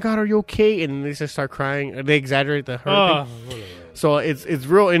like, oh my God, are you okay? And they just start crying. Or they exaggerate the hurt thing. So it's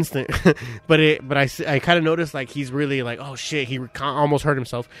real instant. but I kind of noticed like he's really like, oh shit, he almost hurt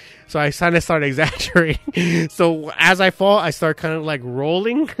himself. So I kind of started exaggerating. So as I fall, I start kind of like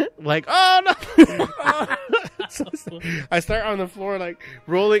rolling, like, oh no. So I start on the floor like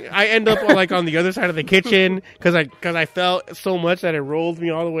rolling. I end up like on the other side of the kitchen because I felt so much that it rolled me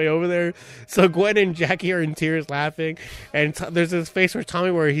all the way over there. So Gwen and Jackie are in tears laughing, and there's this face for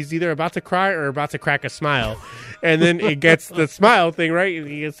Tommy where he's either about to cry or about to crack a smile, and then it gets the smile thing right. And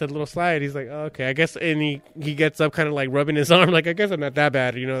he gets a little slide. He's like, oh, okay, I guess, and he gets up kind of like rubbing his arm, like I guess I'm not that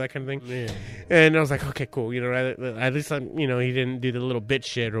bad, you know, that kind of thing. Yeah. And I was like, okay, cool, you know, at least you know, he didn't do the little bitch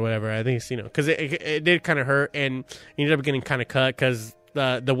shit or whatever. I think it's, you know, because it did kind of hurt, and he ended up getting kind of cut because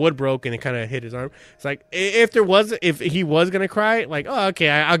the wood broke and it kind of hit his arm. It's like if he was gonna cry, like, oh, okay,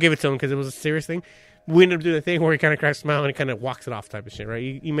 I'll give it to him because it was a serious thing. We ended up doing the thing where he kind of cracks a smile and he kind of walks it off type of shit,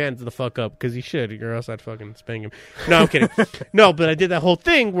 right? He mans the fuck up because he should, or else I'd fucking spank him. No, I'm kidding. No, but I did that whole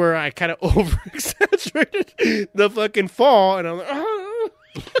thing where I kind of over-exaggerated the fucking fall, and I'm like, oh.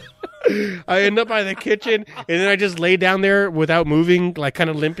 I end up by the kitchen, and then I just lay down there without moving, like kind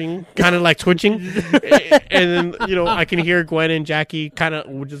of limping, kind of like twitching. And then, you know, I can hear Gwen and Jackie kind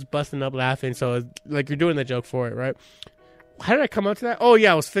of just busting up laughing. So, like, you're doing the joke for it, right? How did I come up to that? Oh,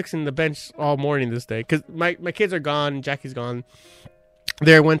 yeah, I was fixing the bench all morning this day because my kids are gone. Jackie's gone.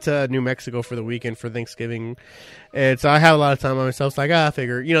 They went to New Mexico for the weekend for Thanksgiving. And so I have a lot of time on myself. So I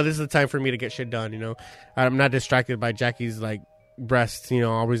figure, you know, this is the time for me to get shit done, you know. I'm not distracted by Jackie's, like, breasts, you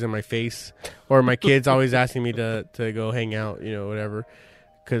know, always in my face, or my kids always asking me to go hang out, you know, whatever,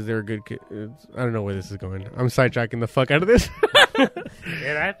 because they're good kids. I don't know where this is going. I'm sidetracking the fuck out of this.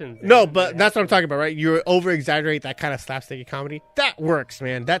 It happens. No, but that's what I'm talking about, right? You over exaggerate that kind of slapsticky comedy. That works,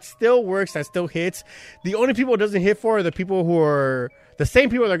 man. That still works. That still hits. The only people it doesn't hit for are the people who are the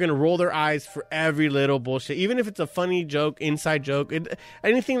same people that are going to roll their eyes for every little bullshit, even if it's a funny joke, inside joke,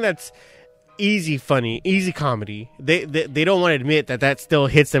 anything that's easy funny, easy comedy. They don't want to admit that still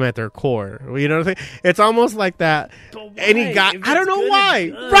hits them at their core. You know what I'm saying? It's almost like that. Any guy, I don't know why.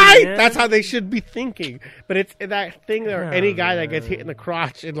 Good, right? Man. That's how they should be thinking. But it's that thing that any guy that gets hit in the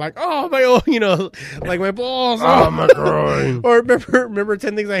crotch and like, oh my, oh, you know, like my balls. Oh my groin. Or remember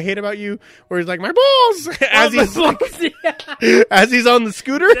 10 Things I Hate About You, where he's like, my balls, as he's as he's on the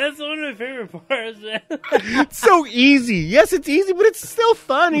scooter. That's one of my favorite parts, man. It's so easy. Yes, it's easy, but it's still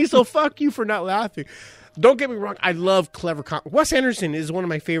funny. So fuck you for not laughing. Don't get me wrong, I love clever Wes Anderson is one of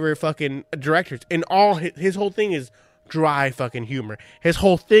my favorite fucking directors, and all his whole thing is dry fucking humor. His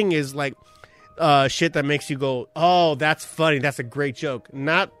whole thing is like shit that makes you go, oh, that's funny, that's a great joke.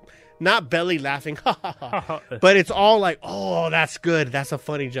 Not belly laughing, but it's all like, oh, that's good, that's a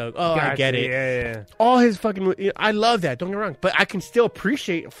funny joke. Oh, gotcha. I get it. Yeah. All his fucking, I love that. Don't get me wrong, but I can still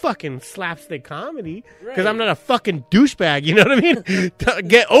appreciate fucking slapstick comedy because I'm not a fucking douchebag. You know what I mean?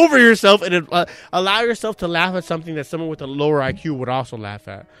 Get over yourself and allow yourself to laugh at something that someone with a lower IQ would also laugh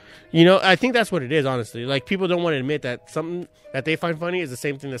at. You know, I think that's what it is, honestly. Like, people don't want to admit that something that they find funny is the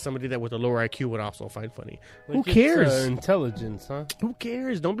same thing that somebody that with a lower IQ would also find funny. Like, who cares? Intelligence, huh? Who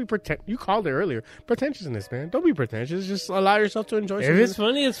cares? Don't be pretending. You called it earlier. Pretentiousness, man. Don't be pretentious. Just allow yourself to enjoy. If it's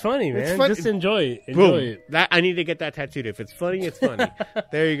funny, it's funny, man. Just enjoy it. Boom. Enjoy it. That I need to get that tattooed. If it's funny, it's funny.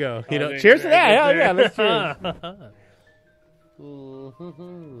 There you go. You know. Cheers to that. Hell yeah. Let's cheers. All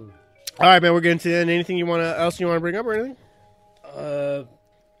right, man. We're getting to the end. Anything else you want to bring up or anything?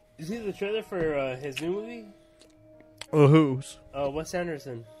 You see the trailer for his new movie? Oh, whose? Wes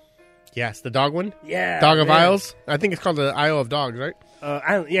Anderson. Yes, the dog one. Yeah, Dog of Isles. I think it's called the Isle of Dogs, right?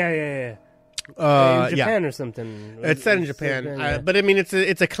 Yeah. In Japan or something. It's set in Japan, yeah. But I mean, it's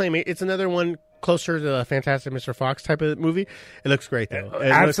a claim. It's another one closer to the Fantastic Mr. Fox type of movie. It looks great though.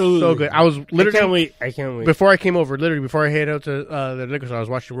 It Absolutely, looks so good. I was literally I can't wait. Before I came over, literally before I headed out to the liquor store, I was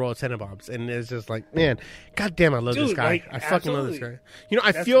watching Royal Tenenbaums, and it's just like, man, goddamn, I love this guy. Like, I fucking love this guy. You know,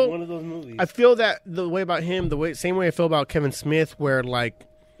 That's one of those movies. I feel that the way about him, same way I feel about Kevin Smith, where like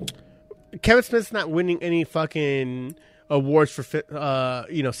Kevin Smith's not winning any fucking awards for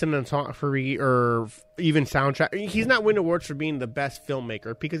cinematography or even soundtrack. He's not winning awards for being the best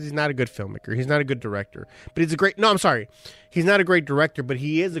filmmaker because he's not a good filmmaker. He's not a good director. But he's he's not a great director, but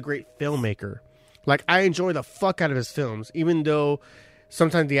he is a great filmmaker. Like, I enjoy the fuck out of his films, even though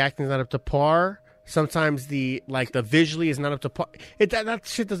sometimes the acting is not up to par. Sometimes the visually is not up to par. That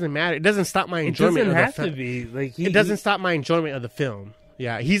shit doesn't matter. It doesn't stop my enjoyment. It doesn't have to be like it doesn't stop my enjoyment of the film.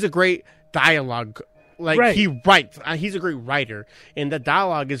 Yeah, he's a great dialogue. Like, right. He writes. He's a great writer. And the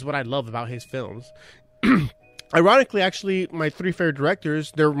dialogue is what I love about his films. Ironically, actually, my three favorite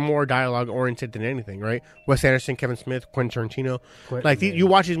directors, they're more dialogue-oriented than anything, right? Wes Anderson, Kevin Smith, Quentin Tarantino. You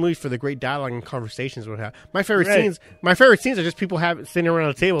watch these movies for the great dialogue and conversations we have. My favorite scenes are just people sitting around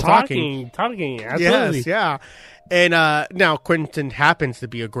the table talking. Absolutely. Yes, yeah. And now Quentin happens to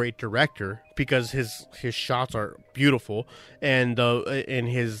be a great director because his shots are beautiful, and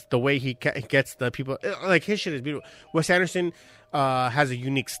the way he gets the people, like, his shit is beautiful. Wes Anderson has a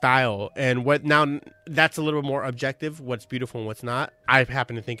unique style, and that's a little bit more objective. What's beautiful and what's not. I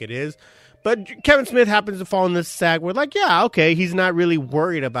happen to think it is, but Kevin Smith happens to fall in this sag where, like, yeah, okay, he's not really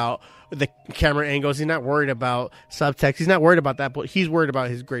worried about the camera angles. He's not worried about subtext. He's not worried about that, but he's worried about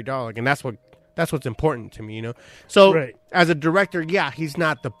his great dialogue, and that's what's important to me, you know? So, As a director, yeah, he's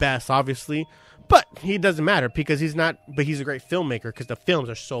not the best, obviously, but he doesn't matter because he's a great filmmaker because the films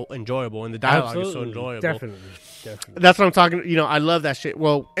are so enjoyable and the dialogue is so enjoyable. Definitely. That's what I'm talking, you know, I love that shit.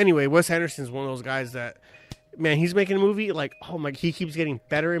 Well, anyway, Wes Anderson's one of those guys that, man, he's making a movie, like, oh my, he keeps getting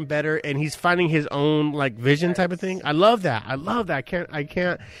better and better, and he's finding his own, like, vision type of thing. I love that. I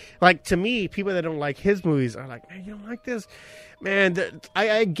can't, like, to me, people that don't like his movies are like, man, you don't like this? Man,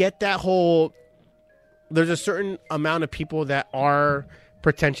 I get that whole, there's a certain amount of people that are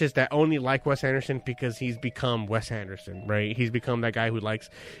pretentious that only like Wes Anderson because he's become Wes Anderson, right? He's become that guy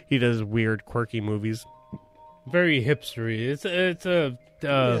he does weird, quirky movies. Very hipstery. It's a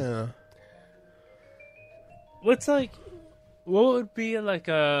yeah. What would be like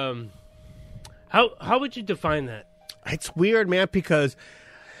how would you define that? It's weird, man, because,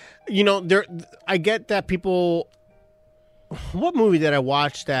 you know, I get that people. What movie did I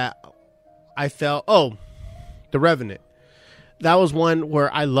watch that I felt? Oh, The Revenant. That was one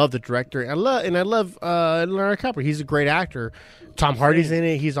where I love the director. I love Leonardo DiCaprio. He's a great actor. Tom Hardy's in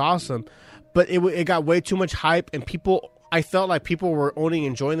it. He's awesome. But it got way too much hype, and I felt like people were only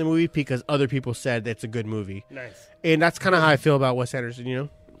enjoying the movie because other people said it's a good movie. Nice. And that's kind of how I feel about Wes Anderson, you know?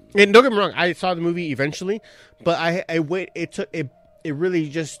 And don't get me wrong, I saw the movie eventually, but it really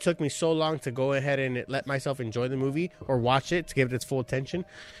just took me so long to go ahead and let myself enjoy the movie or watch it to give it its full attention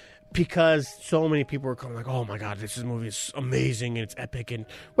because so many people were coming like, oh my God, this movie is amazing and it's epic and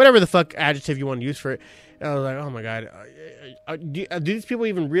whatever the fuck adjective you want to use for it. And I was like, oh my God, do these people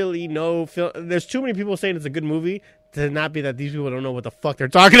even really know? There's too many people saying it's a good movie to not be that these people don't know what the fuck they're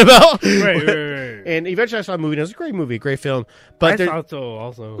talking about. Right. And eventually I saw the movie and it was a great movie, great film. But I thought so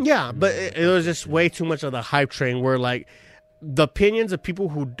also. Yeah, but it was just way too much of the hype train where, like, the opinions of people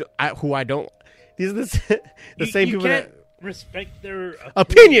who I don't. These are the same people that respect their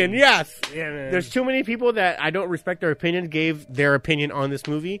opinion. Yes, yeah, man. There's too many people that I don't respect their opinion. Gave their opinion on this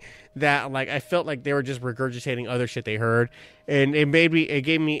movie that, like, I felt like they were just regurgitating other shit they heard, and it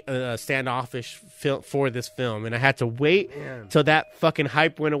gave me a standoffish feel for this film, and I had to wait till that fucking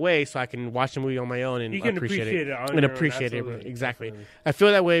hype went away so I can watch the movie on my own and appreciate it and appreciate it. Exactly. Definitely. I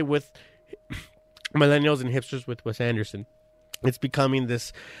feel that way with millennials and hipsters with Wes Anderson. It's becoming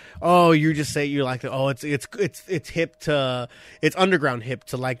this. Oh, you just say you like it. Oh, it's hip to. It's underground hip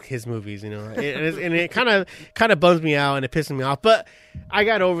to like his movies, you know. And it kind of bums me out and it pisses me off. But I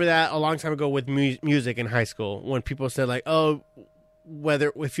got over that a long time ago with music in high school when people said like, oh,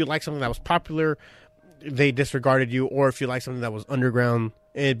 if you like something that was popular, they disregarded you, or if you like something that was underground,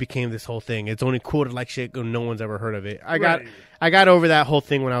 it became this whole thing. It's only cool to like shit when no one's ever heard of it. I got over that whole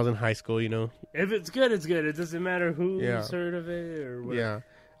thing when I was in high school, you know. If it's good, it's good. It doesn't matter who's heard of it or what. Yeah.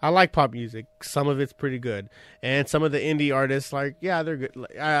 I like pop music. Some of it's pretty good. And some of the indie artists, like, yeah, they're good.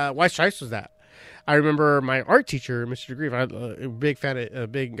 White Stripes was that. I remember my art teacher, Mr. DeGrief, I'm a big fan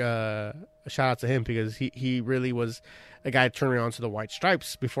of, shout out to him because he really was a guy that turned me on to the White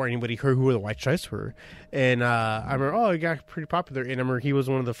Stripes before anybody heard who the White Stripes were. And I remember, it got pretty popular. And I remember he was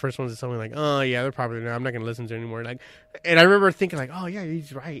one of the first ones that told me, like, oh, yeah, they're popular now. I'm not going to listen to it anymore. Like, and I remember thinking, like, oh, yeah,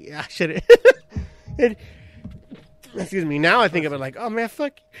 he's right. I should have. Excuse me. Now I think of it like, oh, man,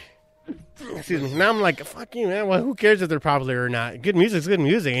 fuck. Excuse me. Now I'm like, fuck you, man. Well, who cares if they're popular or not? Good music's good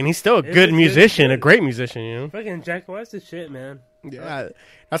music. And he's still a good musician, a great musician, you know? Fucking Jack White's the shit, man. Yeah.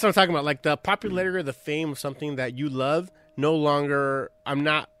 That's what I'm talking about. Like, the popularity or the fame of something that you love, no longer, I'm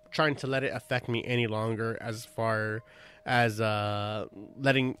not trying to let it affect me any longer as far as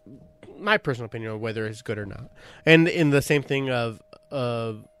letting my personal opinion of whether it's good or not. And in the same thing of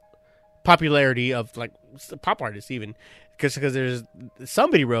popularity of, like, pop artists even. Because there's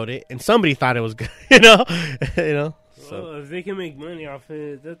somebody wrote it and somebody thought it was good, you know. So. Well, if they can make money off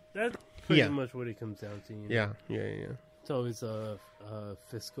it, that's pretty much what it comes down to. You know? Yeah. It's always a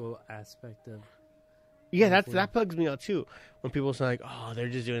fiscal aspect of. Yeah, that bugs me out too. When people say like, "Oh, they're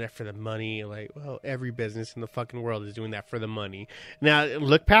just doing that for the money," like, well, every business in the fucking world is doing that for the money. Now,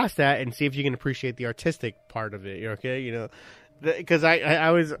 look past that and see if you can appreciate the artistic part of it. Okay, you know. Because I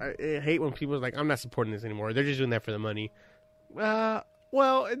always hate when people are like, I'm not supporting this anymore. They're just doing that for the money.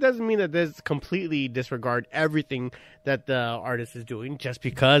 Well, it doesn't mean that there's completely disregard everything that the artist is doing just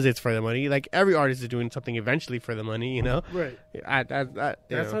because it's for the money. Like, every artist is doing something eventually for the money, you know? Right.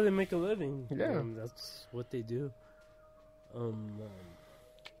 That's how they make a living. Yeah. That's what they do. What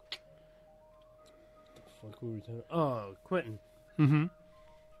the fuck were we talking? Oh, Quentin. Mm-hmm.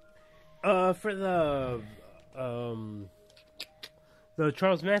 For the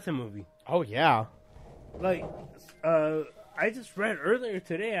Charles Manson movie. Oh, yeah. Like, I just read earlier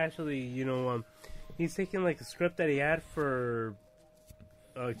today, actually, you know, he's taking, like, a script that he had for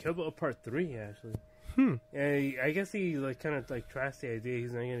Kill Bill Part 3, actually. And I guess he, like, kind of, like, trashed the idea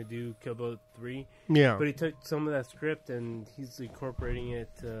he's not going to do Kill Bill 3. Yeah. But he took some of that script and he's incorporating it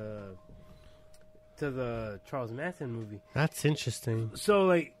to the Charles Manson movie. That's interesting. So,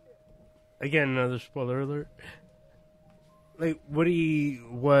 like, again, another spoiler alert. Like, what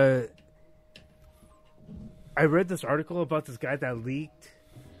I read this article about this guy that leaked,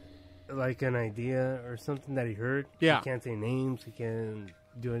 like, an idea or something that he heard. Yeah. He can't say names. He can't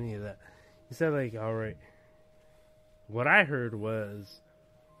do any of that. He said, like, all right. What I heard was,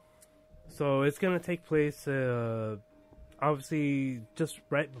 so it's going to take place, obviously, just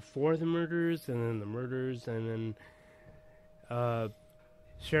right before the murders, and then the murders, and then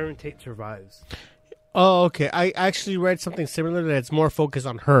Sharon Tate survives. Oh, okay. I actually read something similar that it's more focused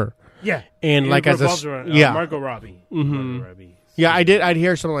on her. Yeah, and like as a Margot Robbie. Mm-hmm. Margot Robbie. Yeah, I'd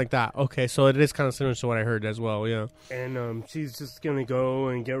hear something like that. Okay, so it is kind of similar to what I heard as well. Yeah, and she's just gonna go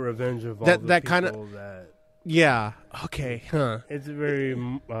and get revenge of all the people kind of that. Yeah. Okay. Huh. It's very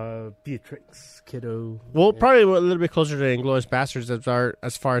Beatrix Kiddo. Well, probably a little bit closer to Inglourious Basterds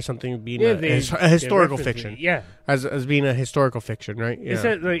as far as something being a historical fiction. Yeah. As being a historical fiction, right? Yeah. It's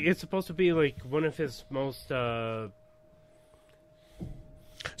like it's supposed to be like one of his most.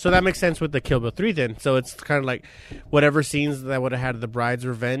 So that makes sense with the Kill Bill 3 then. So it's kind of like whatever scenes that would have had the bride's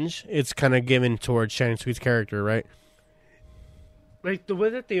revenge, it's kind of given towards Shannon Sweet's character, right? Like the way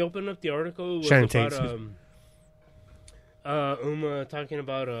that they opened up the article was Shannon about Tate. Uma talking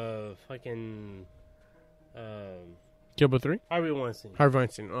about fucking Kill Bill 3? Harvey Weinstein. Harvey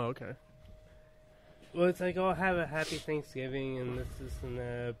Weinstein. Oh, okay. Well, it's like, oh, have a happy Thanksgiving and this and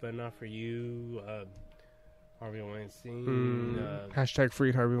that, but not for you, Harvey Weinstein. Hashtag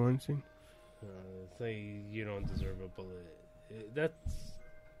free Harvey Weinstein. It's like, you don't deserve a bullet.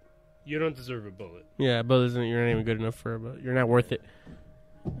 You don't deserve a bullet. Yeah, but you're not even good enough for it, but you're not worth it.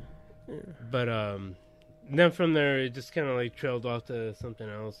 Yeah. But, then from there, it just kind of like trailed off to something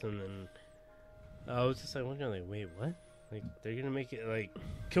else, and then I was just like wondering, like, wait, what? Like, they're gonna make it like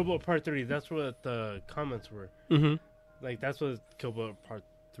Kill Bill Part 3. That's what the comments were. Mm-hmm. Like, that's what Kill Bill Part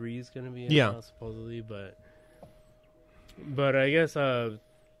 3 is gonna be. Supposedly, but I guess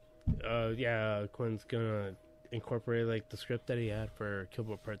Quinn's gonna incorporate like the script that he had for Kill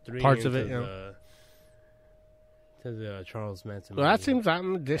Bill Part 3. Parts of it, to the Charles Manson. Well, that seems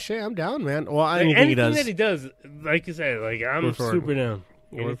I'm down, man. Well, anything he does. that he does, like you said, like I'm super down.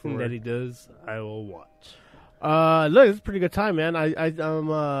 Anything that he does, I will watch. Look, it's a pretty good time, man. I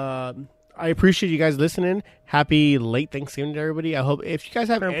I appreciate you guys listening. Happy late Thanksgiving to everybody. I hope if you guys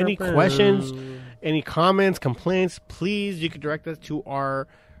have any questions, any comments, complaints, please, you can direct us to our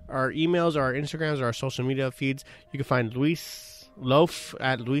emails, our Instagrams, or our social media feeds. You can find Luis Loaf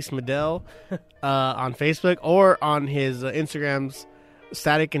at Luis Medell on Facebook, or on his Instagrams,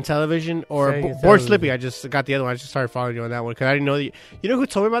 Static and Television, or Board Slippy. I just got the other one. I just started following you on that one because I didn't know that. You know who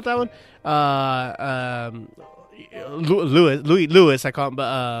told me about that one? Lewis, I call him,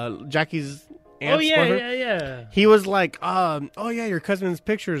 but Jackie's aunt's yeah. He was like, oh yeah, your cousin's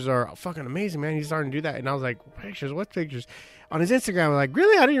pictures are fucking amazing, man. He's starting to do that. And I was like, pictures? What pictures? On his Instagram, I'm like,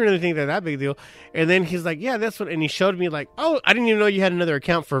 really? I didn't really think that big deal. And then he's like, yeah, that's what. And he showed me like, oh, I didn't even know you had another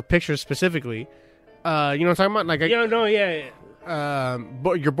account for pictures specifically. You know what I'm talking about? Like,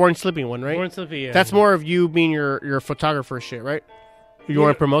 your Born Slipping one, right? Born Slippy, yeah. That's more of you being your photographer shit, right? You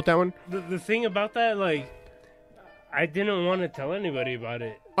want to promote that one? The thing about that, like, I didn't want to tell anybody about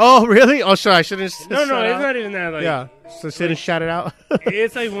it. Oh, really? Oh, sure. I shouldn't. No, it's not even that. Like, yeah, so shouldn't shout it out.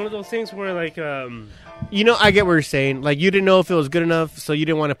 It's like one of those things where, like, you know, I get what you're saying. Like, you didn't know if it was good enough, so you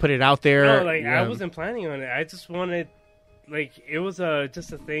didn't want to put it out there. No, like, I wasn't planning on it. I just wanted, like, it was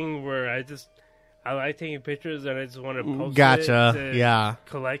just a thing where I like taking pictures and I just want to post it. To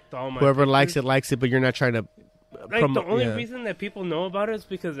collect all my Whoever pictures. likes it, but you're not trying to. Like, the only reason that people know about it is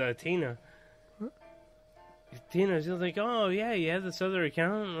because Tina. Tina, she was like, oh, yeah, you have this other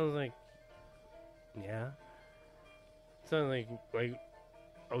account? And I was like, yeah. So, like,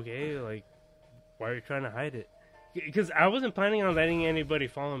 okay, like, why are you trying to hide it? Because I wasn't planning on letting anybody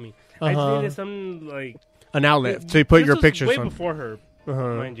follow me. I just needed some, like... an outlet to put your pictures way on. Before her,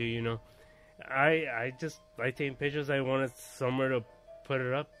 mind you, you know. I just like taking pictures. I wanted somewhere to put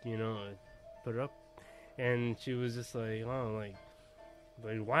it up, you know, and she was just like, oh, like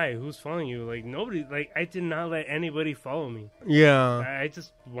why? Who's following you? Like, nobody. Like, I did not let anybody follow me. Yeah. I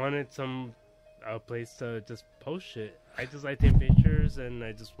just wanted a place to just post shit. I just like taking pictures, and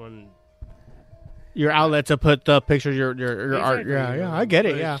I just wanted your outlet to put the pictures, your art. Yeah, I get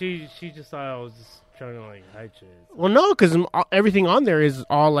it. Yeah. She just thought I was just trying to like hide shit. Well, no, because everything on there is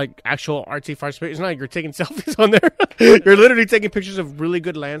all like actual artsy fartsy. It's not like you're taking selfies on there. You're literally taking pictures of really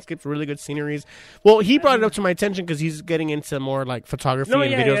good landscapes, really good sceneries. Well, he brought it up to my attention because he's getting into more like photography and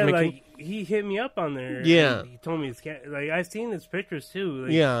videos making. Like, he hit me up on there. Yeah, he told me like I've seen his pictures too.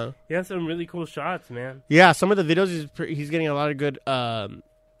 Like, yeah, he has some really cool shots, man. Yeah, some of the videos he's getting a lot of good.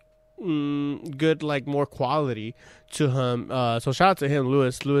 Good, like, more quality to him. So shout out to him,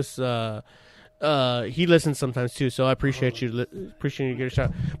 Lewis. He listens sometimes too, so I appreciate you. Appreciate you get a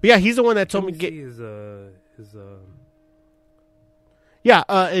shout. But yeah, he's the one that told me get his Yeah,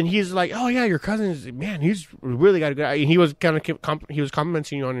 and he's like, "Oh yeah, your cousin, man, he's really got a good." He was kind of he was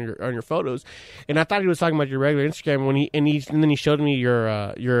complimenting you on your photos, and I thought he was talking about your regular Instagram and then he showed me your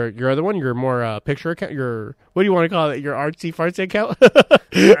other one, your more picture account, your, what do you want to call it, your artsy fartsy account?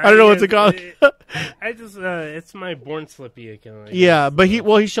 I don't know what to call it. I just it's my Born Slippy account. Yeah, but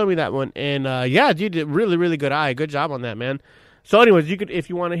he showed me that one, and yeah, dude, really really good eye, good job on that, man. So, anyways, you could, if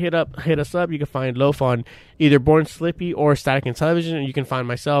you want to hit us up, you can find Loaf on either Born Slippy or Static and Television, and you can find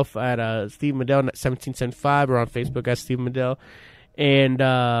myself at Steve Medell 1775 or on Facebook at Steve Medell, and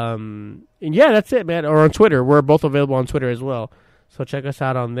yeah, that's it, man. Or on Twitter, we're both available on Twitter as well. So check us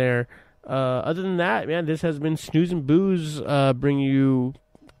out on there. Other than that, man, this has been Snooze and Booze, bring you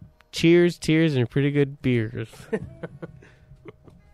cheers, tears, and pretty good beers.